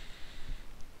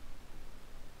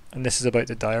 And this is about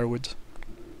the dire wood.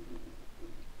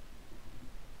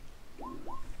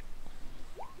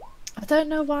 I don't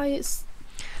know why it's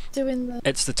doing the...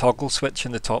 It's the toggle switch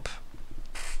in the top.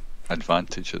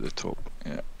 Advantage at the top.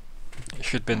 Yeah. It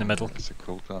should be in the middle. What's it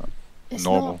called that? It's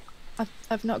Normal. not.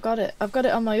 I've not got it. I've got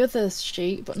it on my other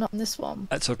sheet, but not on this one.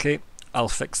 That's okay. I'll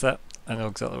fix that. I know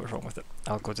exactly what's wrong with it.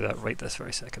 I'll go do that right this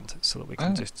very second, so that we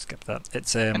can just skip that.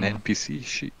 It's An NPC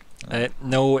sheet.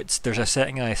 no, there's a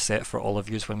setting I set for all of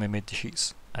you when we made the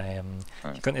sheets. You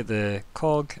go into the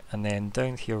cog, and then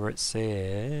down here where it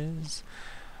says,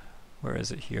 where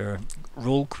is it here?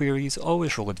 Roll queries,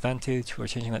 always roll advantage. We're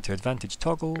changing that to advantage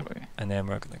toggle, Okay. and then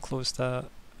we're going to close that.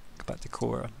 Go back to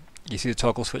core. You see the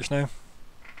toggle switch now?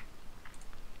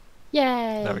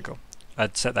 Yay! There we go.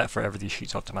 I'd set that for every of these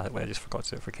sheets automatically. I just forgot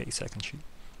to do it for Katie's second sheet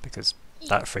because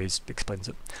that phrase explains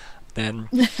it. Then,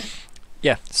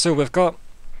 yeah. So we've got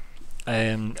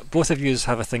both of you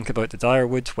have a think about the dire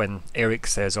wood when Aeric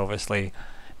says obviously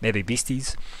maybe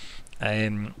beasties.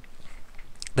 The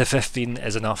 15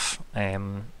 is enough.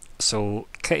 So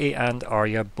Kitty and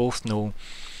Arya both know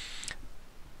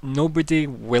nobody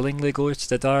willingly goes to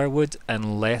the dire wood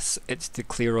unless it's to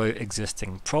clear out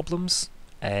existing problems.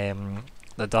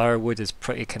 The dire wood is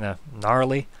pretty kind of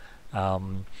gnarly.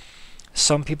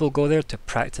 Some people go there to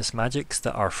practice magics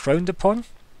that are frowned upon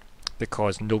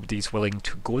because nobody's willing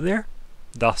to go there.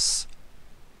 Thus,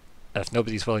 if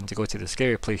nobody's willing to go to the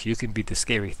scary place, you can be the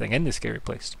scary thing in the scary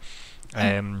place.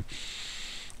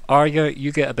 Arya,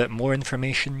 you get a bit more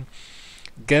information.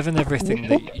 Given everything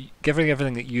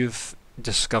that you've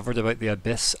discovered about the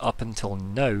abyss up until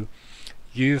now,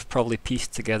 you've probably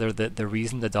pieced together that the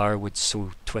reason the dire wood's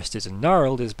so twisted and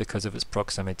gnarled is because of its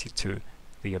proximity to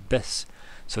the abyss.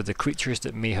 So the creatures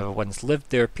that may have once lived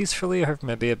there peacefully are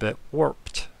maybe a bit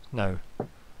warped now.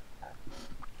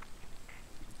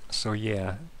 So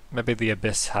yeah, maybe the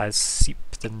abyss has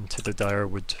seeped into the dire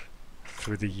wood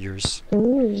through the years.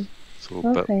 Ooh, So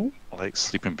a bit okay. like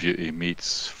Sleeping Beauty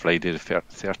meets Friday the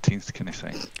 13th kind of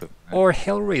thing. But, Or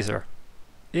Hellraiser.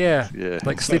 Yeah, yeah,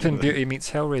 like Sleeping Beauty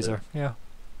meets Hellraiser, yeah.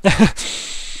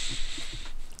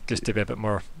 Just to be a bit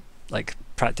more like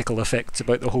practical effects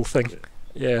about the whole thing.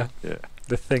 Yeah, Yeah.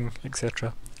 the thing,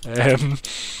 etc.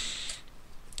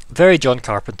 Very John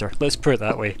Carpenter. Let's put it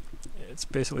that way. It's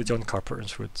basically John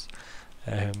Carpenter's woods.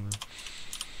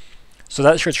 So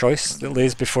that's your choice that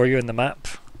lays before you in the map.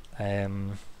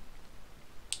 And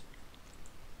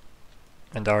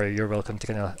Arya, you're welcome to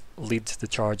kind of lead the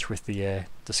charge with the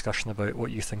discussion about what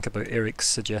you think about Aeric's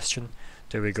suggestion.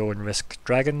 Do we go and risk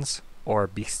dragons or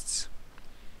beasts?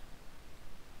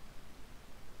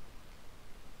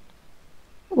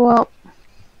 Well,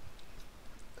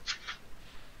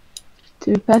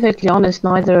 to be perfectly honest,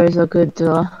 neither is a good.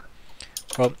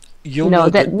 Well, you'll know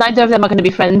that neither of them are going to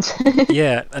be friends.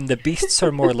 yeah, and the beasts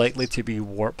are more likely to be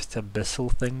warped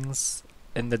abyssal things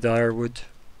in the Direwood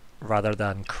rather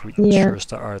than creatures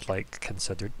that are like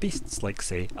considered beasts, like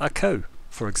say a cow,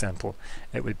 for example.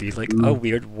 It would be like a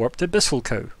weird warped abyssal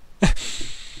cow.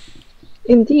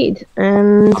 Indeed,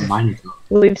 and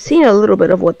we've seen a little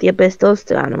bit of what the abyss does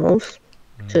to animals,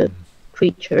 to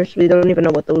creatures. We don't even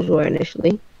know what those were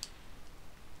initially.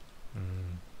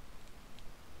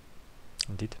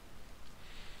 Indeed.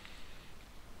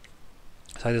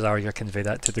 So how does Arya convey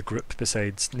that to the group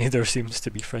besides neither seems to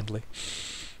be friendly?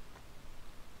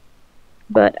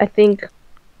 But I think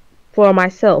for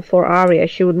myself, for Arya,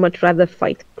 she would much rather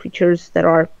fight creatures that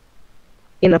are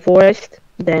in a forest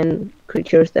than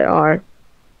creatures that are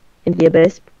in the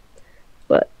abyss.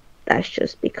 But that's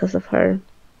just because of her,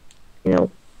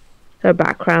 her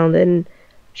background, and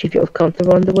she feels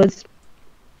comfortable in the woods.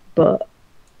 But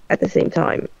at the same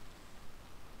time,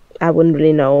 I wouldn't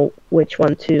really know which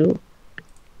one to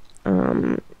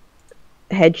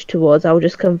hedge towards. I would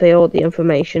just convey all the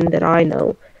information that I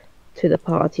know to the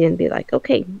party and be like,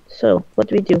 okay, so what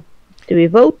do we do? Do we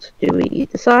vote? Do we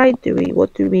decide?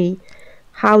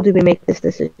 How do we make this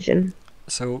decision?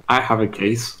 So I have a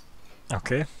case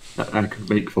okay. that I could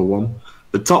make for one.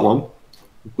 The top one,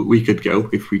 we could go,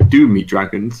 if we do meet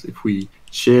dragons, if we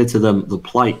share to them the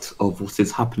plight of what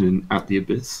is happening at the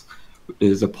abyss,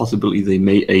 there's a possibility they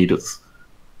may aid us.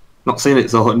 Not saying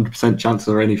it's a 100% chance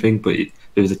or anything, but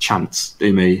there's a chance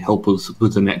they may help us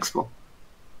with the next one.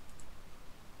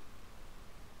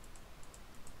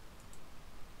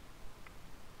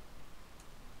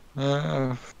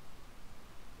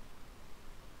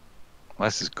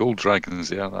 Unless it's gold dragons,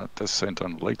 yeah, that does sound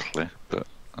unlikely, but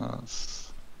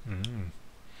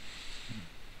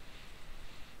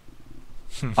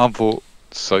I'll vote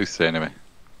south anyway,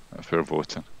 if we're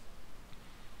voting.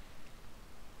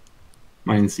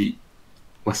 Mine's the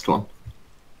west one.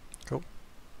 Cool.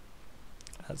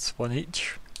 That's one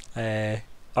each.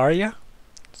 Arya?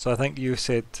 So I think you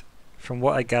said, from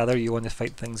what I gather, you want to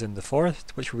fight things in the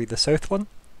forest, which would be the south one?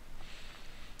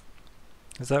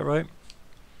 Is that right?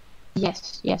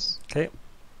 Yes. Okay.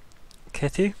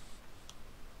 Kitty?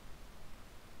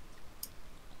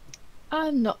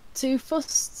 I'm not too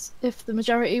fussed. If the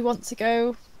majority want to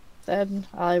go, then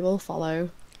I will follow.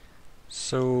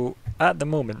 So, at the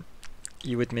moment,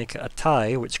 you would make it a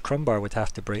tie, which Crumbar would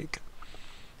have to break.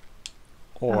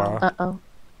 Or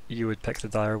you would pick the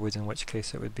Direwood, in which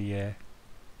case it would be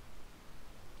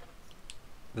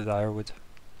the Direwood.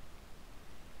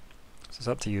 So it's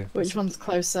up to you. Which one's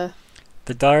closer?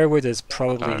 The Direwood is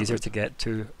probably easier to get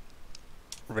to,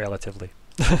 relatively.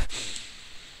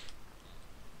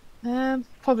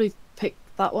 Probably pick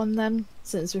that one then,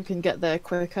 since we can get there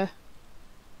quicker.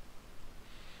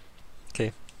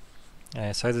 Okay.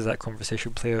 So how does that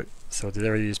conversation play out? So did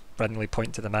everybody just randomly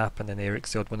point to the map and then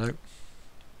Aeric's the odd one out?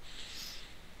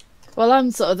 Well,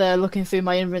 I'm sort of there looking through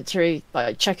my inventory,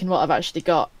 like checking what I've actually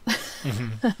got.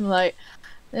 I'm like,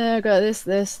 yeah, I've got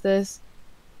this.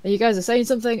 You guys are saying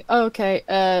something? Oh,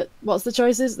 okay. What's the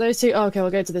choices? Those two? Oh, okay, we'll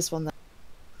go to this one then.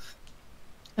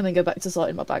 And then go back to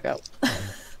sorting my bag out.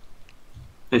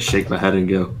 I shake my head and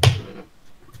go,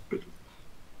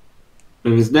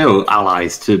 there is no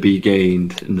allies to be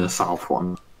gained in the south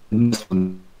one. In this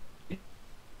one.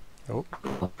 Oh.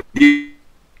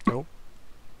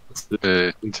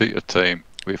 Take your time,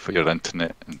 wait for your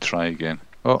internet and try again.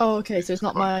 Oh, okay, so it's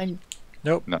not mine.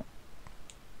 Nope. No.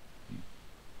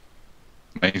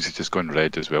 Mine's just going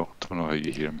red as well. Don't know how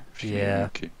you hear me. If you hear me,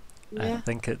 okay. I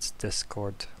think it's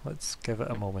Discord. Let's give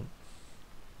it a moment.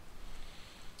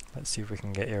 Let's see if we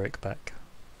can get Aeric back.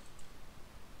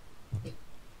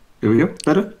 Here we go.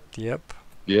 Better? Yep.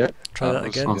 Yeah. Try that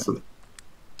again. Awesome.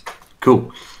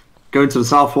 Cool. Going to the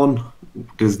south one,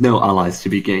 there's no allies to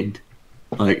be gained.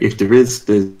 Like, if there is,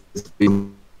 there's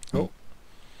been no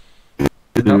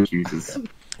users.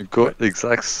 We've got the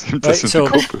exact same Right, distance so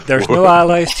to go before. there's no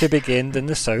allies to be gained in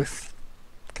the south.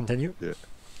 Continue. Yeah.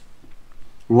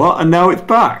 What? And now it's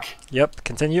back? Yep,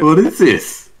 continue. What is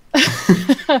this?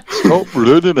 Stop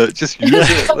ruining it. Just use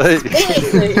it.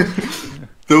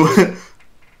 Right?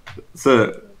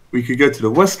 So we could go to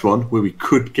the west one where we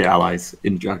could get allies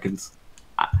in dragons.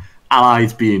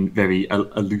 Allies being very a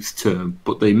loose term,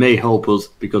 but they may help us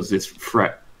because this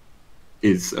threat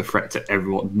is a threat to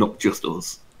everyone, not just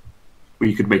us.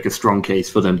 We could make a strong case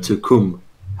for them to come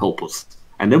help us,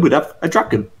 and then we'd have a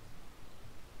dragon.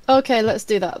 Okay, let's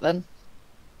do that then.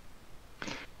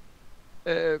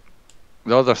 The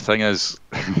other thing is,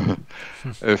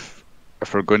 if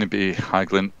we're going to be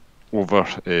haggling over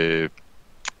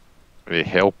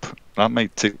help, that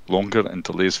might take longer and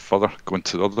delays further going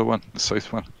to the other one, the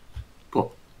south one. But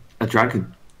a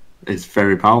dragon is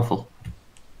very powerful.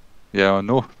 Yeah, I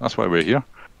know. That's why we're here.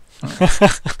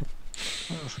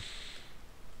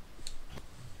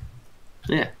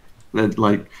 Yeah,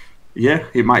 like, yeah,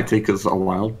 it might take us a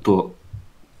while, but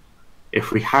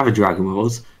if we have a dragon with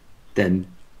us, then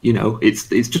it's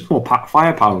just more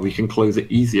firepower. We can close it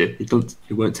easier. It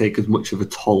won't take as much of a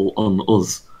toll on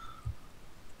us.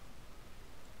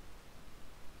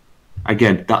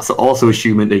 Again, that's also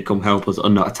assuming they come help us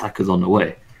and not attack us on the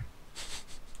way.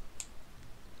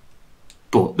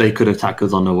 But they could attack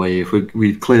us on the way. If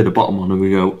we clear the bottom one and we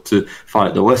go to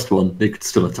fight the west one, they could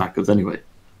still attack us anyway.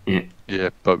 Yeah. Yeah,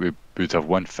 but we would have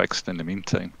one fixed in the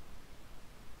meantime.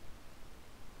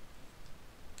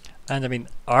 And I mean,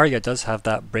 Arya does have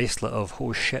that bracelet of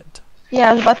oh shit.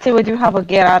 Yeah, I was about to say we do have a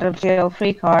get out of jail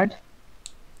free card.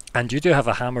 And you do have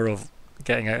a hammer of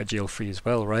getting out of jail free as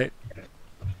well, right?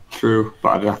 True,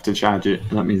 but I'd have to charge it,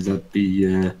 and that means I'd be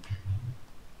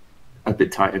a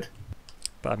bit tired.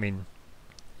 But I mean,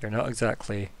 you're not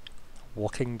exactly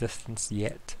walking distance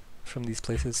yet from these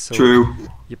places, so True.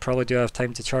 You probably do have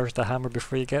time to charge the hammer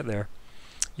before you get there.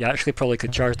 You actually probably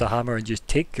could charge the hammer and just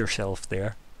take yourself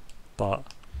there, but...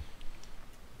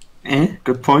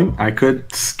 Good point. I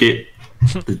could skip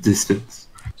the distance.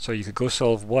 So you could go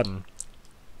solve one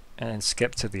and then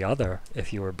skip to the other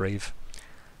if you were brave.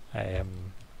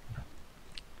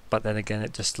 But then again,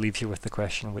 it just leaves you with the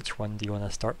question, which one do you want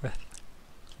to start with?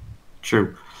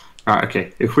 True. Right,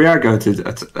 okay. If we are going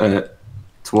to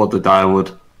toward the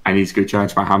Direwood, I need to go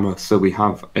charge my hammer, so we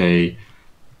have a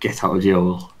get out of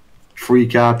jail free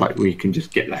card, like we can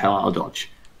just get the hell out of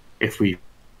Dodge if we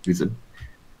use them.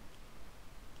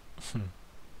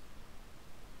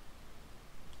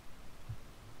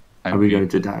 Are we going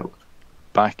to Direwood?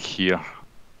 Back here.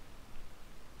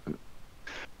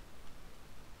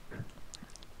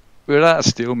 We're at a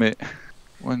stalemate.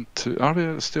 1, 2. Are we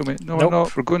at a stalemate? No, Nope. we're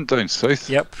not. We're going down south.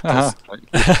 Yep. Right,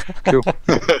 cool.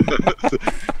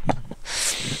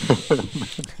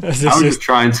 I was just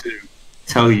trying to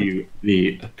tell you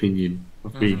the opinion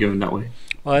of me going that way.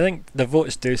 Well, I think the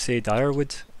votes do say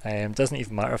Direwood. Doesn't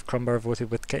even matter if Crumbar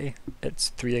voted with Kitty. It's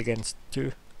 3 against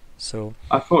 2. So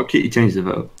I thought Kitty changed the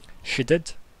vote. she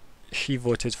did. She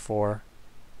voted for,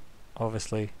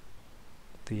 obviously,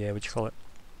 the what do you call it?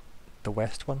 The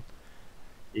west one.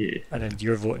 Yeah. And then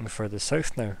you're voting for the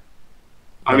south now.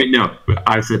 I mean, no, but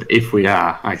I said if we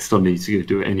are, I still need to go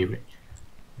do it anyway.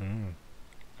 Mm.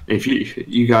 If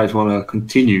you guys want to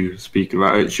continue speaking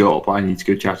about it, sure, but I need to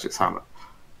go charge this hammer.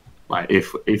 Like,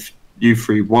 if you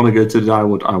three want to go to the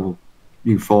Direwood, I will.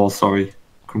 You four, sorry,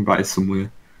 Crumbar is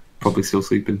somewhere, probably still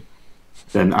sleeping.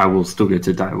 Then I will still go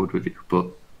to Direwood with you. But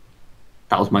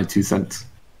that was my 2 cents.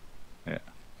 I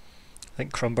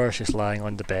think Crumbar's just lying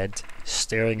on the bed,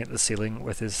 staring at the ceiling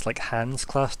with his hands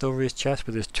clasped over his chest,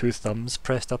 with his 2 thumbs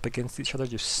pressed up against each other,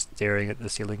 just staring at the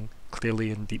ceiling,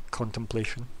 clearly in deep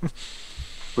contemplation.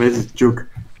 Where's his jug?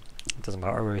 It doesn't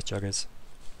matter where his jug is.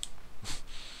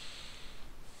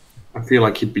 I feel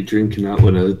like he'd be drinking that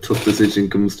when a tough decision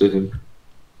comes to him.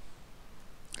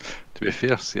 To be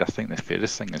fair, see, I think the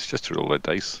fairest thing is just to roll the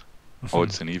dice,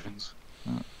 odds and evens.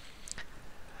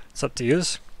 It's up to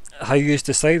yous. How you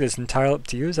decide is entirely up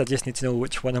to yous. I just need to know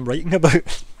which one I'm writing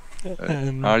about.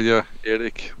 Arya,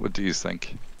 Aeric, what do you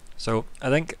think? So I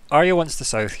think Arya wants the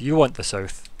south. You want the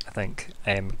south, I think.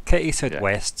 Kitty said Yeah.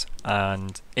 west,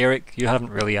 and Aeric, you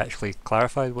haven't really actually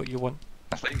clarified what you want.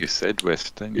 I think you said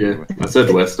west, didn't Yeah, you? I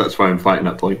said west, that's why I'm fighting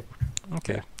that point.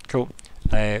 Okay, cool.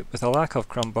 With a lack of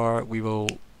Crumbar, we will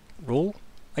roll,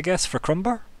 I guess, for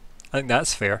Crumbar. I think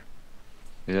that's fair.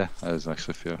 Yeah, that is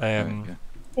actually fair. Um,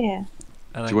 Yeah.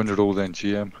 Do you want to roll then,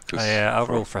 GM? Yeah, I'll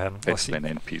roll for him. We'll It's see. an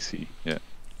NPC, yeah.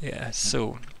 Yeah,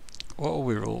 so what will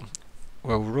we roll?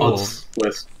 We'll roll. Odds,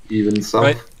 west, even, south.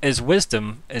 Right, his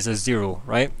wisdom is a 0,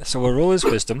 right? So we'll roll his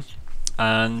wisdom,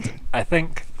 and I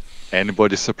think.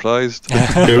 Anybody surprised?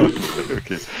 Nope.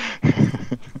 Okay.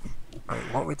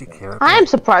 What would he care about? I am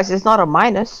surprised it's not a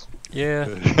minus. Yeah.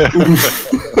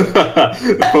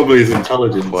 Probably his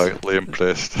intelligence. Quietly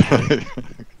impressed.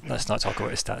 Let's not talk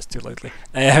about his stats too loudly.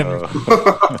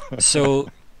 So,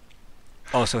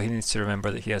 also he needs to remember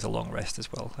that he has a long rest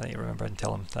as well. I need to remember and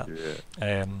tell him that.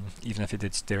 Yeah. Even if he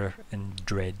did stare in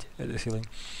dread at the ceiling.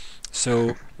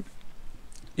 So,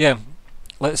 yeah,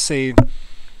 let's say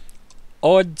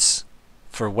odds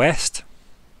for west,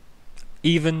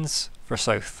 evens for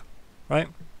south, right?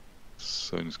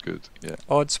 Sounds good. Yeah.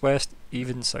 Odds west,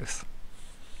 even south.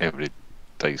 Every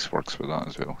dice works with that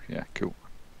as well. Yeah, cool.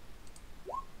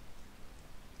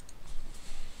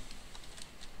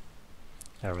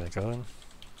 There we go.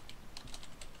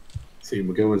 See,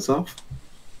 we're going south.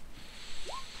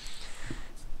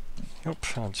 Yep,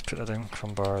 I'll just put that down.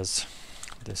 Crumbar's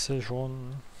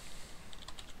decision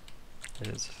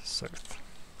is south.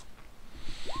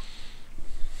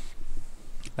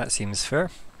 That seems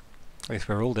fair. At least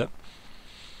we rolled it.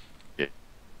 Yeah.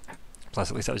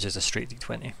 Plus, at least that was just a straight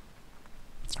d20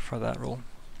 for that roll.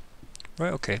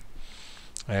 Right, okay.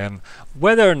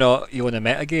 Whether or not you want to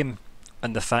metagame,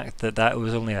 and the fact that that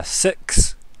was only a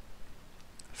 6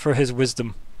 for his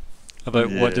wisdom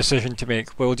about what decision to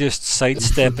make, we'll just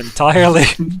sidestep entirely.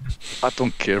 I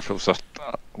don't care if it was a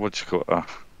what you call it,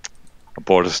 a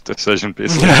Boris decision,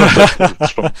 basically. A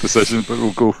Trump decision, but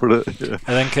we'll go for it. Yeah.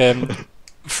 I think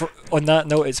on that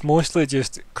note, it's mostly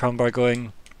just Crumbar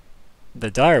going,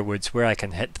 the dire woods where I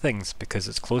can hit things because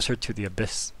it's closer to the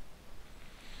abyss.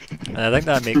 And I think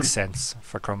that makes sense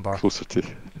for Crumbar. Closer to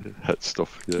hit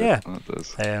stuff. Yeah. That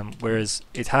does. Whereas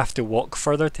he'd have to walk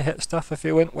further to hit stuff if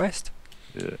he went west.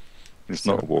 Yeah. He's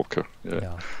not a walker.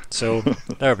 Yeah. So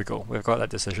there we go. We've got that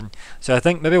decision. So I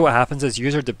think maybe what happens is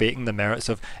you're debating the merits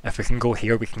of if we can go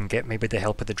here, we can get maybe the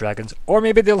help of the dragons, or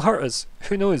maybe they'll hurt us.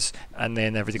 Who knows? And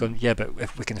then everybody going, yeah, but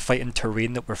if we can fight in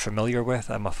terrain that we're familiar with,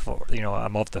 I'm of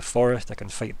the forest. I can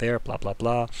fight there. Blah blah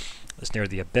blah. It's near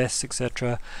the abyss,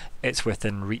 etc. It's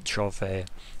within reach of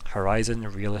Horizon,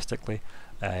 realistically.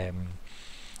 And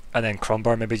then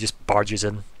Crumbar maybe just barges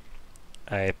in.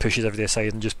 Pushes everybody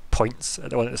aside and just points at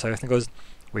the one at the south and goes,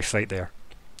 we fight there.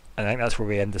 And I think that's where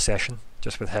we end the session,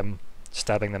 just with him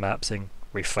stabbing the map saying,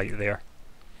 we fight there.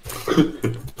 Because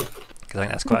I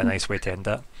think that's quite a nice way to end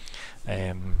that.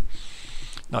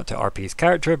 Not to RP's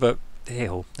character, but hey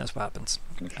ho, that's what happens.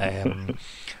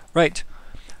 Right,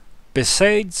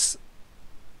 besides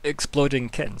exploding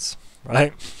kittens,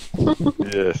 right?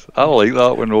 Yes, I like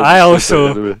that one.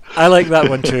 I like that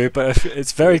one too, but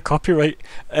it's very copyright.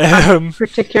 I'm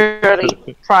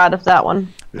particularly proud of that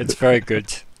one. It's very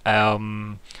good.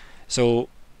 So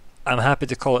I'm happy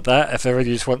to call it that if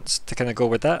everybody just wants to kind of go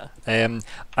with that.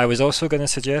 I was also going to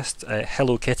suggest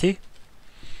Hello Kitty.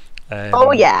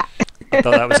 Oh yeah. I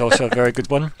thought that was also a very good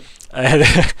one. I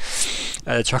had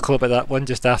a chuckle about that one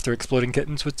just after Exploding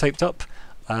Kittens was typed up.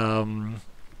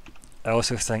 I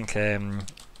also think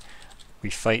we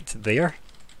fight there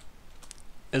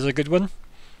is a good one.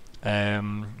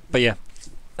 But yeah,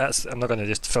 I'm not going to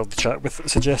just fill the chat with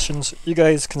suggestions. You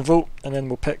guys can vote and then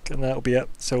we'll pick and that'll be it.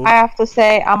 So I have to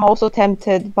say I'm also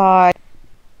tempted by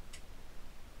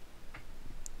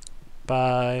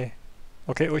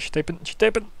okay, oh, she's typing.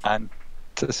 And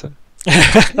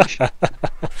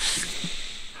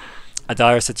a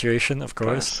dire situation, of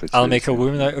course. I'll make a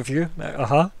woman out of you.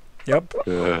 Yep.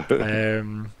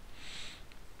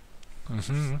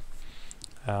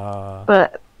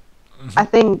 But I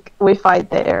think we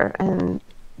fight there, and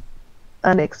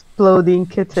an exploding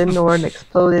kitten or an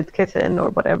exploded kitten or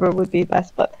whatever would be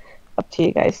best, but up to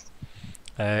you guys.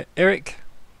 Aeric,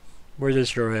 where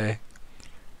does your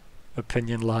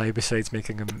opinion lie besides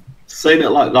making him... Saying it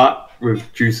like that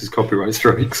reduces copyright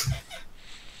strikes.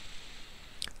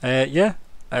 Yeah,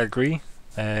 I agree.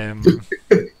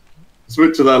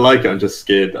 Switch to that, like it, I'm just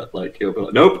scared that he'll be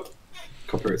like, nope,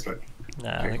 copyright strike.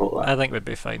 Nah, I think we'd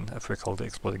be fine if we called it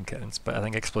Exploding Kittens, but I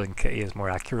think Exploding Kitty is more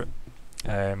accurate.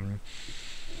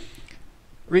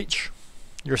 Reach,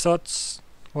 your thoughts?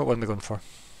 What one are we going for?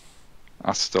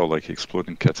 I still like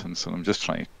Exploding Kittens, and I'm just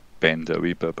trying to bend it a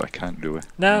wee bit, but I can't do it.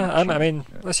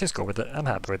 Let's just go with it. I'm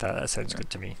happy with that. That sounds good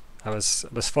to me. I was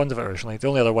fond of it originally. The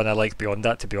only other one I like beyond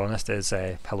that, to be honest, is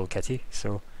Hello Kitty.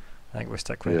 So I think we'll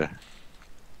stick with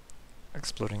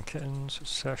Exploding Kittens,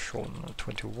 session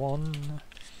 21.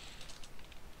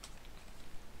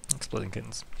 Exploding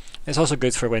Kittens. It's also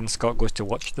good for when Scott goes to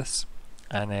watch this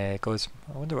and goes,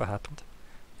 I wonder what happened.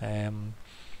 When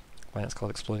it's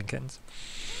called Exploding Kittens.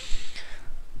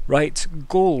 Right,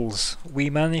 goals. We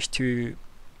managed to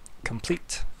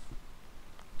complete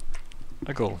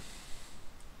a goal,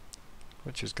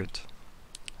 which is good.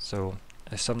 So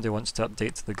if somebody wants to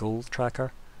update the goal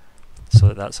tracker so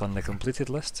that that's on the completed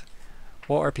list,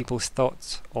 what are people's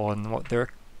thoughts on what their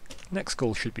next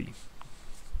goal should be?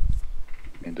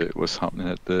 And what's happening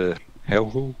at the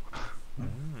hellhole.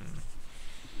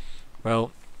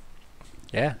 Well,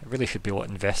 yeah, it really should be what,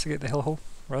 investigate the hellhole,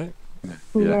 right? Yeah.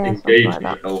 Yeah, something Engage like the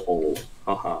that. hellhole.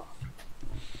 Haha.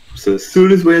 So as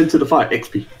soon as we're into the fight,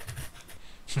 XP.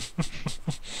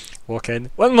 Walk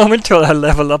in. 1 moment till I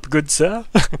level up, good sir.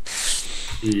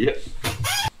 Yep.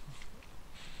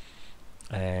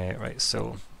 Right,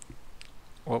 so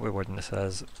what we're wording this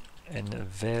as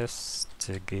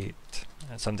investigate.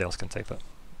 Somebody else can type it.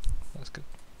 That's good.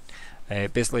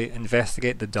 Basically,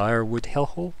 investigate the Direwood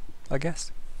hellhole, I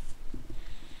guess.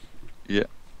 Yeah.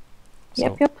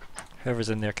 So Yep. whoever's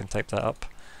in there can type that up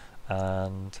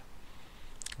and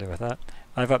do with that.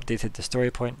 I've updated the story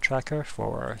point tracker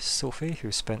for Sophie,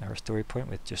 who spent her story point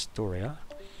with Justoria.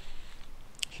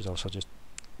 She's also just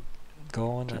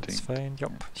gone, that's fine.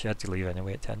 Yup, she had to leave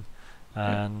anyway at 10.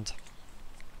 And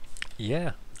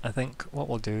yeah, I think what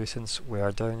we'll do, since we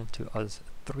are down to us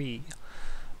 3,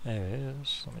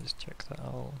 is, let me just check that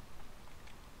out.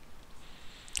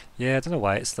 Yeah, I don't know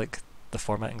why it's like the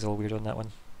formatting's all weird on that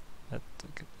one. It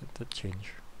did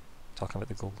change. Talking about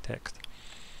the gold text.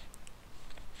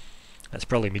 It's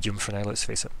probably medium for now, let's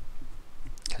face it.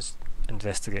 Because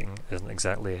investigating isn't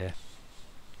exactly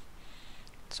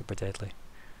super deadly.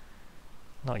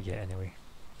 Not yet, anyway.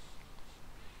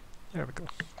 There we go.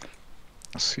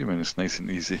 Assuming it's nice and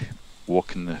easy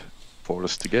walking the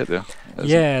forest to get there.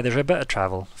 Yeah, there's a bit of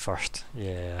travel first.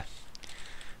 Yeah.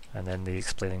 And then the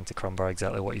explaining to Crumbar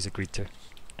exactly what he's agreed to.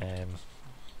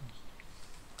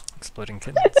 Exploding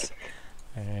kittens.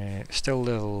 Still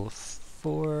level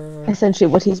 4. Essentially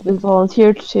what he's been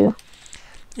volunteered to.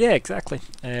 Yeah, exactly.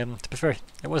 To be fair,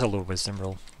 it was a low wisdom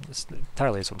roll. It's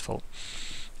entirely his own fault.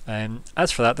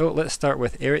 As for that though, let's start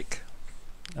with Aeric,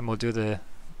 and we'll do the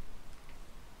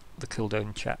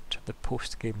cooldown chat, the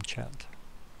post-game chat.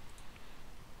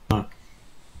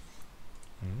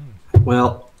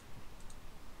 Well,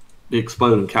 the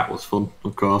exploding cat was fun,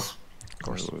 of course. Of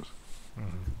course.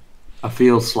 I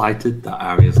feel slighted that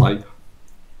Arya's like,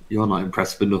 you're not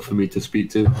impressive enough for me to speak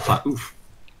to. It's like, oof.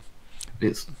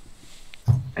 It's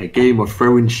a game of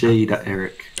throwing shade at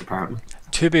Aeric, apparently.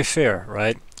 To be fair,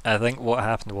 right, I think what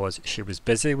happened was she was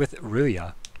busy with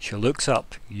Ruya. She looks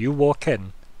up, you walk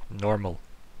in, normal.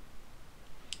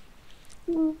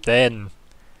 Then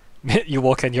you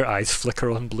walk in, your eyes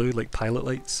flicker on blue like pilot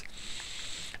lights.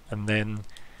 And then,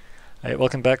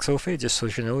 welcome back, Sophie. Just so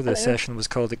you know, the session was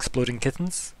called Exploding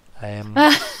Kittens.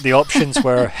 The options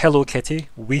were Hello Kitty,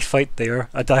 we fight there,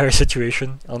 a dire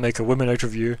situation, I'll make a woman out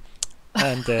of you,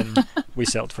 and then we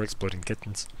settled for Exploding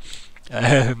Kittens.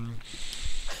 The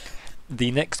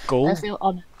next goal, I feel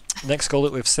honoured. next goal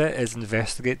that we've set is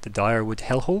investigate the Direwood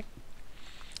hellhole,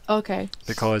 Okay.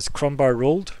 because Crumbar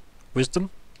rolled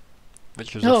wisdom,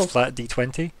 which was Oh. a flat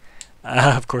d20.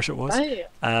 Of course it was. Right.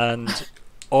 And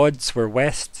odds were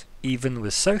west, even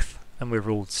was south, and we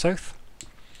rolled south.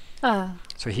 Ah.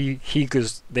 So he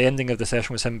goes, the ending of the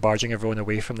session was him barging everyone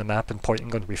away from the map and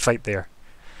pointing on, we fight there.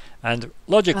 And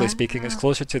logically speaking, it's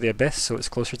closer to the abyss, so it's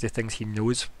closer to things he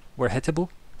knows were hittable.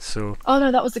 So Oh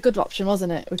no, that was a good option,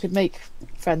 wasn't it? We could make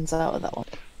friends out of that one.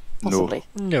 Possibly.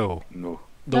 no, No.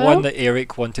 the No? one that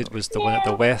Aeric wanted was the one at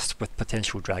the west with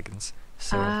potential dragons.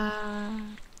 So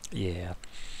yeah.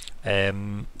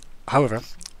 However,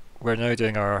 we're now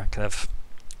doing our kind of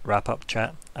wrap-up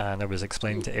chat, and I was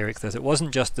explaining to Aeric that it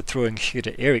wasn't just the throwing shade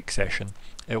at Aeric session.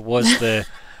 It was the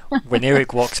when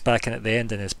Aeric walks back in at the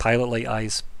end and his pilot light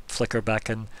eyes flicker back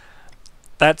in.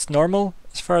 That's normal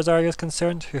as far as Arya is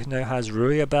concerned, who now has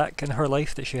Ruya back in her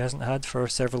life that she hasn't had for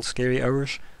several scary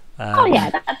hours. Oh yeah,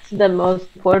 that's the most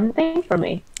important thing for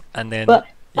me. And then But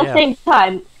at the yeah. same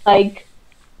time, like,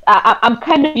 I'm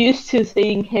kind of used to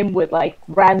seeing him with like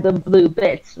random blue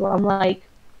bits. So I'm like,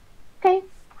 okay,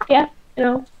 yeah,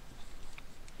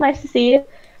 nice to see you.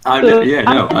 Yeah,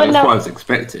 no, I that's know. what I was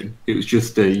expecting. It was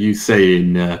just you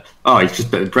saying, oh, he's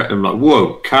just better Brett. I'm like,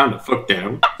 whoa, kind of fuck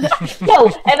down. No,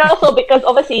 and also because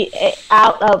obviously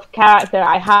out of character,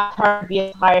 I have heard the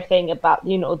entire thing about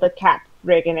the cat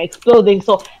friggin' exploding.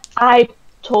 So I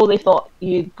totally thought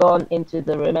you'd gone into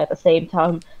the room at the same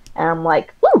time, and I'm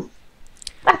like, ooh,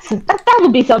 that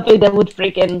would be something that would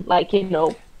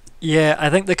freaking Yeah, I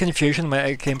think the confusion might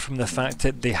have came from the fact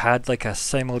that they had like a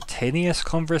simultaneous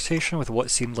conversation with what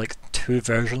seemed like two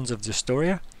versions of the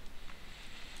story.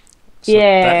 So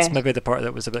Yeah. that's maybe the part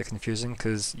that was a bit confusing,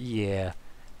 because yeah,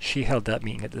 she held that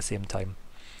meeting at the same time.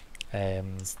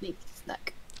 Sneaky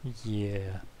snack.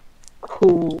 Yeah.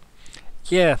 Cool.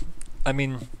 Yeah, I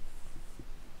mean,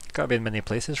 gotta be in many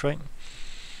places, right?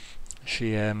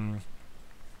 She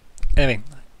Anyway,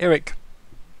 Aeric,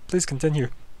 please continue.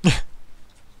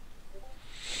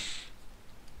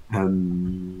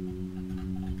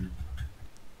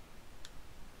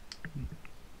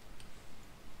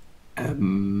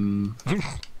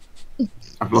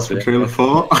 I've lost my train of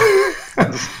thought.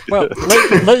 Well,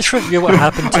 let's review what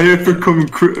happened. I overcome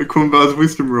Crumbar's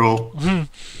wisdom roll.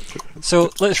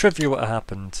 So let's review what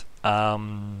happened.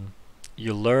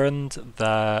 You learned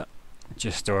that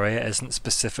Justoria isn't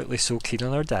specifically so keen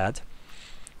on her dad.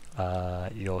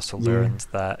 You also learned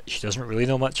that she doesn't really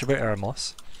know much about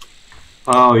Eremos.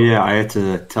 Oh yeah, I had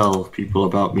to tell people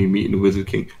about me meeting the Wizard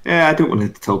King. Yeah, I didn't want to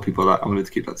tell people that. I wanted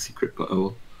to keep that secret, but oh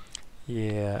well.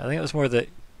 Yeah, I think it was more that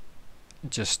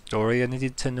Justoria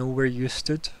needed to know where you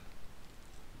stood.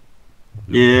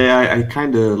 Yeah, I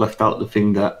kind of left out the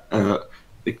thing that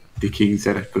the king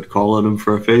said I could call on him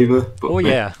for a favour. Oh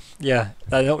yeah, I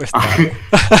noticed that.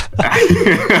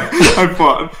 I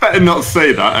thought I'd better not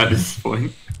say that at this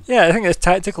point. Yeah, I think it's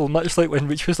tactical, much like when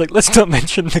Reach was like, let's not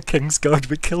mention the king's guard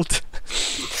we killed.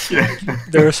 Yeah.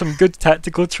 There are some good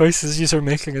tactical choices you are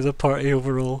making as a party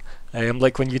overall.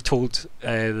 Like when you told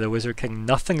the Wizard King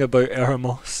nothing about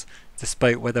Eremos,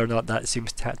 despite whether or not that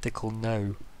seems tactical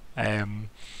now. I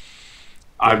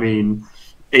mean,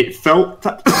 it felt...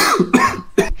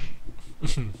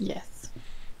 Yes.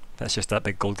 That's just that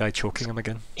big gold guy choking him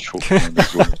again. Choking him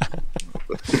as well.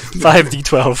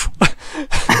 5d12.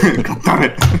 God damn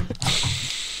it.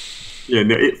 Yeah,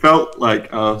 no, it felt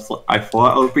like I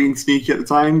thought I was being sneaky at the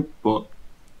time, but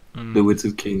the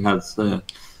Wizard King has other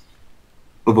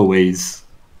ways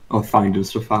of finding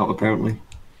stuff out, apparently.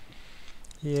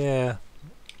 Yeah.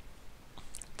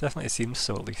 Definitely seems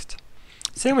so, at least.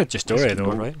 Same with Justoria,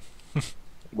 though, right?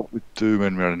 What we do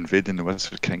when we're invading the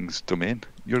Wizard King's domain?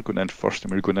 You're going in first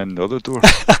and we're going in the other door.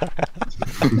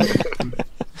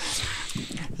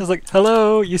 It's like,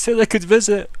 hello, you said I could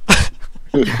visit.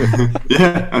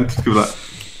 Yeah, and just be like,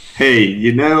 hey,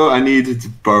 you know, I needed to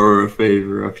borrow a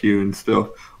favour of you and stuff.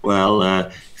 Well,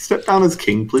 step down as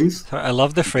king, please. I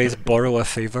love the phrase borrow a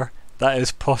favour. That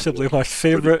is possibly my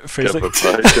favourite phrase. Like,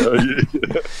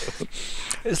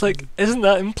 it's like, isn't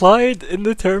that implied in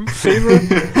the term favour?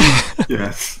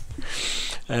 Yes.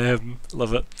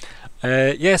 Love it.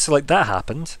 Yeah, so like that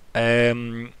happened.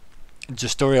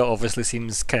 Justoria obviously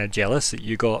seems kind of jealous that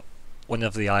you got one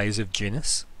of the eyes of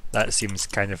Janus. That seems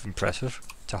kind of impressive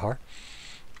to her.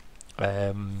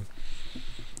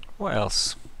 What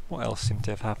else? What else seemed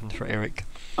to have happened for Aeric?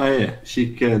 Oh yeah,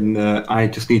 she can. I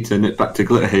just need to nip back to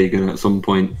Glitterhagen at some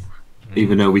point.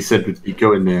 Even though we said we'd be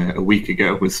going there a week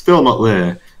ago, we're still not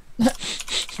there.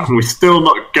 And we're still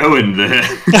not going there.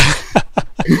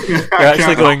 We're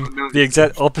actually going the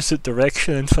exact opposite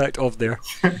direction, in fact, of there.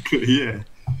 Yeah.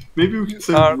 Maybe we can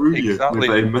send Ruya with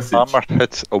a message. Hammer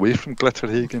hit away from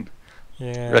Glitterhagen.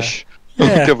 Yeah. Ish.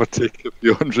 Yeah. Give or take a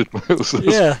few 100 miles.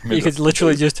 Yeah, you could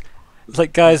literally just... It's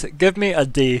like, guys, give me a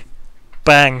day.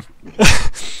 Bang.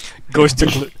 goes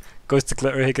to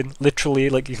Glitterhagen. Literally,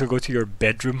 like, you could go to your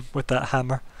bedroom with that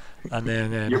hammer. And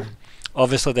then,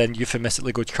 obviously, then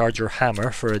euphemistically go charge your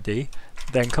hammer for a day.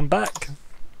 Then come back.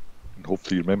 And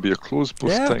hopefully you remember your clothes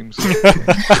both times.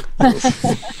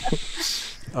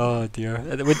 Oh dear.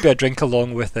 It would be a drink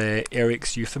along with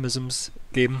Eric's euphemisms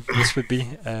game, this would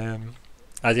be.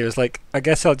 Adrienne was like, I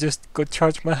guess I'll just go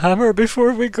charge my hammer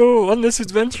before we go on this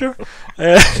adventure.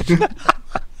 Yeah,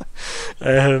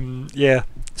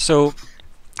 so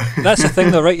that's the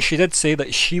thing though, right? She did say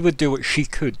that she would do what she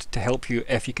could to help you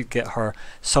if you could get her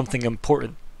something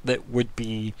important that would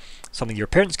be something your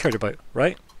parents cared about,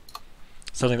 right?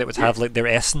 Something that would have like their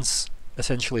essence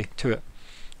essentially to it.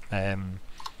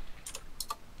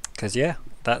 Because yeah,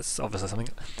 that's obviously something.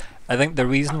 I think the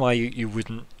reason why you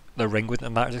wouldn't, the ring wouldn't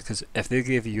have mattered, is because if they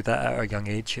gave you that at a young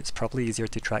age, it's probably easier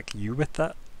to track you with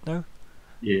that now.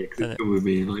 Yeah, because it's been with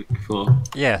me like for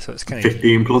so it's kind of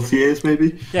 15 plus years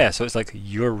maybe. Yeah, so it's like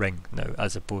your ring now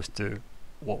as opposed to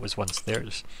what was once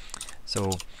theirs.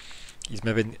 So he's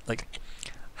maybe like,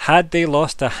 had they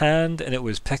lost a hand and it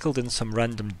was pickled in some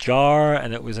random jar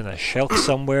and it was in a shelf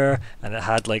somewhere and it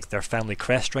had like their family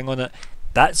crest ring on it,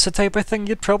 that's the type of thing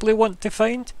you'd probably want to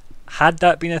find. Had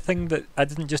that been a thing that I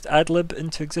didn't just ad-lib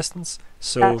into existence.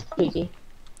 So That's freaky.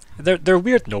 they're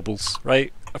weird nobles,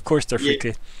 right? Of course they're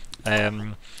freaky.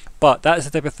 But that's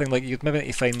the type of thing like you'd maybe need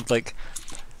to find, like,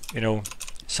 you know,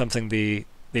 something they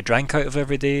drank out of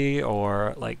every day,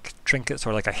 or like trinkets,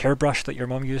 or like a hairbrush that your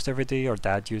mum used every day or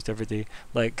dad used every day.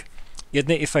 Like, you'd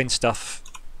need to find stuff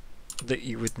that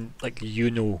you wouldn't, like, you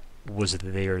know, was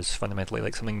theirs fundamentally,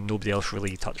 like something nobody else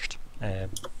really touched.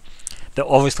 That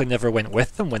obviously never went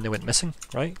with them when they went missing,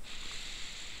 right?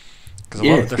 Because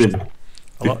it's been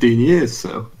 15 years,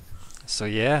 so So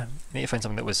yeah, need to find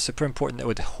something that was super important that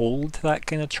would hold that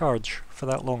kind of charge for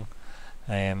that long.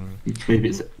 Maybe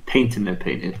it's a painting they're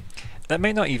painted. That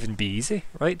might not even be easy,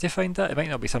 right, to find that. It might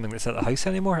not be something that's at the house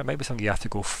anymore. It might be something you have to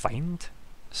go find.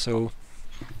 So,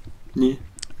 Yeah.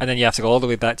 and then you have to go all the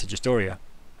way back to Justoria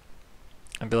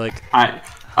and be like, I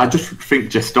just think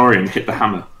Gestorian hit the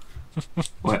hammer.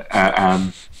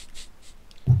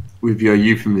 With your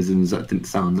euphemisms, that didn't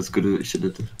sound as good as it should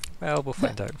have done. well, we'll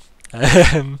find out.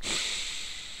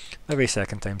 Maybe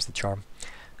second time's the charm.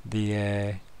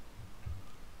 Yeah,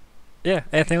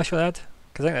 anything else you want to add?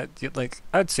 Because I think that,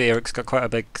 I'd say Eric's got quite a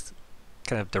big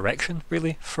kind of direction,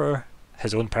 really, for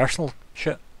his own personal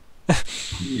shit. Yeah.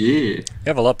 You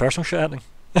have a lot of personal shit happening.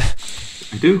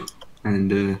 I do.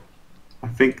 And I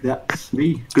think that's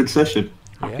me. Good session.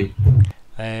 Happy.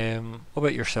 What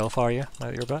about yourself, Arya, now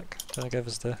that you're back? Do you want to give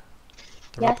us the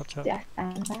wrap-up chat? Yes,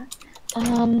 I'm back.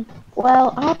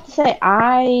 Well, I have to say,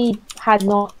 I had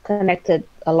not connected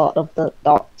a lot of the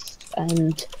dots,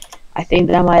 and I think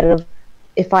that I might have,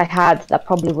 if I had, that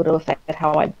probably would have affected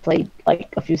how I played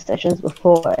like a few sessions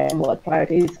before and what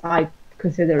priorities I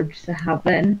considered to have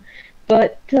then.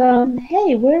 But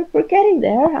hey, we're getting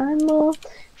there. I'm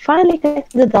finally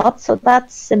connecting the dots, so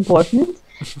that's important.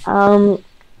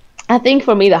 I think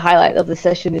for me the highlight of the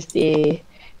session is the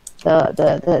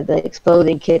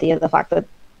exploding kitty and the fact that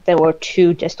there were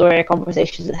two Gestoria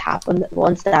conversations that happened at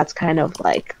once. That's kind of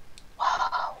like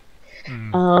wow.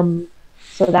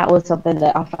 So that was something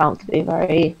that I found to be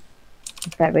very,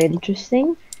 very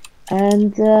interesting.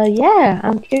 And yeah,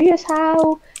 I'm curious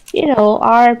how,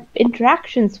 our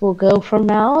interactions will go from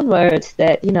now onwards.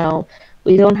 That,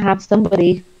 we don't have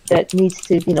somebody that needs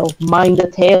to, mind a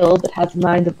tale that has a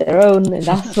mind of their own and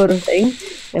that sort of thing.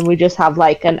 And we just have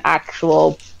like an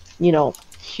actual,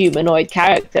 humanoid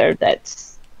character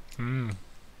that's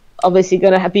obviously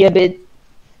going to be a bit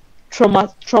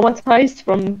traumatized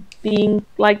from being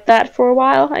like that for a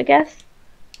while, I guess.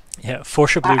 Yeah,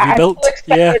 forcibly rebuilt. I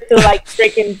expect her to like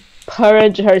freaking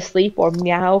purge her sleep or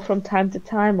meow from time to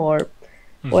time or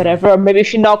whatever. Or maybe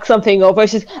she knocks something over.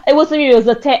 She's, it wasn't me, it was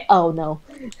a oh no.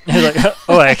 Like,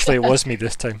 oh, actually, it was me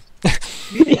this time.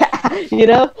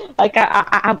 Yeah, like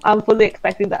I'm fully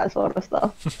expecting that sort of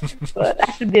stuff. But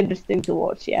that should be interesting to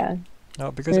watch, yeah. No,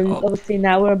 because and obviously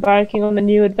now we're embarking on a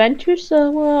new adventure,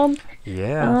 so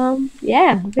yeah, I'm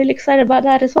really excited about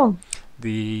that as well.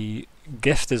 The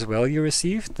gift as well you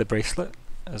received, the bracelet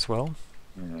as well.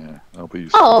 Yeah, that'll be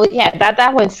useful. Oh yeah,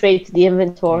 that went straight to the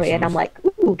inventory, and I'm like,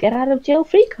 ooh, get out of jail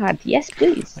free card, yes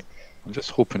please. I'm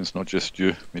just hoping it's not just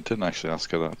you. We didn't actually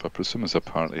ask her that, but I presume it's a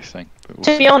party thing. But we'll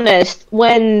to be honest,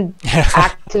 when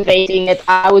activating it,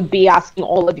 I would be asking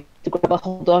all of you to grab a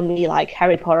hold on me like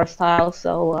Harry Potter style.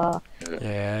 So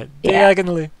yeah,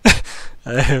 diagonally.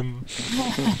 Yeah,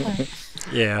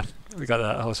 we got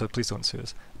that. Also, please don't sue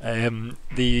us.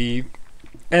 The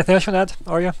anything else you want to add,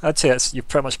 Arya? I'd say you've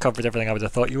pretty much covered everything I would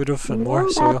have thought you would have and more.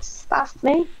 That's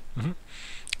me.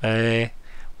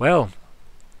 Well,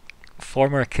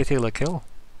 former Kitty La Kill.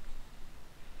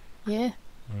 Yeah.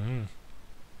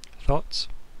 Thoughts?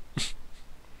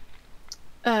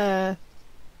 I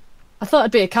thought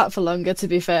I'd be a cat for longer, to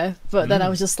be fair, but then I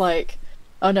was just like,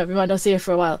 oh no, we might not see her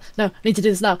for a while. No, I need to do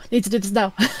this now.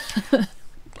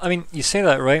 I mean, you say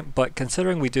that, right? But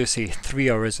considering we do see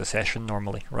 3 hours a session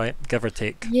normally, right? Give or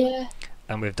take. Yeah.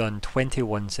 And we've done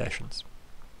 21 sessions.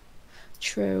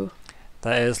 True.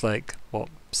 That is like, what,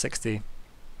 60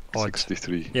 odd?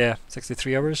 63. Yeah,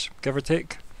 63 hours, give or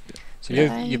take. So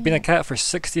Yeah. you've been a cat for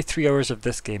 63 hours of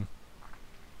this game.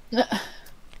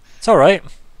 It's alright.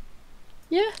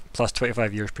 Yeah. Plus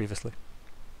 25 years previously.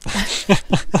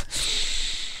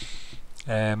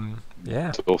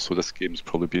 Yeah. So also, this game's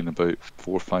probably been about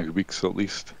 4 or 5 weeks at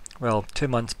least. Well, 2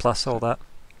 months plus all that.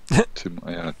 2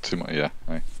 months, yeah.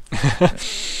 Aye.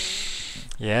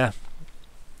 Yeah.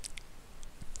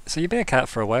 So you've been a cat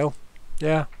for a while.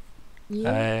 Yeah.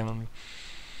 Yeah.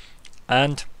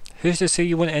 And who's to say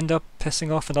you won't end up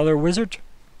pissing off another wizard?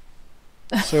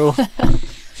 So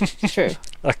True.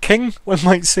 a king, one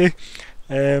might say.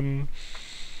 Guess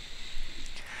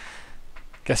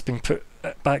being put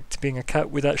back to being a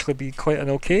cat would actually be quite an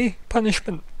okay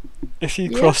punishment if you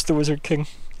crossed the wizard king.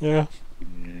 Yeah.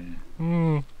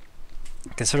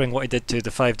 Considering what he did to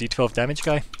the 5d12 damage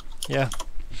guy. Yeah.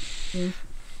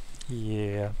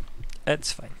 Yeah.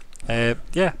 It's fine.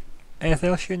 Yeah. Anything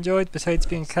else you enjoyed besides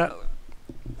being a cat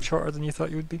shorter than you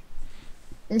thought you would be?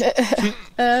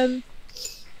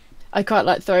 I quite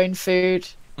like throwing food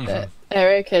at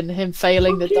Aeric and him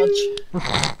failing the dodge.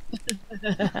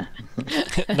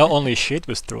 Not only shade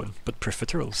was thrown, but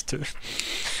profiteroles too.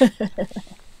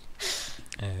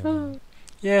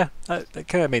 yeah, that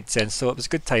kind of made sense. So it was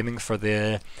good timing for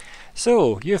the.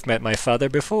 So you've met my father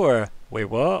before. Wait,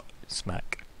 what?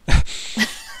 Smack.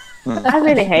 I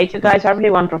really hate you guys. I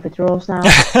really want Rocket Rolls now.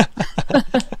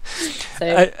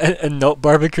 Same. And not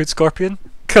barbecued scorpion.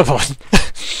 Come on.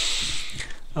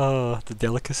 Oh, the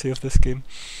delicacy of this game.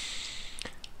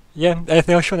 Yeah,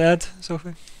 anything else you want to add,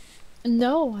 Sophie?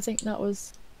 No, I think that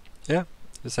was.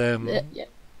 It's Yeah.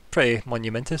 pretty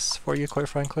monumentous for you, quite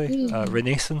frankly. Mm.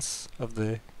 Renaissance of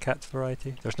the cat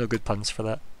variety. There's no good puns for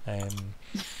that.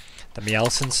 The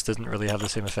Meowsence doesn't really have the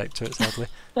same effect to it, sadly.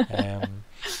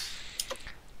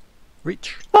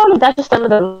 Reach. Probably that's just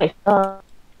another life.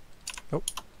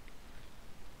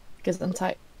 Because I'm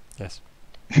tight. Yes.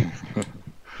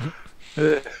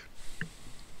 A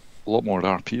lot more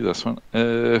RP this one.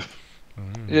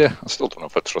 Yeah, I still don't know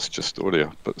if I trust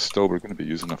Justoria, but still we're going to be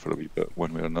using her for a wee bit,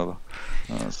 one way or another.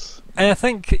 And I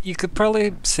think you could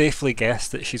probably safely guess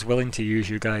that she's willing to use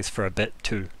you guys for a bit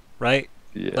too, right?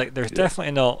 Yeah, Like, there's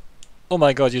definitely not, oh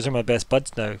my god, these are my best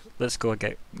buds now, let's go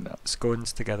get No.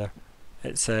 scones together.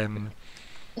 It's, I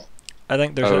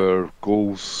think there's Our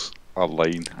goals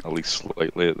align, at least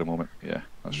slightly at the moment. Yeah,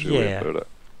 that's really Yeah. about it.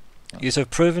 you have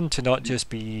proven to not just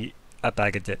be a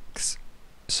bag of dicks.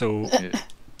 So, Yeah.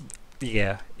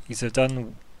 yeah, you have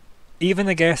done, even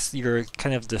I guess your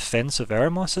kind of defense of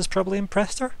Eremos has probably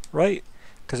impressed her, right?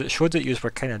 Because it showed that you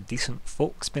were kind of decent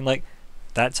folks, being like,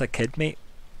 that's a kid, mate.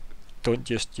 Don't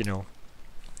just,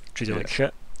 treat it like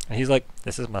shit. And he's like,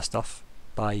 this is my stuff.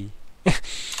 Bye.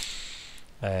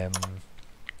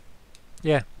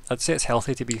 Yeah, I'd say it's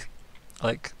healthy to be,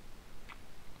 like,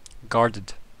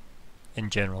 guarded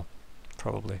in general,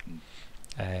 probably.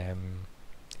 Yeah,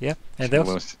 She anything else?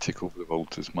 wants to take over the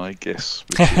vault is my guess,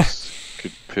 which is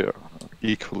could put her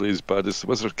equally as bad as the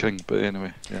Wizard King, but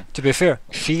anyway, yeah. To be fair,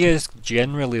 she is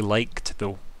generally liked,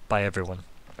 though, by everyone.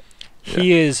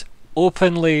 He is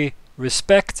openly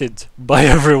respected by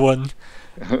everyone.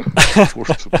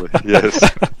 Forcibly, yes.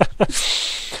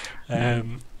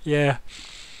 Yeah.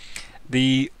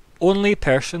 The only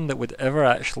person that would ever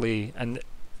actually, and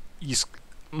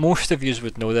most of you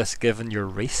would know this given your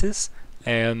races,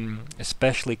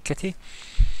 especially Kitty,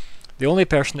 the only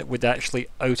person that would actually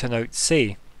out and out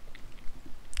say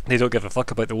they don't give a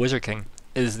fuck about the Wizard King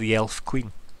is the Elf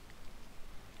Queen.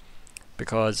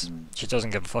 Because she doesn't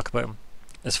give a fuck about him.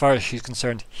 As far as she's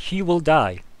concerned, he will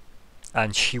die,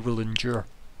 and she will endure.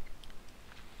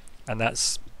 And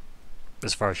that's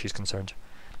as far as she's concerned.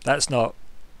 That's not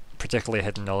particularly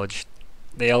hidden knowledge.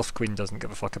 The Elf Queen doesn't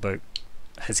give a fuck about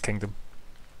his kingdom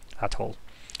at all.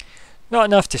 Not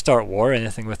enough to start war or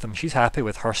anything with him. She's happy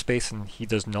with her space, and he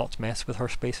does not mess with her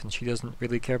space, and she doesn't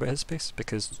really care about his space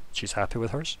because she's happy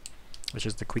with hers, which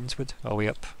is the Queenswood, all the way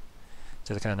up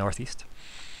to the kind of northeast,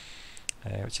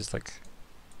 which is like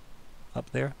up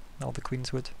there, all the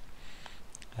Queenswood.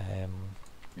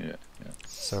 Yeah.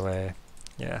 So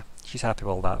yeah, she's happy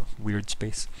with all that weird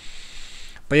space.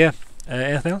 But yeah,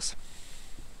 anything else?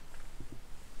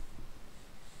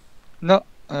 No,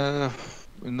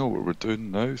 we know what we're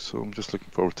doing now, so I'm just looking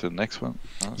forward to the next one.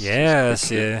 Yes,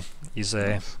 yeah. He's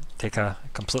take a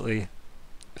completely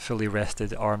fully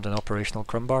rested, armed and operational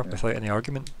Crumbar without any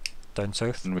argument down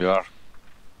south. And we are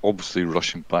obviously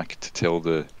rushing back to tell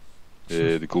the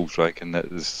Gold Dragon that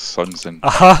his son's in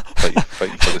fighting for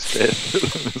his death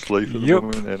in his life at the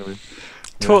moment, anyway.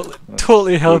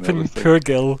 Totally helping poor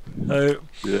Gil out.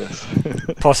 Yes.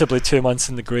 Possibly 2 months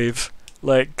in the grave.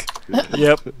 Like,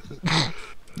 yep.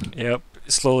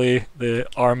 Slowly the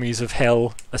armies of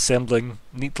hell assembling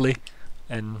neatly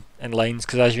in lines,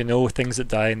 because as you know, things that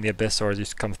die in the abyss or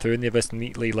just come through in the abyss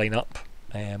neatly line up,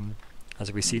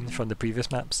 as we've seen from the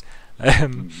previous maps.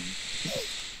 But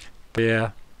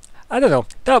yeah, I don't know.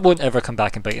 That won't ever come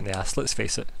back and bite in the ass. Let's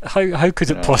face it. How could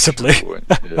it possibly?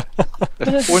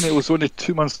 If only it was only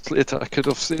 2 months later, I could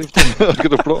have saved him. I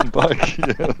could have brought him back.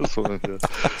 Yeah, that's what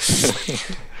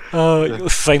You'll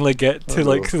finally get to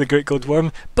to the Great Gold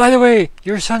Worm. By the way,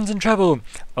 your son's in trouble.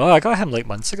 Oh, I got him like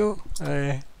months ago.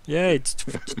 Yeah, he'd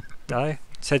die.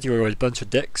 Said you were a bunch of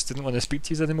dicks. Didn't want to speak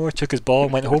to you anymore. Took his ball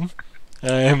and went home.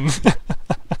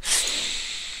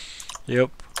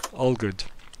 Yep, all good.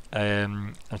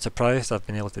 I'm surprised I've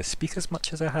been able to speak as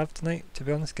much as I have tonight, to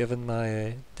be honest, given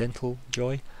my dental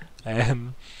joy.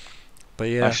 But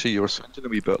yeah. Actually, you were sounding a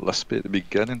wee bit lispy at the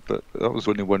beginning, but that was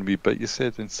only one wee bit you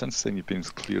said, and since then you've been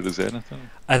as clear as anything.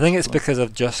 I think it's because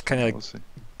I've just kind of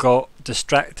got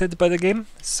distracted by the game,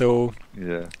 so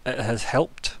yeah, it has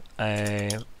helped.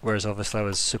 Whereas obviously I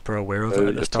was super aware of it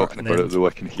at the start. Talking about it, though,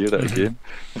 I can hear it again.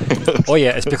 Oh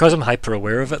yeah, it's because I'm hyper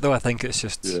aware of it, though. I think it's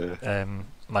just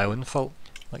my own fault.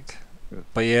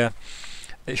 But yeah,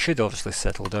 it should obviously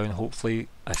settle down. Hopefully,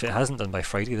 if it hasn't done by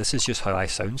Friday, this is just how I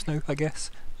sound now, I guess.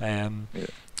 Yeah.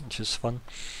 Which is fun.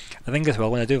 I think as well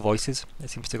when I do voices, it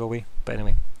seems to go away. But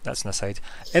anyway, that's an aside.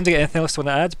 Anything else you want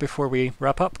to add before we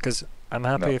wrap up? Because I'm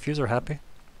happy No. if you are happy.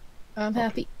 I'm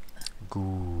happy.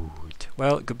 Good.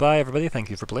 Well, goodbye everybody. Thank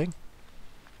you for playing.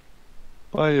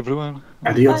 Bye everyone.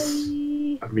 Adios,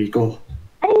 Bye. amigo.